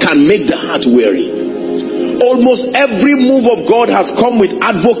deferred can make the heart weary. Almost every move of God has come with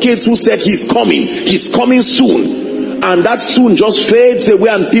advocates who said he's coming soon. And that soon just fades away,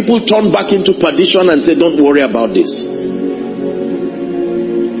 and people turn back into perdition and say, don't worry about this.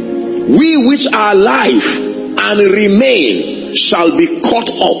 We which are alive and remain shall be caught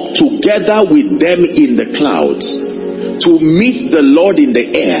up together with them in the clouds to meet the Lord in the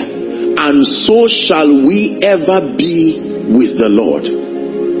air, and so shall we ever be with the Lord.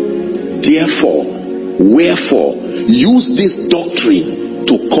 Therefore, wherefore, use this doctrine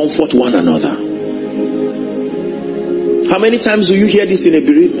to comfort one another. How many times do you hear this in a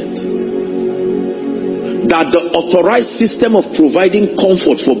bereavement? That the authorized system of providing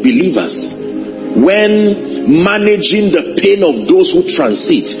comfort for believers when managing the pain of those who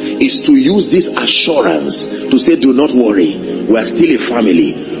transit is to use this assurance to say, do not worry, we are still a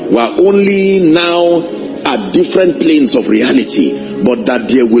family. We are only now at different planes of reality, but that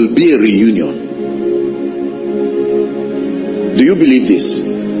there will be a reunion. Do you believe this?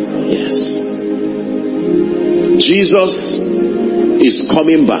 Yes. Jesus is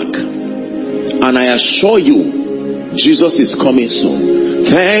coming back, and I assure you, Jesus is coming soon.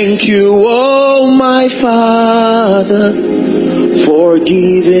 Thank you, oh my Father, for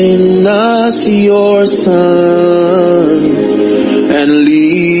giving us your Son and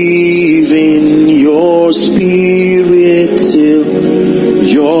leaving your Spirit till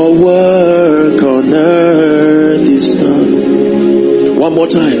your work on earth is done. One more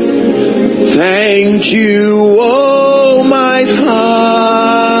time. Thank you, oh my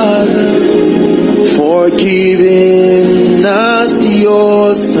Father, for giving us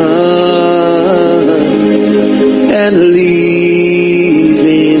your Son and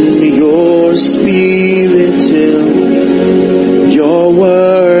leaving your Spirit till your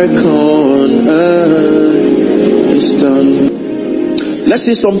work on earth is done. Let's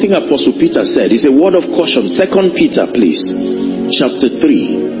see something Apostle Peter said. It's a word of caution. 2 Peter, please. Chapter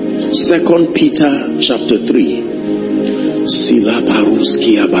 3. 2 Peter chapter 3.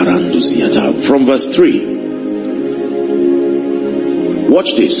 From verse 3.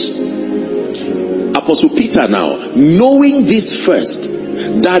 Watch this. Apostle Peter now, knowing this first,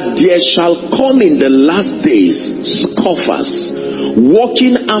 that there shall come in the last days scoffers,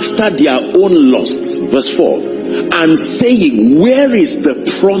 walking after their own lusts. Verse 4. And saying, where is the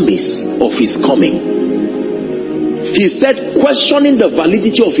promise of his coming? He said, questioning the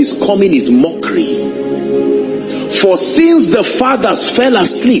validity of his coming is mockery. For since the fathers fell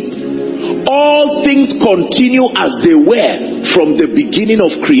asleep, all things continue as they were from the beginning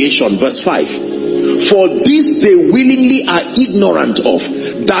of creation. Verse 5. For this they willingly are ignorant of,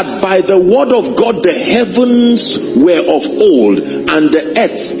 that by the word of God the heavens were of old, and the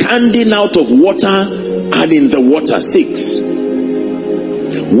earth standing out of water and in the water. 6.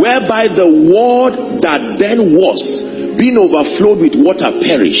 Whereby the word that then was, being overflowed with water,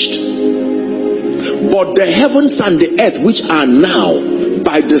 perished. But the heavens and the earth which are now,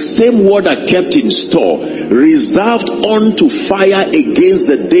 by the same word are kept in store, reserved unto fire against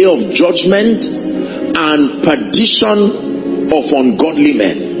the day of judgment and perdition of ungodly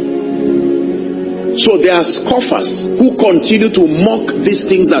men. So there are scoffers who continue to mock these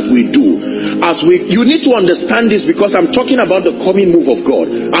things that we do. You need to understand this, because I'm talking about the coming move of God,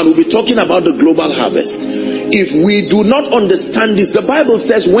 and we'll be talking about the global harvest. If we do not understand this, the Bible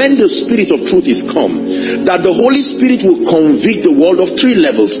says when the Spirit of truth is come, that the Holy Spirit will convict the world of three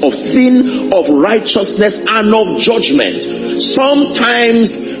levels: of sin, of righteousness, and of judgment.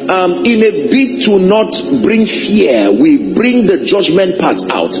 Sometimes in a bid to not bring fear, we bring the judgment part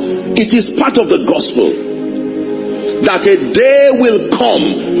out. It is part of the gospel that a day will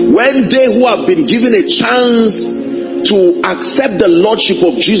come when they who have been given a chance to accept the Lordship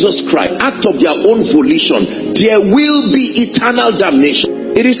of Jesus Christ, act of their own volition, there will be eternal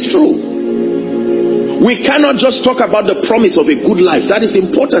damnation. It is true. We cannot just talk about the promise of a good life. That is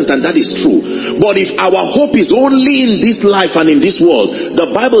important and that is true. But if our hope is only in this life and in this world, the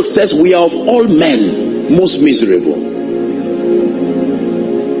Bible says we are of all men most miserable.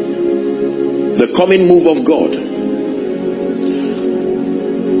 The coming move of God.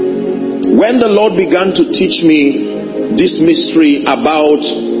 When the Lord began to teach me this mystery about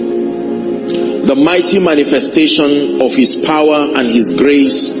the mighty manifestation of his power and his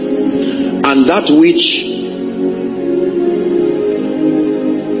grace, and that which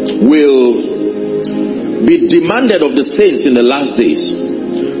will be demanded of the saints in the last days,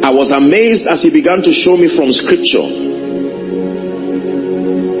 I was amazed as he began to show me from scripture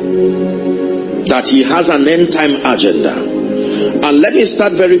that he has an end time agenda. And let me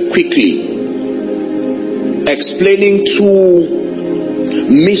start very quickly explaining two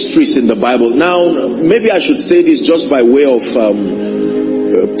mysteries in the Bible. Now, maybe I should say this just by way of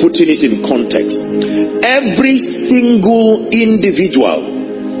putting it in context. Every single individual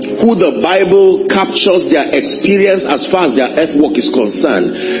who the Bible captures their experience as far as their earth work is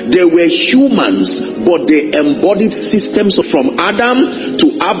concerned, they were humans, but they embodied systems from Adam to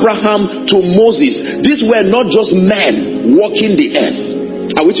Abraham to Moses. These were not just men walking the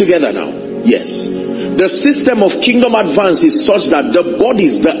earth. Are we together now? Yes. The system of kingdom advance is such that the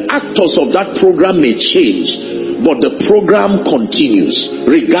bodies, the actors of that program may change, but the program continues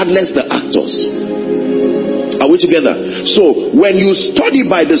regardless the actors. Are we together? So when you study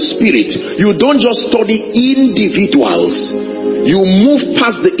by the Spirit, you don't just study individuals. You move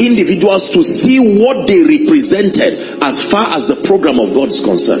past the individuals to see what they represented as far as the program of God is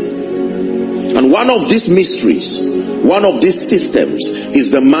concerned. And one of these mysteries, one of these systems, is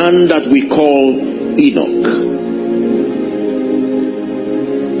the man that we call Enoch.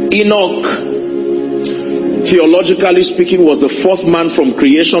 Enoch, theologically speaking, was the fourth man from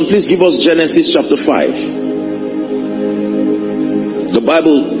creation. Please give us Genesis chapter 5. The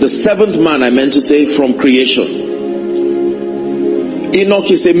Bible, the seventh man, I meant to say, from creation. Enoch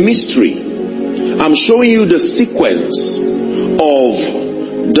is a mystery. I'm showing you the sequence of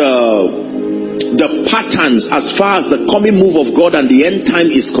the patterns as far as the coming move of God and the end time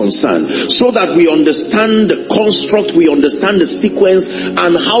is concerned, so that we understand the construct, we understand the sequence,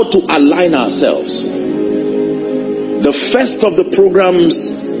 and how to align ourselves. The first of the programs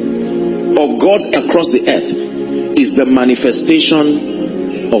of God across the earth is the manifestation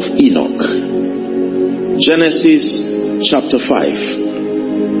of Enoch. Genesis chapter 5.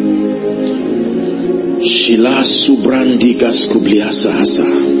 Shila subrandigas kubliasa hasa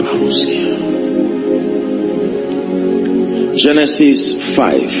parousia. Genesis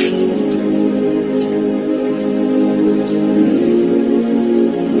 5.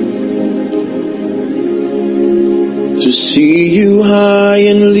 To see you high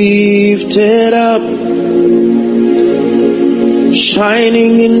and lifted up,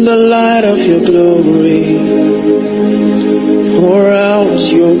 shining in the light of your glory. Pour out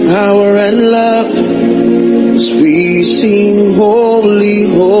your power and love as we sing holy,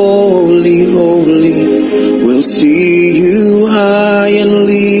 holy, holy. We'll see you high and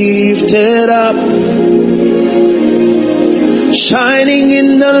lifted up, shining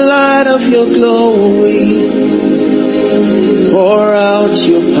in the light of your glory. Pour out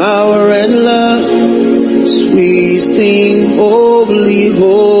your power and love as we sing holy,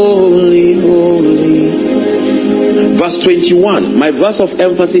 holy, holy. Verse 21. My verse of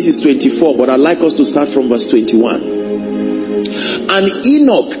emphasis is 24, but I'd like us to start from verse 21. And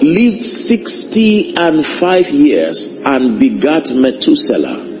Enoch lived 65 years and begat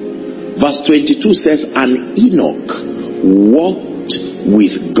Methuselah. Verse 22 says, and Enoch walked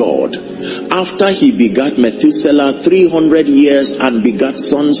with God after he begat Methuselah 300 years and begat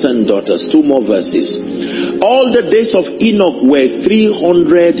sons and daughters. Two more verses. All the days of Enoch were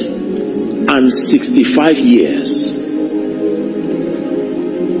 365 years.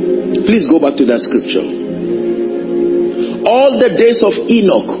 Please go back to that scripture. All the days of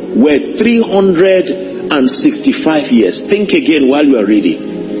Enoch were 365 years. Think again while you are reading.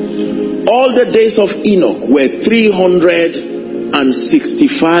 All the days of Enoch were 365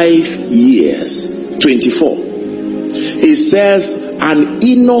 years. 24. It says, and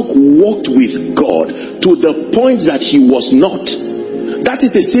Enoch walked with God to the point that he was not. That is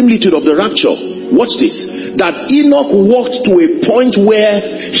the similitude of the rapture. Watch this. That Enoch walked to a point where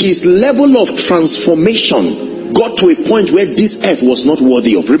his level of transformation got to a point where this earth was not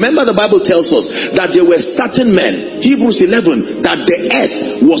worthy of. Remember, the Bible tells us that there were certain men, Hebrews 11, that the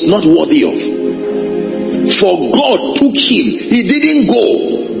earth was not worthy of. For God took him. He didn't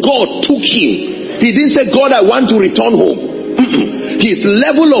go. God took him. He didn't say, God, I want to return home. His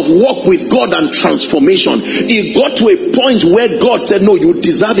level of walk with God and transformation, it got to a point where God said, no, you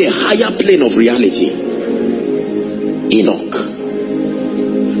deserve a higher plane of reality. Enoch.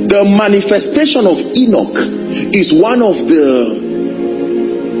 The manifestation of Enoch is one of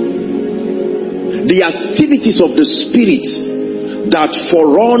the activities of the Spirit that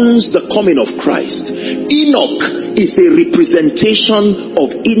foreruns the coming of Christ. Enoch is a representation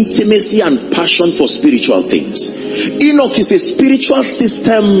of intimacy and passion for spiritual things. Enoch is a spiritual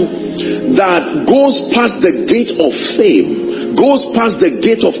system that goes past the gate of fame, goes past the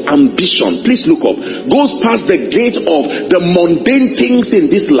gate of ambition. Please look up. Goes past the gate of the mundane things in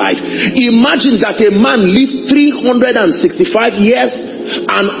this life. Imagine that a man lived 365 years,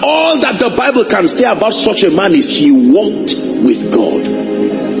 and all that the Bible can say about such a man is he walked with God.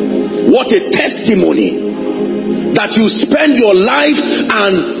 What a testimony that you spend your life,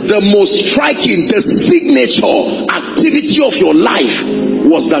 and the most striking, the signature activity of your life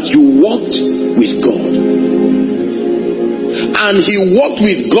was that you walked with God. And he walked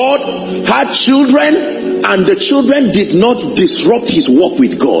with God, had children, and the children did not disrupt his walk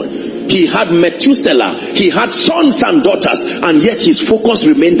with God. He had Methuselah, he had sons and daughters, and yet his focus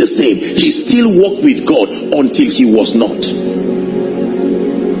remained the same. He still walked with God until he was not.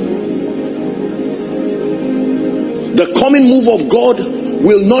 The coming move of God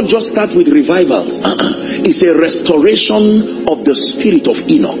will not just start with revivals. It's a restoration of the spirit of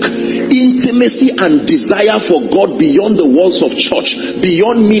Enoch. Intimacy and desire for God beyond the walls of church,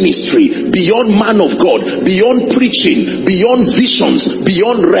 beyond ministry, beyond man of God, beyond preaching, beyond visions,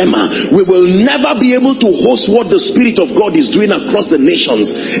 beyond rhema. We will never be able to host what the Spirit of God is doing across the nations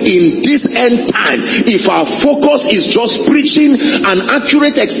in this end time if our focus is just preaching an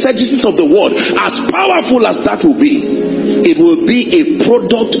accurate exegesis of the word. As powerful as that will be, it will be a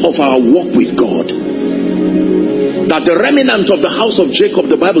product of our walk with God. That the remnant of the house of Jacob,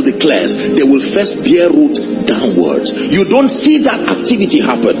 the Bible declares, they will first bear root downwards. You don't see that activity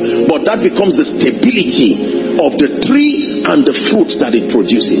happen, but that becomes the stability of the tree and the fruits that it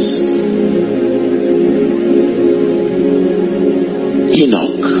produces.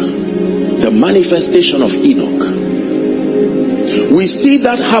 Enoch, the manifestation of Enoch. We see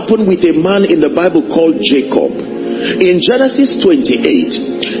that happen with a man in the Bible called Jacob. In Genesis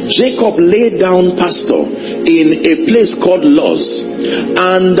 28, Jacob laid down pasture in a place called Luz,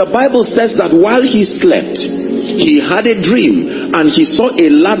 and the Bible says that while he slept, he had a dream, and he saw a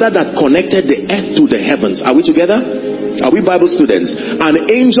ladder that connected the earth to the heavens. Are we together? Are we Bible students? And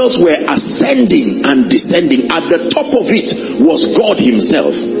angels were ascending and descending. At the top of it was God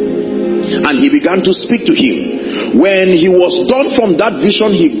himself, and he began to speak to him. When he was done from that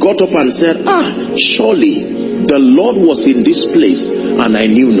vision, he got up and said, surely the Lord was in this place, and I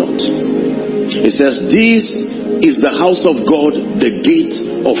knew not. It says, this is the house of God, the gate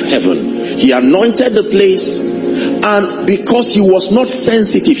of heaven. He anointed the place, and because he was not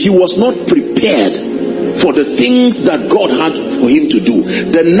sensitive, he was not prepared for the things that God had for him to do.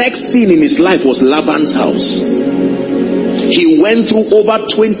 The next scene in his life was Laban's house. He went through over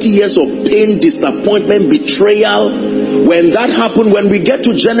 20 years of pain, disappointment, betrayal. When that happened, when we get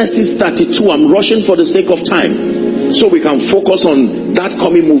to Genesis 32, I'm rushing for the sake of time, so we can focus on that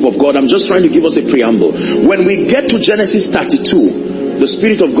coming move of God. I'm just trying to give us a preamble. When we get to Genesis 32, the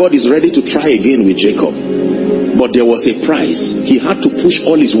Spirit of God is ready to try again with Jacob. But there was a price. He had to push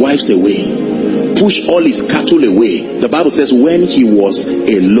all his wives away, push all his cattle away. The Bible says when he was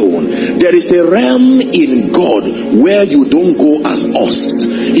alone. There is a realm in God where you don't go as us.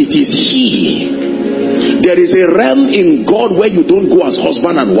 It is he. There is a realm in God where you don't go as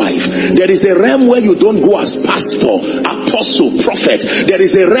husband and wife. There is a realm where you don't go as pastor, apostle, prophet. There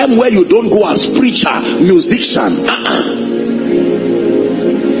is a realm where you don't go as preacher, musician.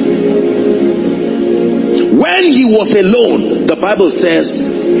 When he was alone, the Bible says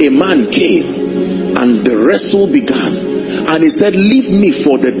a man came and the wrestle began. And he said, leave me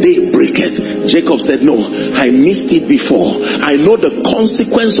for the day breaketh. Jacob said, no, I missed it before. I know the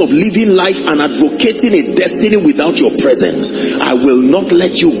consequence of living life and advocating a destiny without your presence. I will not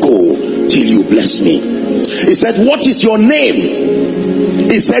let you go till you bless me. He said, what is your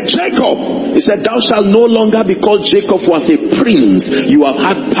name? He said, Jacob. He said, thou shalt no longer be called Jacob, was a prince. You have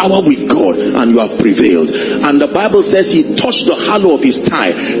had power with God and you have prevailed. And the Bible says he touched the hollow of his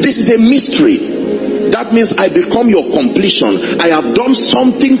thigh. This is a mystery. That means I become your completion. I have done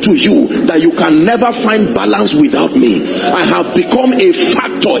something to you that you can never find balance without me. I have become a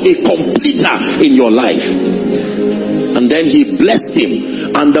factor, a completer in your life. And then he blessed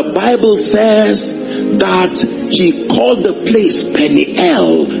him. And the Bible says that he called the place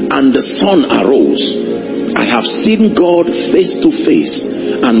Peniel, and the sun arose. I have seen God face to face,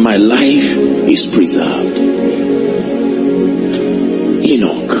 and my life is preserved.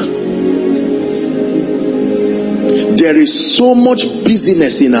 Enoch. There is so much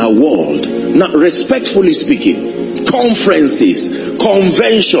business in our world. Now, respectfully speaking, conferences,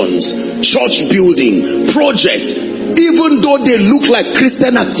 conventions, church building, projects, even though they look like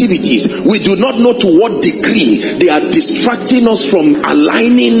Christian activities, we do not know to what degree they are distracting us from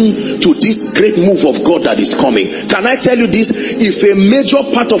aligning to this great move of God that is coming. Can I tell you this? If a major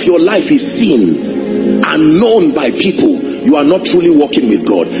part of your life is seen and known by people, you are not truly walking with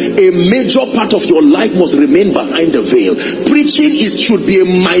God. A major part of your life must remain behind the veil. Preaching should be a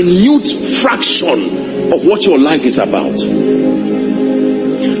minute fraction of what your life is about.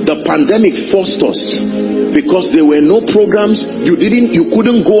 The pandemic forced us, because there were no programs, you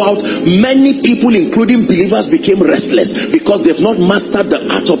couldn't go out. Many people, including believers, became restless because they've not mastered the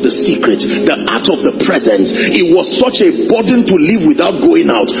art of the secret, the art of the presence. It was such a burden to live without going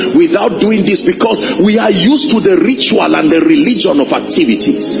out, without doing this, because we are used to the ritual and the religion of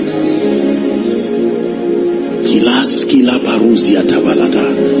activities.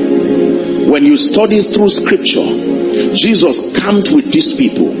 When you study through scripture, Jesus camped with these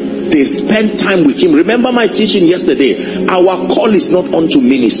people. They spent time with him. Remember my teaching yesterday. Our call is not unto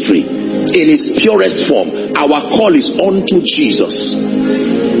ministry in its purest form. Our call is unto Jesus.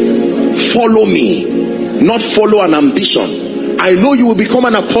 Follow me, not follow an ambition. I know you will become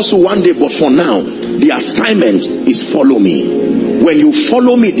an apostle one day, but for now, the assignment is follow me. When you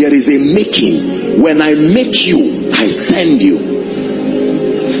follow me, there is a making. When I make you, I send you.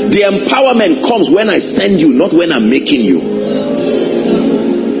 The empowerment comes when I send you, not when I'm making you.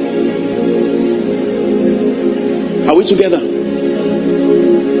 Are we together?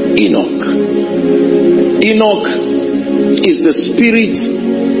 Enoch. Enoch is the spirit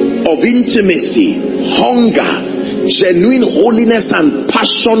of intimacy, hunger, genuine holiness and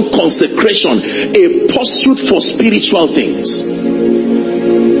passion, consecration, a pursuit for spiritual things.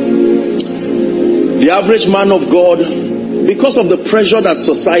 The average man of God, because of the pressure that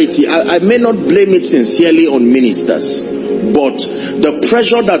society, I may not blame it sincerely on ministers, but the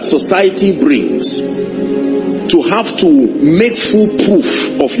pressure that society brings to have to make full proof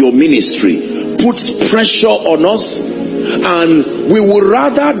of your ministry puts pressure on us, and we would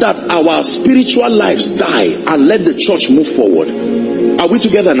rather that our spiritual lives die and let the church move forward. Are we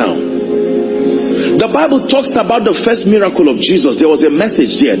together now? The Bible talks about the first miracle of Jesus. There was a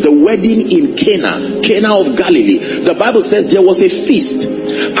message there, the wedding in Cana of Galilee. The Bible says there was a feast,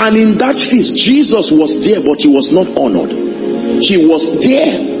 and in that feast Jesus was there, but he was not honored. He was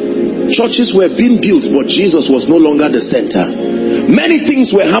there. Churches were being built, but Jesus was no longer the center. Many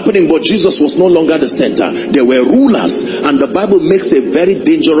things were happening, but Jesus was no longer the center. There were rulers, and the Bible makes a very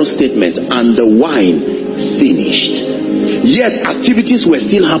dangerous statement, and the wine finished. Yet activities were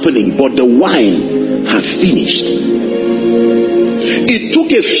still happening, but the wine had finished. It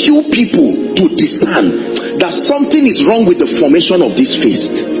took a few people to discern that something is wrong with the formation of this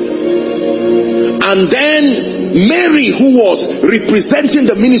feast. And then Mary, who was representing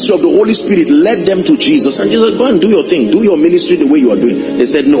the ministry of the Holy Spirit, led them to Jesus. And Jesus said, go and do your thing. Do your ministry the way you are doing. They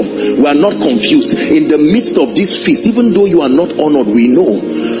said, no, we are not confused. In the midst of this feast, even though you are not honored, we know.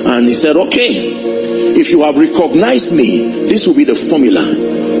 And he said, okay, if you have recognized me, this will be the formula.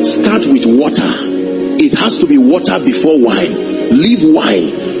 Start with water. It has to be water before wine. Leave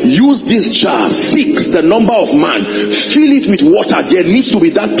wine. Use this jar, 6, the number of man. Fill it with water. There needs to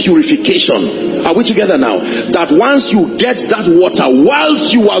be that purification. Are we together now? That once you get that water,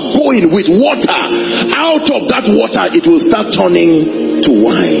 whilst you are going with water, out of that water it will start turning to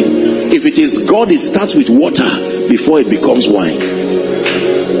wine. If it is God, it starts with water before it becomes wine.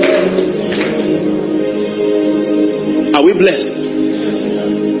 Are we blessed?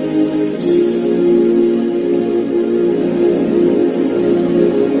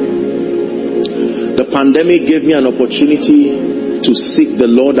 The pandemic gave me an opportunity to seek the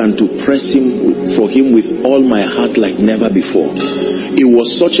Lord and to press for him with all my heart like never before. It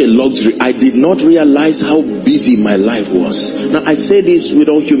was such a luxury. I did not realize how busy my life was. Now I say this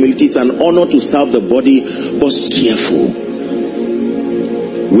with all humility. It's an honor to serve the body, but careful.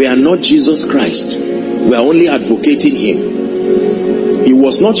 We are not Jesus Christ. We are only advocating him. It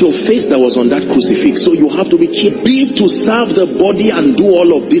was not your face that was on that crucifix, so you have to be careful. To serve the body and do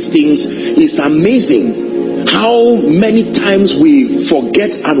all of these things is amazing. How many times we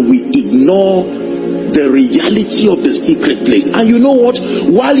forget and we ignore the reality of the secret place. And you know what?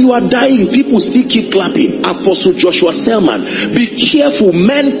 While you are dying, people still keep clapping. Apostle Joshua Selman, be careful.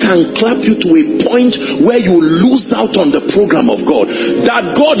 Men can clap you to a point where you lose out on the program of God.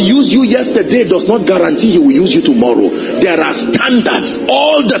 That God used you yesterday does not guarantee He will use you tomorrow. There are standards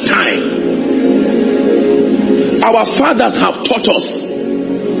all the time. Our fathers have taught us,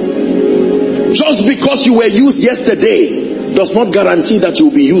 just because you were used yesterday does not guarantee that you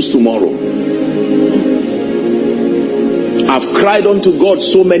will be used tomorrow. I've cried unto God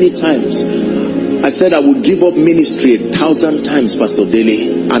so many times. I said I would give up ministry 1,000 times, Pastor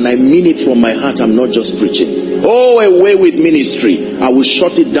Dele, and I mean it from my heart. I'm not just preaching. Oh, away with ministry. I will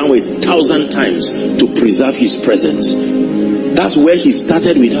shut it down 1,000 times to preserve His presence. That's where He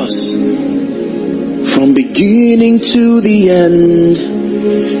started with us. From beginning to the end,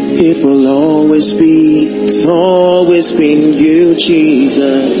 it will always be, it's always been you,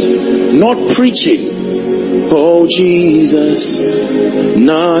 Jesus. Not preaching. Oh, Jesus,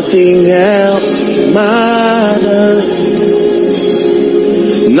 nothing else matters.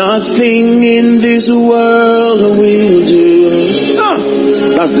 Nothing in this world will do.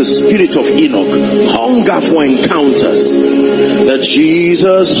 That's the spirit of Enoch. Hunger for encounters. That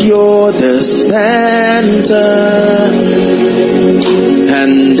Jesus, you're the center,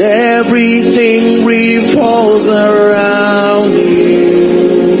 and everything revolves around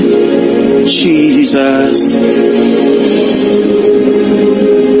you, Jesus.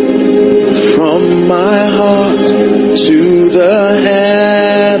 From my heart to the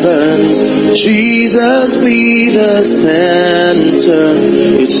heavens, Jesus be the center.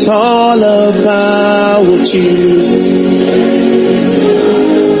 It's all about you.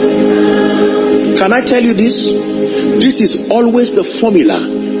 Can I tell you this? This is always the formula.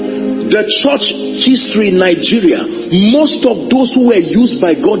 The church history in Nigeria, most of those who were used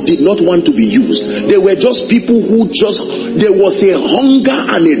by God did not want to be used. They were just people who there was a hunger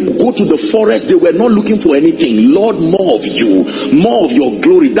and a go to the forest. They were not looking for anything. Lord, more of you, more of your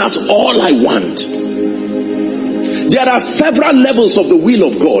glory. That's all I want. There are several levels of the will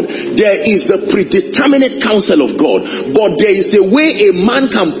of God. There is the predeterminate counsel of God, but there is a way a man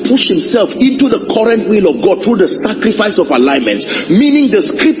can push himself into the current will of God through the sacrifice of alignment, meaning the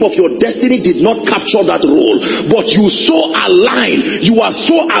script of your destiny did not capture that role, but you so align, you are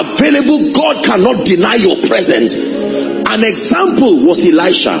so available, God cannot deny your presence. An example was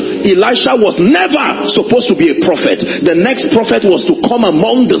Elisha. Elisha was never supposed to be a prophet. The next prophet was to come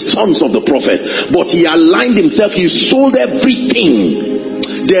among the sons of the prophet, but he aligned himself. He sold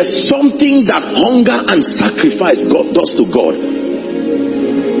everything. There's something that hunger and sacrifice God does to God.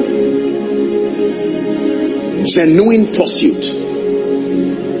 Genuine pursuit.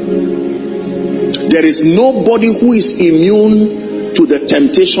 There is nobody who is immune to the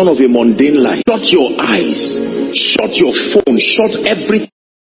temptation of a mundane life. Shut your eyes, shut your phone, shut everything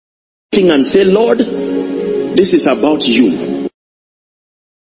and say, Lord, this is about you.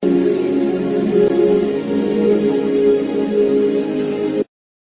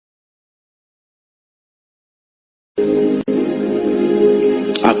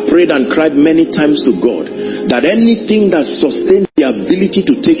 I've prayed and cried many times to God that anything that sustains the ability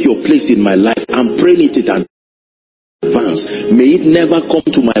to take your place in my life, I'm praying it in advance. May it never come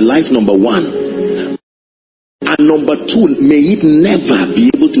to my life, number one. And number two, may it never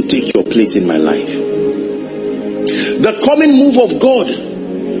be able to take your place in my life. The coming move of God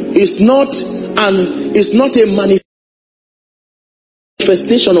is not a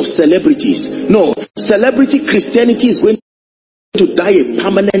manifestation of celebrities. No, celebrity Christianity is going to die a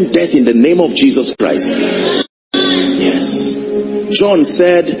permanent death in the name of Jesus Christ. Yes. John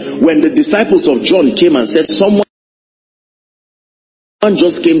said, when the disciples of John came and said, someone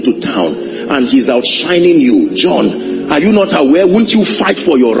just came to town and he's outshining you. John, are you not aware? Won't you fight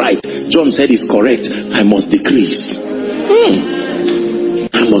for your right? John said, it's correct. I must decrease.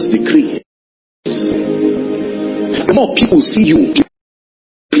 I must decrease. The more people see you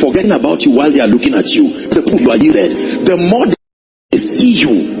forgetting about you while they are looking at you, the people are yielded. The more they see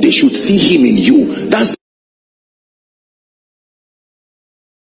you, they should see him in you. That's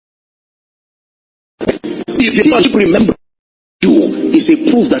if they don't remember you, is a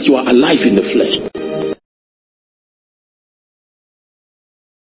proof that you are alive in the flesh.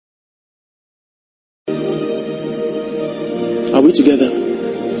 Are we together?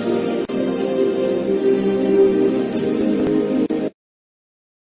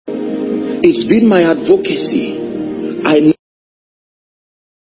 It's been my advocacy. I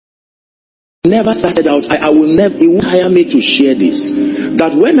never started out. I will never. It will hire me to share this.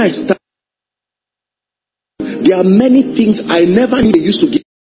 That when I start. There are many things I never knew they used to give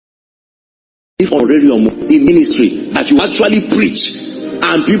on radio in ministry that you actually preach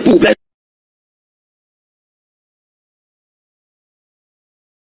and people bless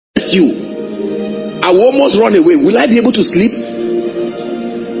you, I will almost run away. Will I be able to sleep?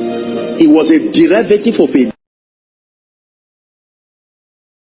 It was a derivative of a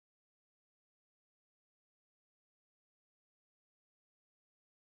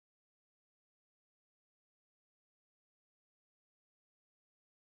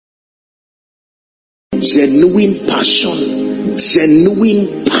genuine passion.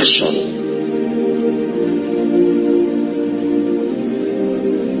 Genuine passion.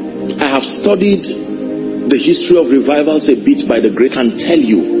 I have studied the history of revivals a bit by the great and tell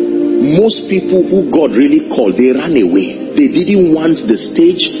you, most people who God really called, they ran away. They didn't want the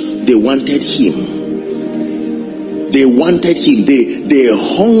stage, they wanted him. They wanted him. They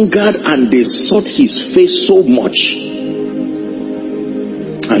hungered and they sought his face so much.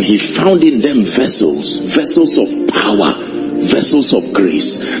 And he found in them vessels of power, vessels of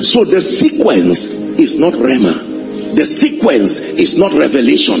grace. So the sequence is not Rhema. The sequence is not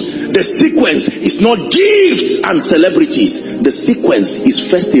revelation. The sequence is not gifts and celebrities. The sequence is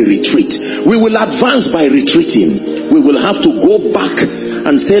first a retreat. We will advance by retreating. We will have to go back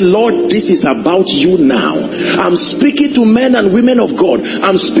and say, Lord, this is about you now. I'm speaking to men and women of God.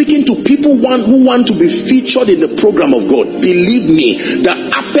 I'm speaking to people who want to be featured in the program of God. Believe me, the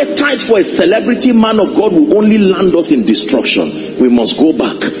appetite for a celebrity man of God will only land us in destruction. We must go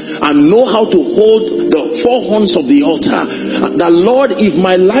back and know how to hold the four horns of the altar. The Lord, if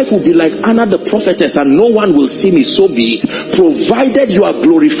my life will be like Anna the prophetess and no one will see me, so be it, provided you are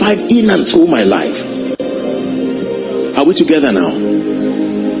glorified in and through my life. Are we together now?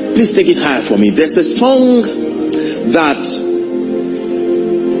 Please take it higher for me. There's a song that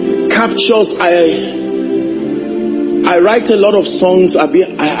captures, I write a lot of songs,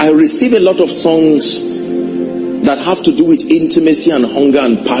 I receive a lot of songs that have to do with intimacy and hunger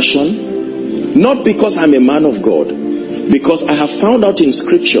and passion. Not because I'm a man of God, because I have found out in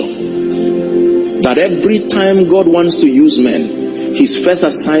scripture that every time God wants to use men, his first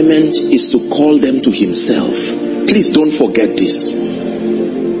assignment is to call them to himself. Please don't forget this.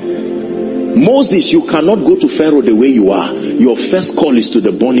 Moses, you cannot go to Pharaoh the way you are. Your first call is to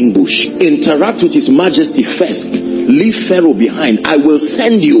the burning bush. Interact with his majesty first. Leave Pharaoh behind. I will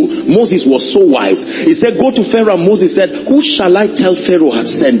send you. Moses was so wise. He said, go to Pharaoh. And Moses said, who shall I tell Pharaoh had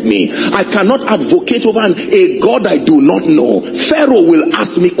sent me? I cannot advocate over a God I do not know. Pharaoh will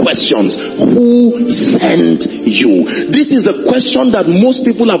ask me questions. Who sent you? This is a question that most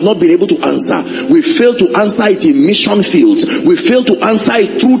people have not been able to answer. We fail to answer it in mission fields. We fail to answer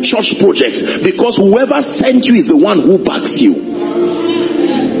it through church projects. Because whoever sent you is the one who backs you.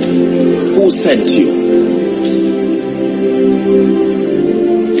 Who sent you?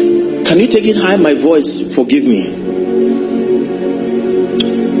 Can you take it high? My voice, forgive me.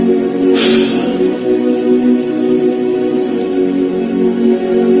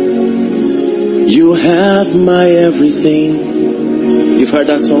 You have my everything. You've heard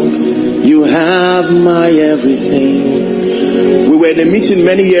that song? You have my everything. We were in a meeting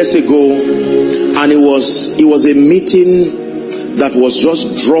many years ago, and it was a meeting that was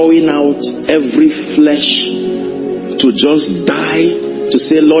just drawing out every flesh to just die, to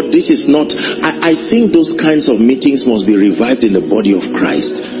say, Lord, this is not. I think those kinds of meetings must be revived in the body of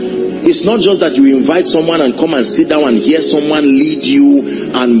Christ. It's not just that you invite someone and come and sit down and hear someone lead you.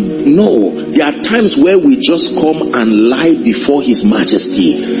 And no, there are times where we just come and lie before his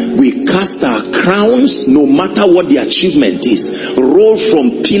majesty. We cast our crowns, no matter what the achievement is, roll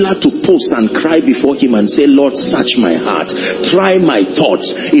from pillar to post and cry before him and say, Lord, search my heart, try my thoughts.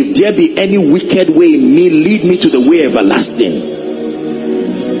 If there be any wicked way in me, lead me to the way everlasting.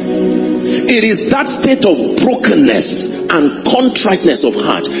 It is that state of brokenness and contriteness of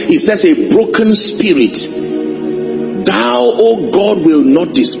heart. It says a broken spirit thou, O God, will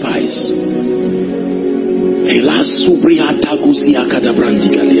not despise.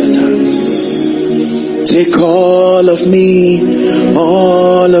 Take all of me,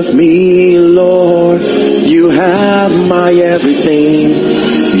 Lord. You have my everything.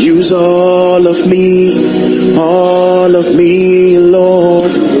 Use all of me,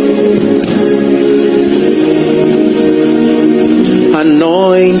 Lord.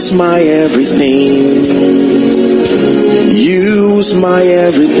 Anoint my everything. Use my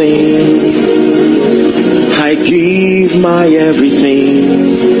everything. I give my everything.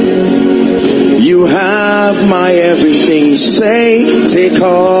 You have my everything. Say, take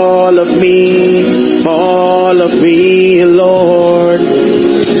all of me, Lord.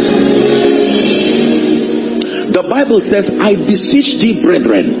 The Bible says, I beseech thee,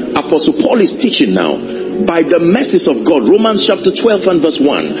 brethren, Apostle Paul is teaching now. By the mercies of God, Romans chapter 12 and verse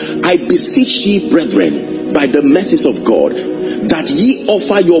 1, I beseech ye, brethren, by the mercies of God, that ye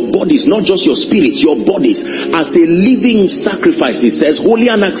offer your bodies, not just your spirits, your bodies, as a living sacrifice. He says,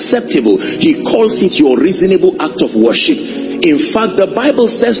 holy and acceptable. He calls it your reasonable act of worship. In fact, the Bible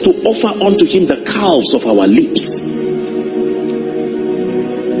says to offer unto him the calves of our lips.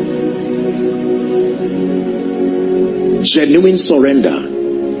 Genuine surrender.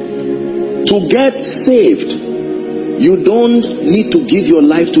 To get saved, you don't need to give your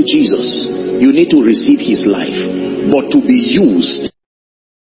life to Jesus. You need to receive his life. But to be used,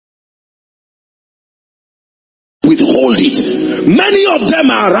 withhold it. Many of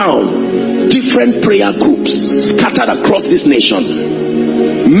them are around. Different prayer groups scattered across this nation.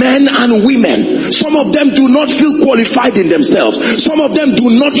 Men and women. Some of them do not feel qualified in themselves. Some of them do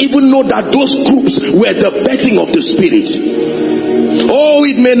not even know that those groups were the birthing of the Spirit. Oh,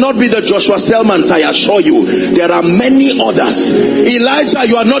 it may not be the Joshua Selmans, I assure you. There are many others. Elijah,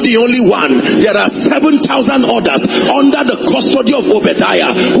 you are not the only one. There are 7,000 others under the custody of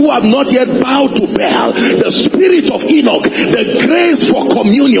Obadiah who have not yet bowed to Baal. The spirit of Enoch, the grace for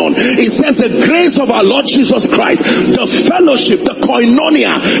communion. It says the grace of our Lord Jesus Christ, the fellowship, the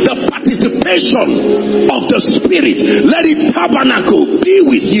koinonia, the participation of the Spirit. Let it tabernacle, be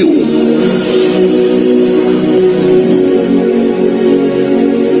with you.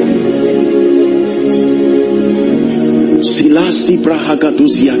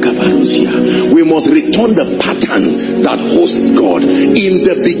 We must return the pattern that hosts God. In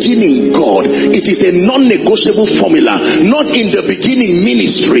the beginning, God. It is a non-negotiable formula. Not in the beginning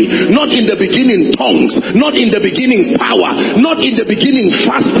ministry, not in the beginning tongues, not in the beginning power, not in the beginning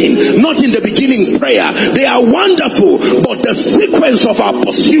fasting, not in the beginning prayer. They are wonderful, but the sequence of our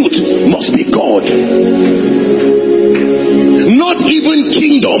pursuit must be God. Not even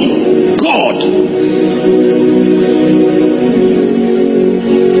kingdom, God.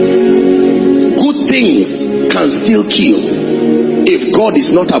 Things can still kill if God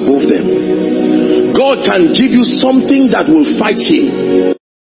is not above them. God can give you something that will fight him.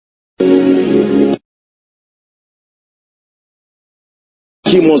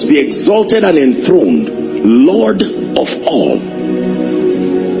 He must be exalted and enthroned, Lord of all.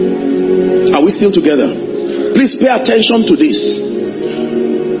 Are we still together? Please pay attention to this.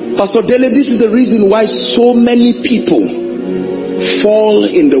 Pastor Dele, this is the reason why so many people fall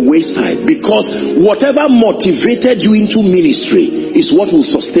in the wayside, because whatever motivated you into ministry is what will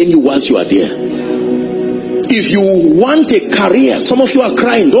sustain you whilst you are there. If you want a career, some of you are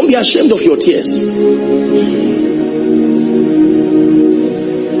crying, don't be ashamed of your tears.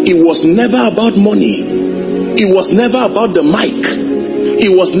 It was never about money. It was never about the mic.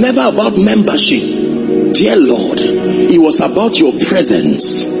 It was never about membership. Dear Lord, it was about your presence,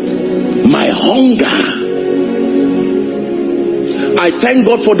 my hunger. I thank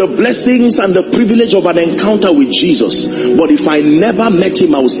God for the blessings and the privilege of an encounter with Jesus. But if I never met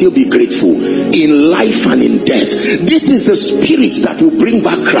him, I will still be grateful in life and in death. This is the spirit that will bring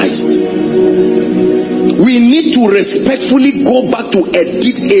back Christ. We need to respectfully go back to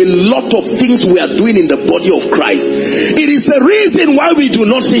edit a lot of things we are doing in the body of Christ. It is the reason why we do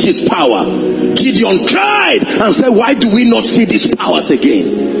not see his power. Gideon cried and said, why do we not see these powers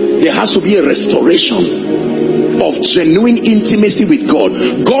again? There has to be a restoration of genuine intimacy with God.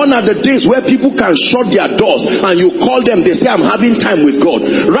 Gone are the days where people can shut their doors and you call them, they say, I'm having time with God.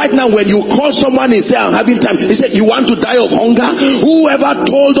 Right now, when you call someone and say, I'm having time, they say, you want to die of hunger? Whoever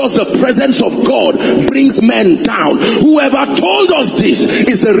told us the presence of God brings men down, whoever told us this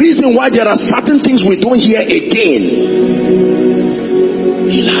is the reason why there are certain things we don't hear again.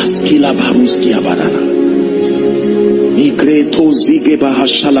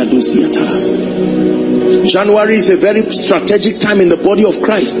 January is a very strategic time in the body of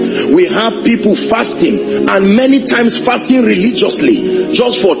Christ. We have people fasting, and many times fasting religiously,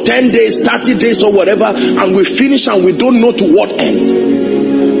 just for 10 days, 30 days or whatever, and we finish and we don't know to what end.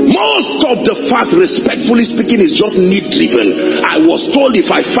 Most of the fast, respectfully speaking, is just need driven. I was told if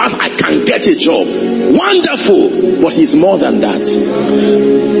I fast I can get a job. Wonderful, but it's more than that.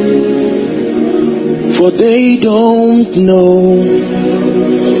 For they don't know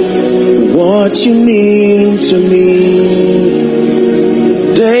what you mean to me.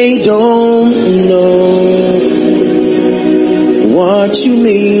 They don't know what you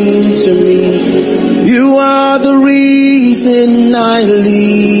mean to me. You are the reason I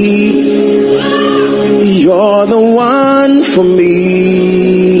live. You're the one for me.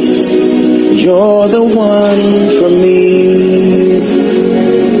 You're the one for me.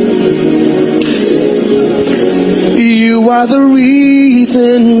 You are the reason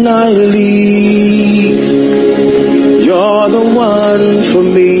season I leave, you're the one for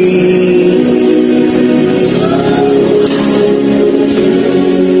me.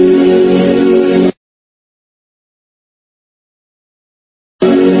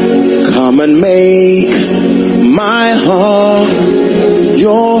 Come and make my heart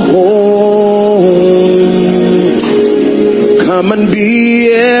your home. Come and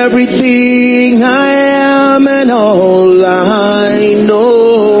be everything I am and all I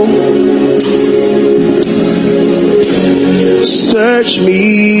know. Search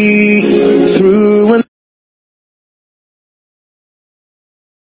me through and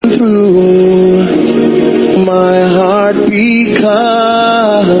through. My heart becomes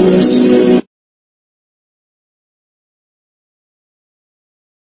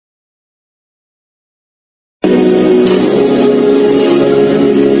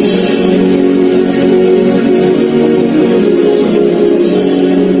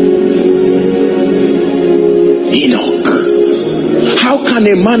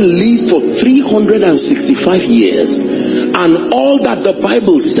a man live for 365 years and all that the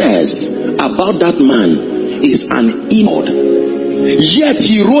Bible says about that man is an Enoch, yet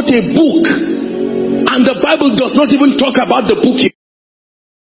he wrote a book and the Bible does not even talk about the book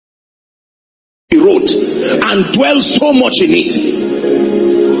he wrote and dwells so much in it.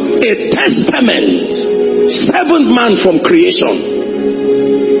 A testament, seventh man from creation,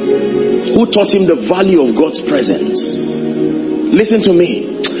 who taught him the value of God's presence. Listen to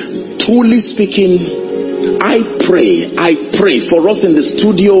me. Truly speaking, I pray for us in the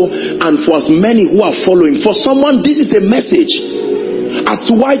studio and for as many who are following. For someone, this is a message as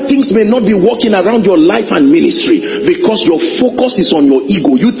to why things may not be working around your life and ministry, because your focus is on your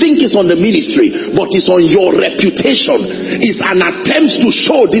ego. You think it's on the ministry, but it's on your reputation. It's an attempt to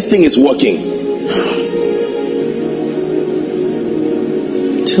show this thing is working.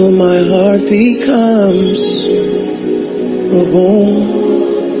 Till my heart becomes a home.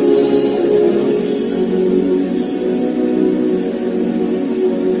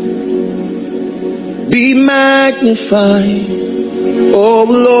 Be magnified, oh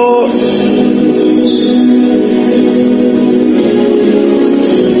Lord.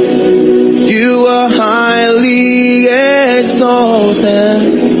 You are highly exalted,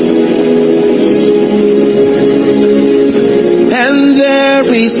 and there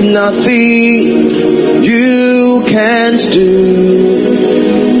is nothing you can't do.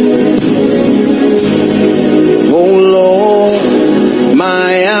 Oh Lord,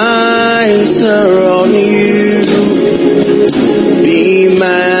 my eyes are on you. Be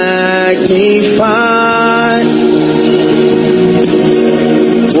magnified,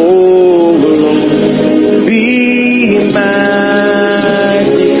 oh Lord, be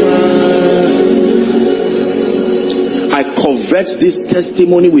magnified. I covet this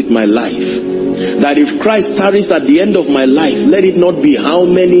testimony with my life, that if Christ tarries at the end of my life, let it not be how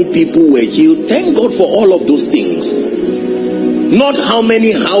many people were healed. Thank God for all of those things. Not how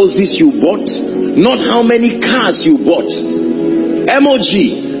many houses you bought, not how many cars you bought. MOG,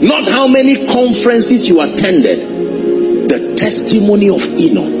 not how many conferences you attended. The testimony of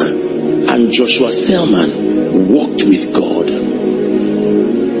Enoch and Joshua Selman walked with God.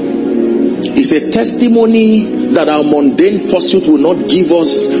 It's a testimony that our mundane pursuit will not give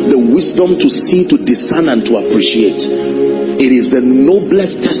us the wisdom to see, to discern, and to appreciate. It is the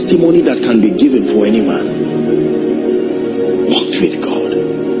noblest testimony that can be given for any man. Walked with God.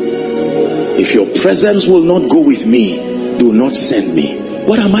 If your presence will not go with me, do not send me.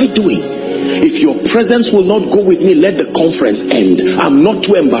 What am I doing? If your presence will not go with me, let the conference end. I'm not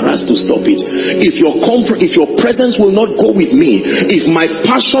too embarrassed to stop it. If your presence will not go with me, if my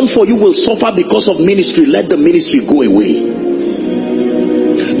passion for you will suffer because of ministry, let the ministry go away.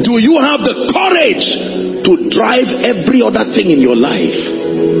 Do you have the courage to drive every other thing in your life?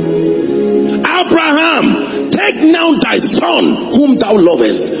 Abraham, take now thy son whom thou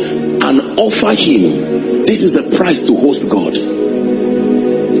lovest and offer him. This is the price to host God.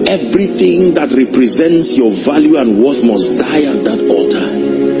 Everything that represents your value and worth must die at that altar.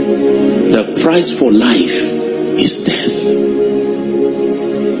 The price for life is death.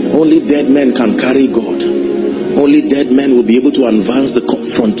 Only dead men can carry God. Only dead men will be able to advance the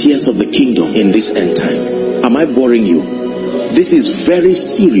frontiers of the kingdom in this end time. Am I boring you? This is very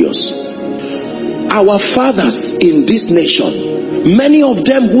serious. Our fathers in this nation, many of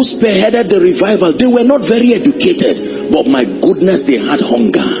them who spearheaded the revival, they were not very educated, but my goodness, they had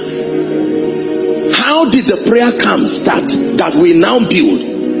hunger. How did the prayer camp start that we now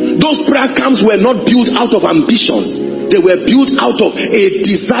build? Those prayer camps were not built out of ambition. They were built out of a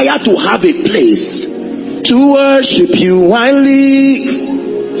desire to have a place. To worship you I live.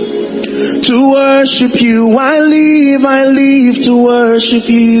 To worship you I live to worship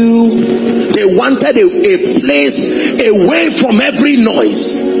you. They wanted a place away from every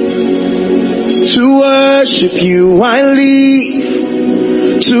noise. To worship you I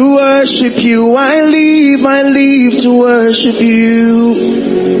live. To worship you I live to worship you.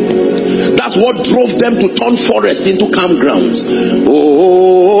 That's what drove them to turn forest into campgrounds.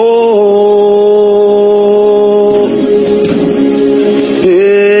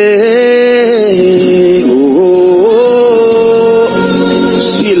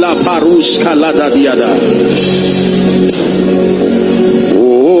 Sila parush kalada diada.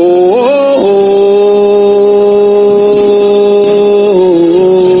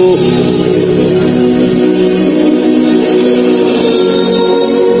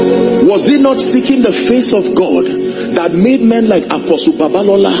 Was it not seeking the face of God that made men like Apostle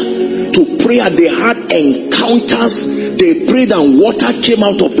Babalola to pray, and they had encounters? They prayed and water came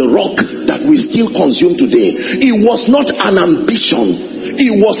out of the rock that we still consume today. It was not an ambition.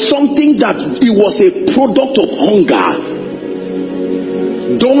 It was something that it was a product of hunger.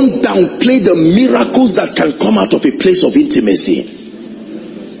 Don't downplay the miracles that can come out of a place of intimacy.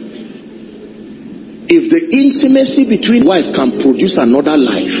 If the intimacy between wife can produce another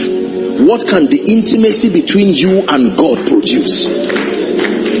life, what can the intimacy between you and God produce?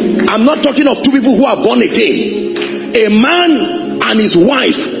 I'm not talking of two people who are born again. A man and his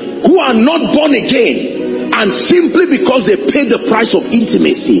wife who are not born again, and simply because they paid the price of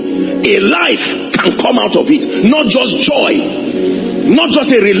intimacy, a life can come out of it. Not just joy, not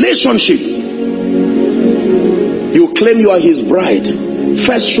just a relationship. You claim you are his bride.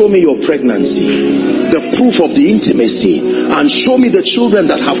 First show me your pregnancy, the proof of the intimacy, and show me the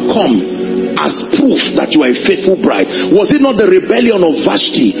children that have come as proof that you are a faithful bride. Was it not the rebellion of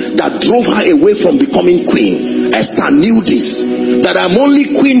Vashti that drove her away from becoming queen? Esther knew this, that I'm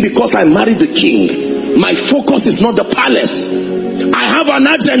only queen because I married the king. My focus is not the palace. I have an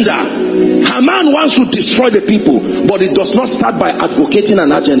agenda. Haman wants to destroy the people, but it does not start by advocating an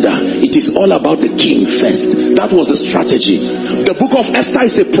agenda. It is all about the king first. That was a strategy. The book of Esther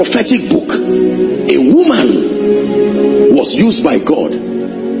is a prophetic book. A woman was used by God.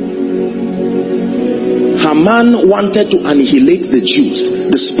 Haman wanted to annihilate the Jews.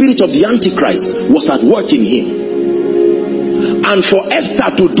 The spirit of the Antichrist was at work in him. And for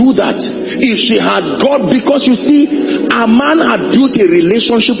Esther to do that, if she had God, because you see, a man had built a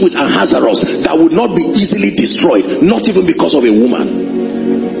relationship with Ahasuerus that would not be easily destroyed, not even because of a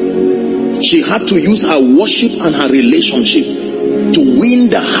woman. She had to use her worship and her relationship to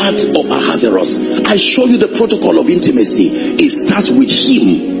win the heart of Ahasuerus. I show you the protocol of intimacy. It starts with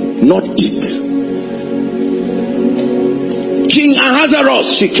him, not it. King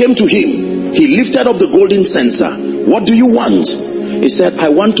Ahasuerus, she came to him. He lifted up the golden censer. What do you want? He said, I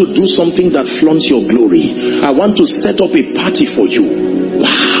want to do something that flaunts your glory. I want to set up a party for you.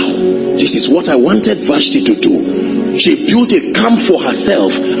 Wow, this is what I wanted Vashti to do. She built a camp for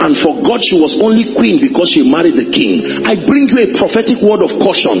herself and forgot she was only queen because she married the king. I bring you a prophetic word of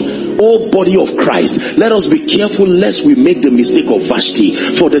caution. Oh body of Christ, let us be careful lest we make the mistake of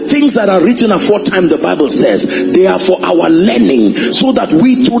Vashti. For the things that are written aforetime, the Bible says, they are for our learning, so that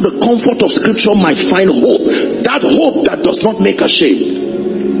we through the comfort of scripture might find hope. That hope that does not make ashamed.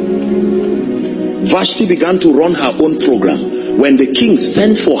 Vashti began to run her own program. When the king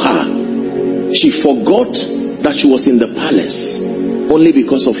sent for her, she forgot that she was in the palace only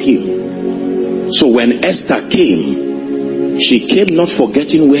because of him. So when Esther came, she came not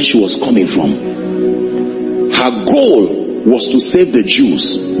forgetting where she was coming from. Her goal was to save the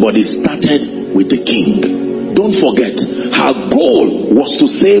Jews, but it started with the king. Don't forget, her goal was to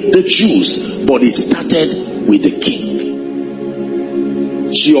save the Jews, but it started with the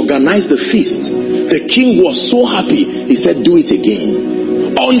king. She organized the feast. The king was so happy, he said, do it again.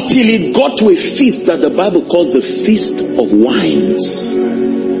 Until it got to a feast that the Bible calls the Feast of Wines.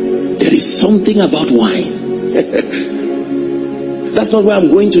 There is something about wine. That's not where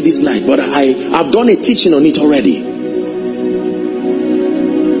I'm going to this night, but I've done a teaching on it already.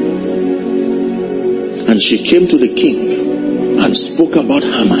 And she came to the king and spoke about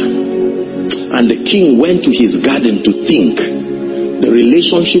Haman. And the king went to his garden to think, the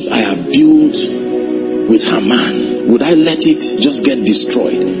relationship I have built with Haman, would I let it just get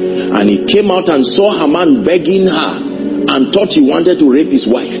destroyed? And he came out and saw Haman begging her and thought he wanted to rape his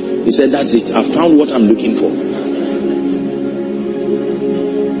wife. He said, that's it, I found what I'm looking for.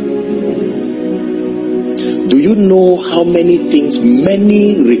 Do you know how many things,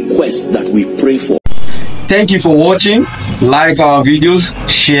 many requests that we pray for? Thank you for watching. Like our videos,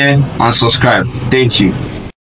 share and subscribe. Thank you.